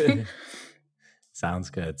definitively. Sounds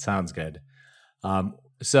good.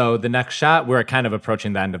 So the next shot, we're kind of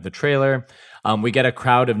approaching the end of the trailer. We get a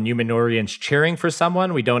crowd of Numenorians cheering for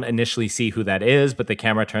someone. We don't initially see who that is, but the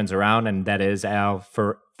camera turns around, and that is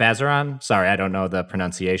Al-Farazon. Sorry, I don't know the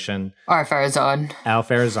pronunciation. Al-Farazon.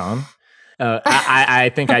 Al-Farazon.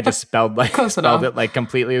 I think I just spelled it like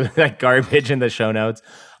completely like garbage in the show notes.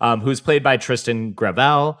 Who's played by Tristan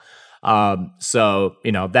Gravel. So,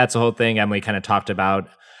 you know, that's the whole thing. Emily kind of talked about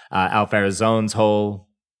Al-Farazon's whole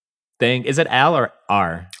thing. Is it Al or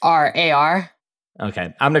R? R-A-R.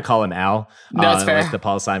 Okay, I'm gonna call him Al. That's fair. Like the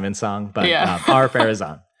Paul Simon song, but yeah. R.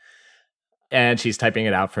 Farazon. And she's typing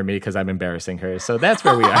it out for me because I'm embarrassing her. So that's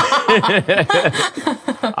where we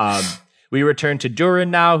are. We return to Durin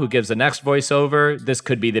now, who gives the next voiceover. This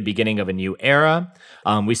could be the beginning of a new era.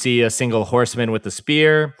 We see a single horseman with a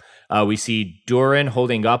spear. We see Durin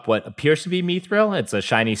holding up what appears to be Mithril. It's a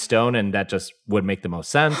shiny stone, and that just would make the most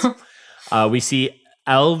sense. We see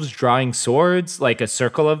elves drawing swords, like a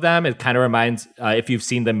circle of them. It kind of reminds, if you've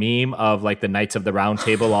seen the meme of like the Knights of the Round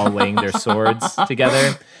Table all laying their swords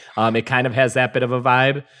together. It kind of has that bit of a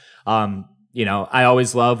vibe. You know, I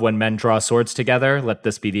always love when men draw swords together. Let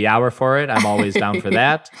this be the hour for it. I'm always down for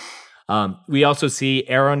that. We also see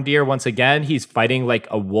Arondir once again. He's fighting like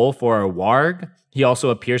a wolf or a warg. He also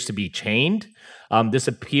appears to be chained. This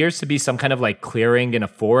appears to be some kind of like clearing in a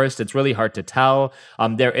forest. It's really hard to tell.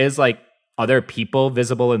 There is like other people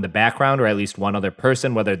visible in the background, or at least one other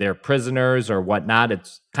person, whether they're prisoners or whatnot.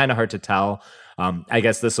 It's kind of hard to tell. I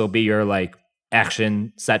guess this will be your like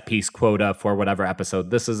action set piece quota for whatever episode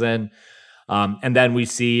this is in. And then we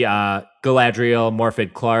see Galadriel,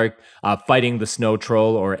 Morfydd Clark, fighting the snow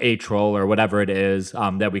troll or a troll or whatever it is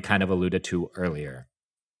that we kind of alluded to earlier.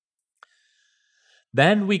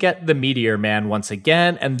 Then we get the Meteor Man once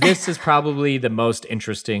again, and this is probably the most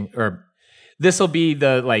interesting, or this will be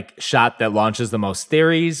the like shot that launches the most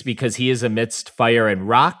theories, because he is amidst fire and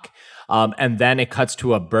rock. And then it cuts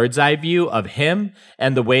to a bird's eye view of him,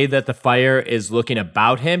 and the way that the fire is looking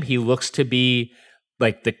about him, he looks to be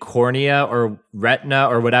like the cornea or retina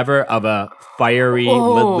or whatever of a fiery,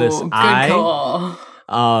 lidless eye. Call.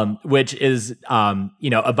 which is,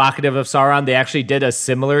 evocative of Sauron. They actually did a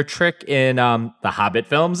similar trick in the Hobbit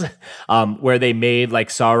films, where they made like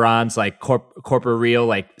Sauron's like corporeal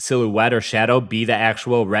like silhouette or shadow be the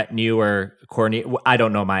actual retinue or cornea. I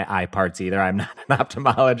don't know my eye parts either. I'm not an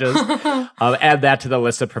ophthalmologist. Add that to the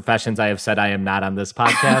list of professions I have said I am not on this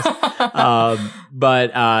podcast.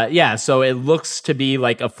 So it looks to be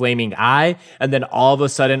like a flaming eye, and then all of a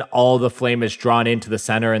sudden all the flame is drawn into the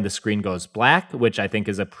center and the screen goes black, which I think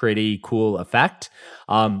is a pretty cool effect.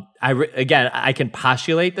 I can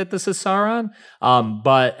postulate that this is Sauron,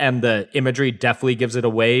 and the imagery definitely gives it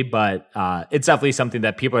away, but it's definitely something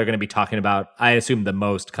that people are going to be talking about, I assume, the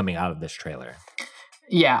most coming out of this trailer.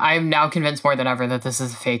 Yeah, I'm now convinced more than ever that this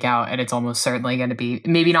is a fake out, and it's almost certainly going to be,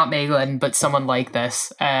 maybe not Megalyn, but someone like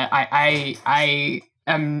this. I'm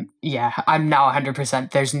now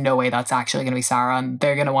 100%. There's no way that's actually going to be Sauron.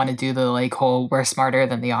 They're going to want to do the like whole "we're smarter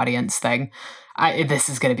than the audience" thing. This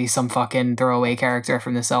is going to be some fucking throwaway character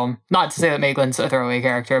from this film. Not to say that Megalyn's a throwaway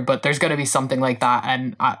character, but there's going to be something like that,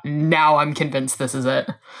 and now I'm convinced this is it.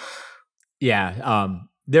 Yeah,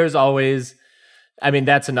 there's always...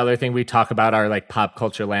 that's another thing we talk about our like pop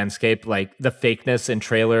culture landscape, like the fakeness in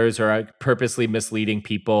trailers or purposely misleading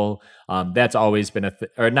people. That's always been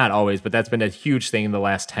not always, but that's been a huge thing in the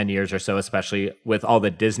last 10 years or so, especially with all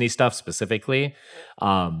the Disney stuff specifically,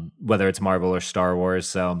 whether it's Marvel or Star Wars.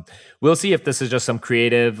 So we'll see if this is just some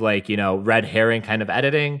creative, like, red herring kind of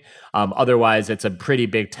editing. Otherwise, it's a pretty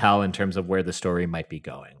big tell in terms of where the story might be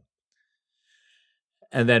going.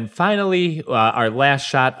 And then finally, our last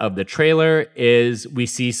shot of the trailer is we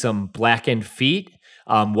see some blackened feet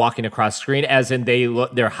walking across screen, as in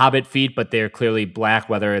they're Hobbit feet, but they're clearly black,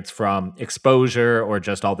 whether it's from exposure or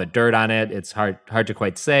just all the dirt on it. It's hard to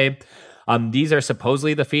quite say. These are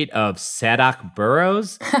supposedly the feet of Sadok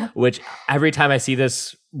Burrows, which every time I see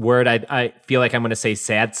this word, I feel like I'm going to say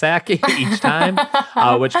Sad Sack each time,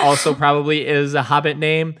 which also probably is a Hobbit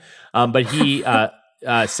name. But he...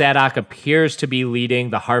 Sadok appears to be leading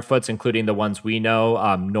the Harfoots, including the ones we know,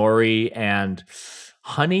 Nori and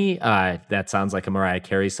Honey. That sounds like a Mariah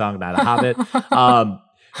Carey song, not a Hobbit.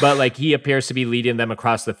 But like he appears to be leading them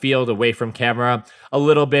across the field away from camera. A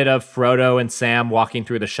little bit of Frodo and Sam walking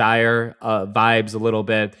through the Shire vibes a little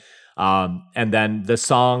bit. And then the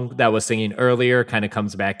song that was singing earlier kind of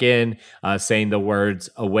comes back in, saying the words,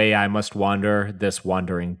 "Away I must wander this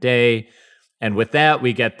wandering day." And with that,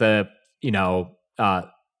 we get the,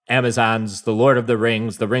 Amazon's The Lord of the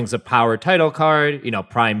Rings of Power title card,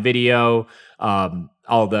 Prime Video,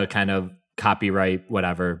 all the kind of copyright,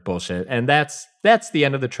 whatever bullshit. And that's the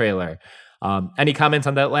end of the trailer. Any comments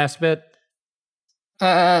on that last bit?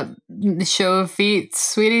 Show of feet,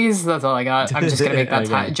 sweeties. That's all I got. I'm just going to make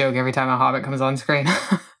that joke every time a Hobbit comes on screen.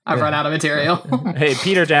 I've run out of material. Hey,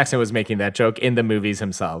 Peter Jackson was making that joke in the movies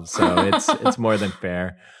himself, so it's more than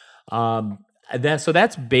fair. So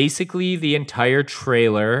that's basically the entire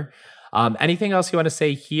trailer. Anything else you want to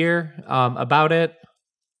say here about it?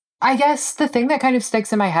 I guess the thing that kind of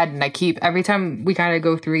sticks in my head, and every time we kind of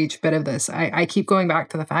go through each bit of this, I keep going back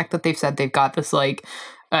to the fact that they've said they've got this like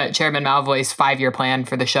Chairman Malfoy's 5-year plan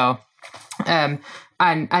for the show. And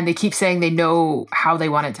they keep saying they know how they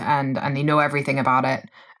want it to end and they know everything about it.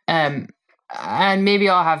 And maybe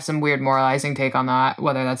I'll have some weird moralizing take on that,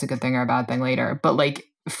 whether that's a good thing or a bad thing later. But like,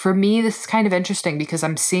 for me, this is kind of interesting because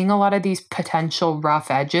I'm seeing a lot of these potential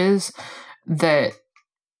rough edges that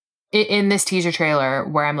in this teaser trailer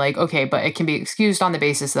where I'm like, okay, but it can be excused on the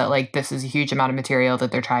basis that like this is a huge amount of material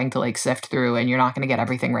that they're trying to like sift through and you're not going to get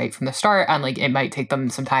everything right from the start. And like, it might take them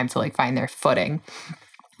some time to like find their footing.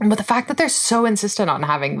 But the fact that they're so insistent on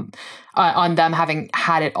them having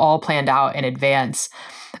had it all planned out in advance,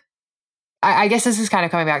 I guess this is kind of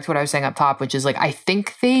coming back to what I was saying up top, which is like, I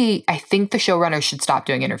think the showrunners should stop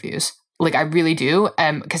doing interviews. Like, I really do.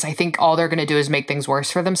 Because I think all they're going to do is make things worse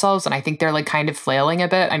for themselves. And I think they're like kind of flailing a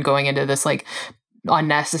bit and going into this like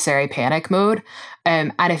unnecessary panic mode.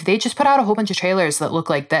 And if they just put out a whole bunch of trailers that look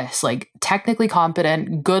like this, like technically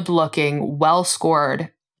competent, good looking, well scored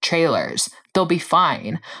trailers, they'll be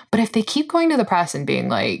fine. But if they keep going to the press and being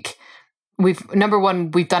like, number one,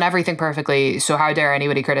 we've done everything perfectly, so how dare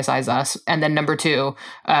anybody criticize us? And then number two,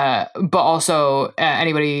 but also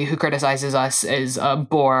anybody who criticizes us is a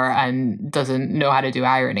bore and doesn't know how to do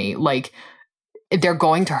irony. Like, they're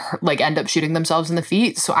going to like end up shooting themselves in the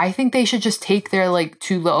feet. So I think they should just take their like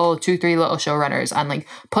 3 little showrunners and like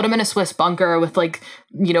put them in a Swiss bunker with like,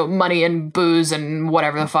 money and booze and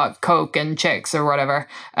whatever the fuck, coke and chicks or whatever,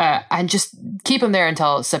 and just keep them there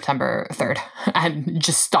until September 3rd and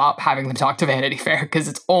just stop having them talk to Vanity Fair because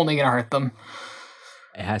it's only going to hurt them.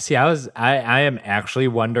 Yeah, see, I am actually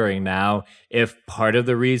wondering now if part of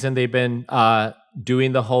the reason they've been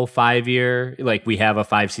doing the whole 5 year, like we have a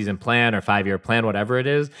 5 season plan or 5 year plan, whatever it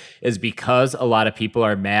is because a lot of people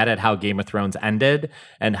are mad at how Game of Thrones ended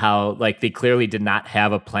and how like they clearly did not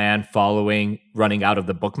have a plan following running out of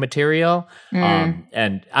the book material.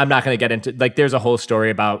 And I'm not going to get into like there's a whole story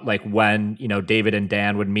about like when David and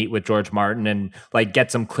Dan would meet with George Martin and like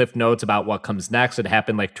get some cliff notes about what comes next. It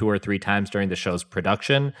happened like 2 or 3 times during the show's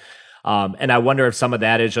production. And I wonder if some of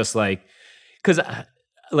that is just like because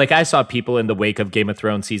like I saw people in the wake of Game of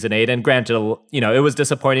Thrones season 8, and granted, it was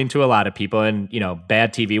disappointing to a lot of people and,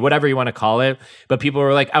 bad TV, whatever you want to call it. But people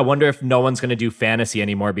were like, I wonder if no one's going to do fantasy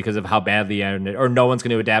anymore because of how badly it ended, or no one's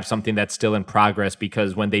going to adapt something that's still in progress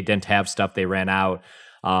because when they didn't have stuff, they ran out.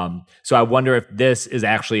 So I wonder if this is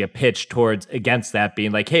actually a pitch against that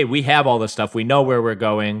being like, hey, we have all this stuff. We know where we're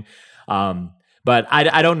going. But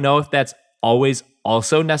I don't know if that's always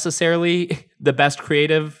also necessarily the best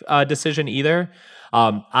creative decision either.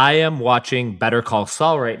 I am watching Better Call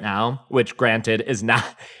Saul right now, which granted is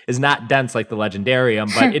not dense like the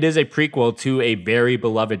Legendarium, but it is a prequel to a very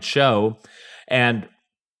beloved show. And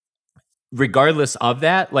regardless of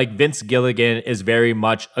that, like Vince Gilligan is very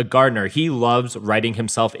much a gardener. He loves writing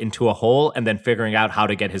himself into a hole and then figuring out how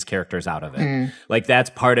to get his characters out of it. Like that's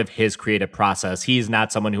part of his creative process. He's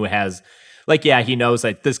not someone who has like, yeah, he knows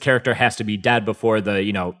like this character has to be dead before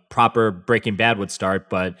the, proper Breaking Bad would start,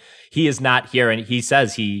 but he is not here. And he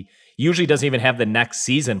says he usually doesn't even have the next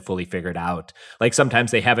season fully figured out. Like sometimes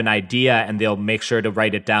they have an idea and they'll make sure to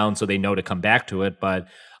write it down so they know to come back to it. But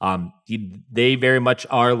they very much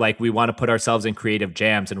are like, we want to put ourselves in creative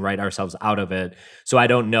jams and write ourselves out of it. So I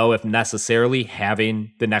don't know if necessarily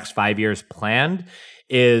having the next 5 years planned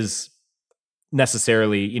is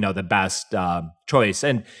necessarily the best choice.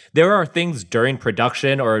 And there are things during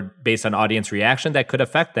production or based on audience reaction that could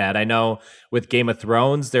affect that. I know with Game of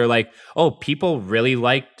Thrones, they're like, oh, people really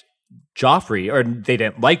liked Joffrey, or they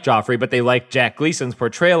didn't like Joffrey, but they liked Jack Gleason's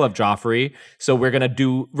portrayal of Joffrey. So we're going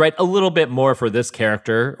to write a little bit more for this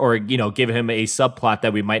character, or, give him a subplot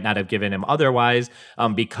that we might not have given him otherwise,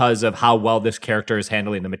 because of how well this character is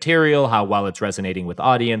handling the material, how well it's resonating with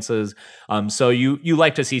audiences. So you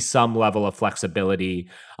like to see some level of flexibility,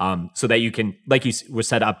 so that you can, like you was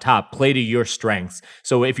said up top, play to your strengths.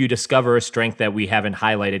 So if you discover a strength that we haven't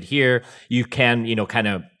highlighted here, you can, kind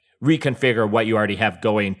of reconfigure what you already have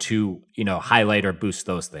going to, highlight or boost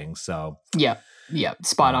those things. So yeah,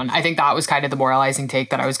 spot on. I think that was kind of the moralizing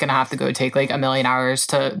take that I was going to have to go take like a million hours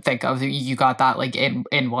to think of. You got that like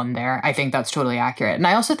in one there. I think that's totally accurate. And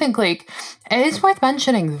I also think like it is worth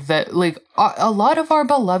mentioning that like a lot of our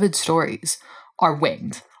beloved stories are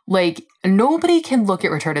winged. Like, nobody can look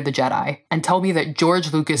at Return of the Jedi and tell me that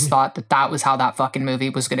George Lucas thought that was how that fucking movie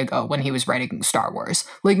was going to go when he was writing Star Wars.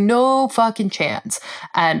 Like, no fucking chance.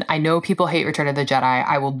 And I know people hate Return of the Jedi.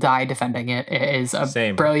 I will die defending it. It is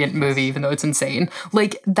a brilliant movie, even though it's insane.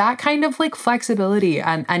 Like, that kind of, like, flexibility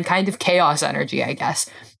and kind of chaos energy, I guess,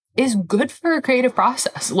 is good for a creative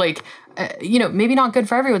process. Like, maybe not good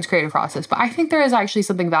for everyone's creative process, but I think there is actually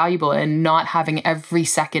something valuable in not having every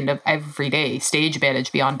second of every day stage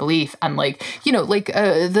managed beyond belief. And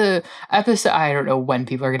the episode, I don't know when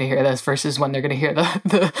people are going to hear this versus when they're going to hear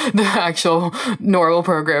the actual normal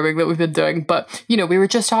programming that we've been doing. But, we were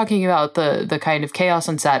just talking about the kind of chaos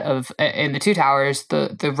on set of in the Two Towers,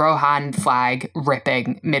 the Rohan flag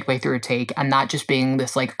ripping midway through a take, and that just being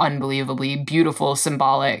this like unbelievably beautiful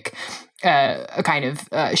symbolic a kind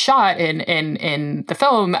of shot in the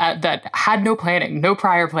film that had no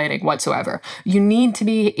prior planning whatsoever. You need to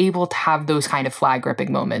be able to have those kind of flag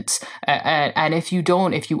gripping moments. And if you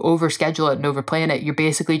overschedule it and overplan it, you're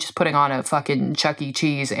basically just putting on a fucking Chuck E.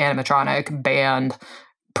 Cheese animatronic band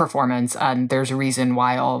performance. And there's a reason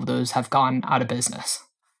why all of those have gone out of business.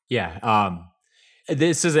 Yeah.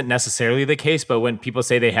 This isn't necessarily the case, but when people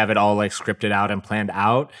say they have it all like scripted out and planned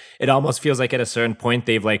out, it almost feels like at a certain point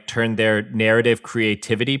they've like turned their narrative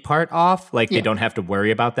creativity part off. Like they don't have to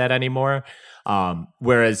worry about that anymore.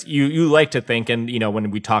 Whereas you like to think, and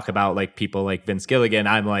when we talk about like people like Vince Gilligan,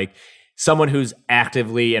 I'm like someone who's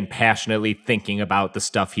actively and passionately thinking about the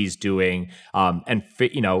stuff he's doing, and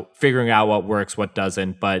figuring out what works, what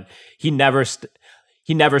doesn't. But he never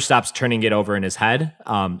stops turning it over in his head.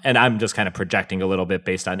 And I'm just kind of projecting a little bit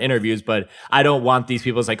based on interviews, but I don't want these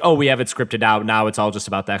people, it's like, oh, we have it scripted out. Now it's all just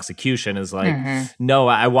about the execution. Is like, no,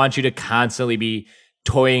 I want you to constantly be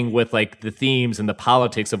toying with like the themes and the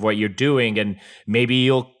politics of what you're doing. And maybe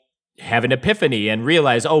you'll have an epiphany and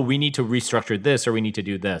realize, oh, we need to restructure this, or we need to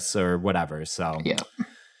do this, or whatever. So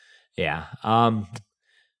yeah.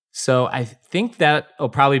 So I think that will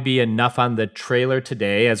probably be enough on the trailer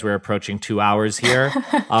today as we're approaching 2 hours here.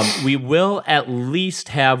 We will at least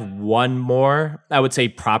have one more, I would say,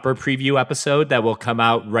 proper preview episode that will come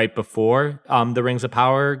out right before The Rings of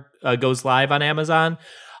Power goes live on Amazon.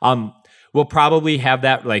 We'll probably have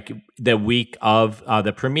that like the week of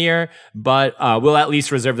the premiere, but we'll at least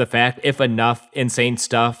reserve the fact if enough insane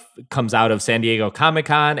stuff comes out of San Diego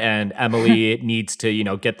Comic-Con and Emily needs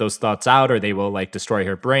to, get those thoughts out or they will like destroy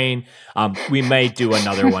her brain, we may do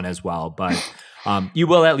another one as well. But you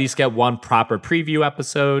will at least get one proper preview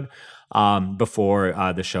episode before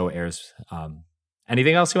the show airs.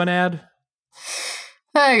 Anything else you want to add?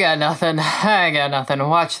 I got nothing.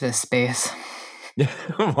 Watch this space.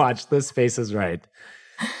 Watch the spaces right.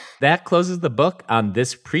 That closes the book on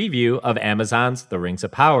this preview of Amazon's The Rings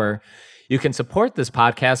of Power. You can support this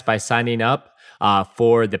podcast by signing up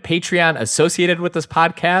for the Patreon associated with this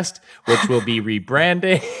podcast, which will be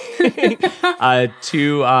rebranding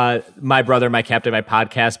to My Brother, My Captain, My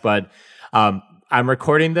Podcast. But I'm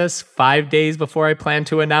recording this 5 days before I plan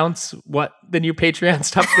to announce what the new Patreon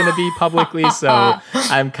stuff's going to be publicly. So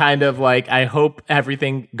I'm kind of like, I hope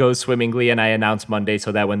everything goes swimmingly and I announce Monday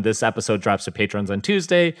so that when this episode drops to patrons on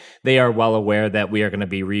Tuesday, they are well aware that we are going to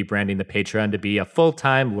be rebranding the Patreon to be a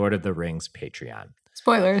full-time Lord of the Rings Patreon.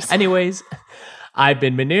 Spoilers. Anyways, I've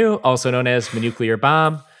been Manu, also known as Manuclear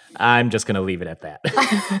Bomb. I'm just going to leave it at that.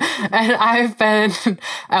 And I've been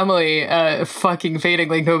Emily, fucking fading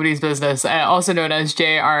like nobody's business, also known as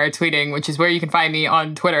JR Tweeting, which is where you can find me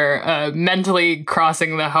on Twitter, mentally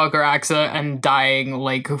crossing the Helgaraxa and dying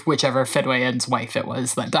like whichever Fidwayin's wife it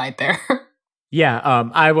was that died there. Yeah,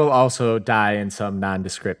 I will also die in some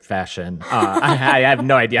nondescript fashion. I have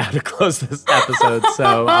no idea how to close this episode,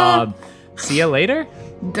 so see you later.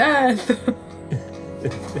 Death.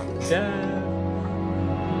 Death.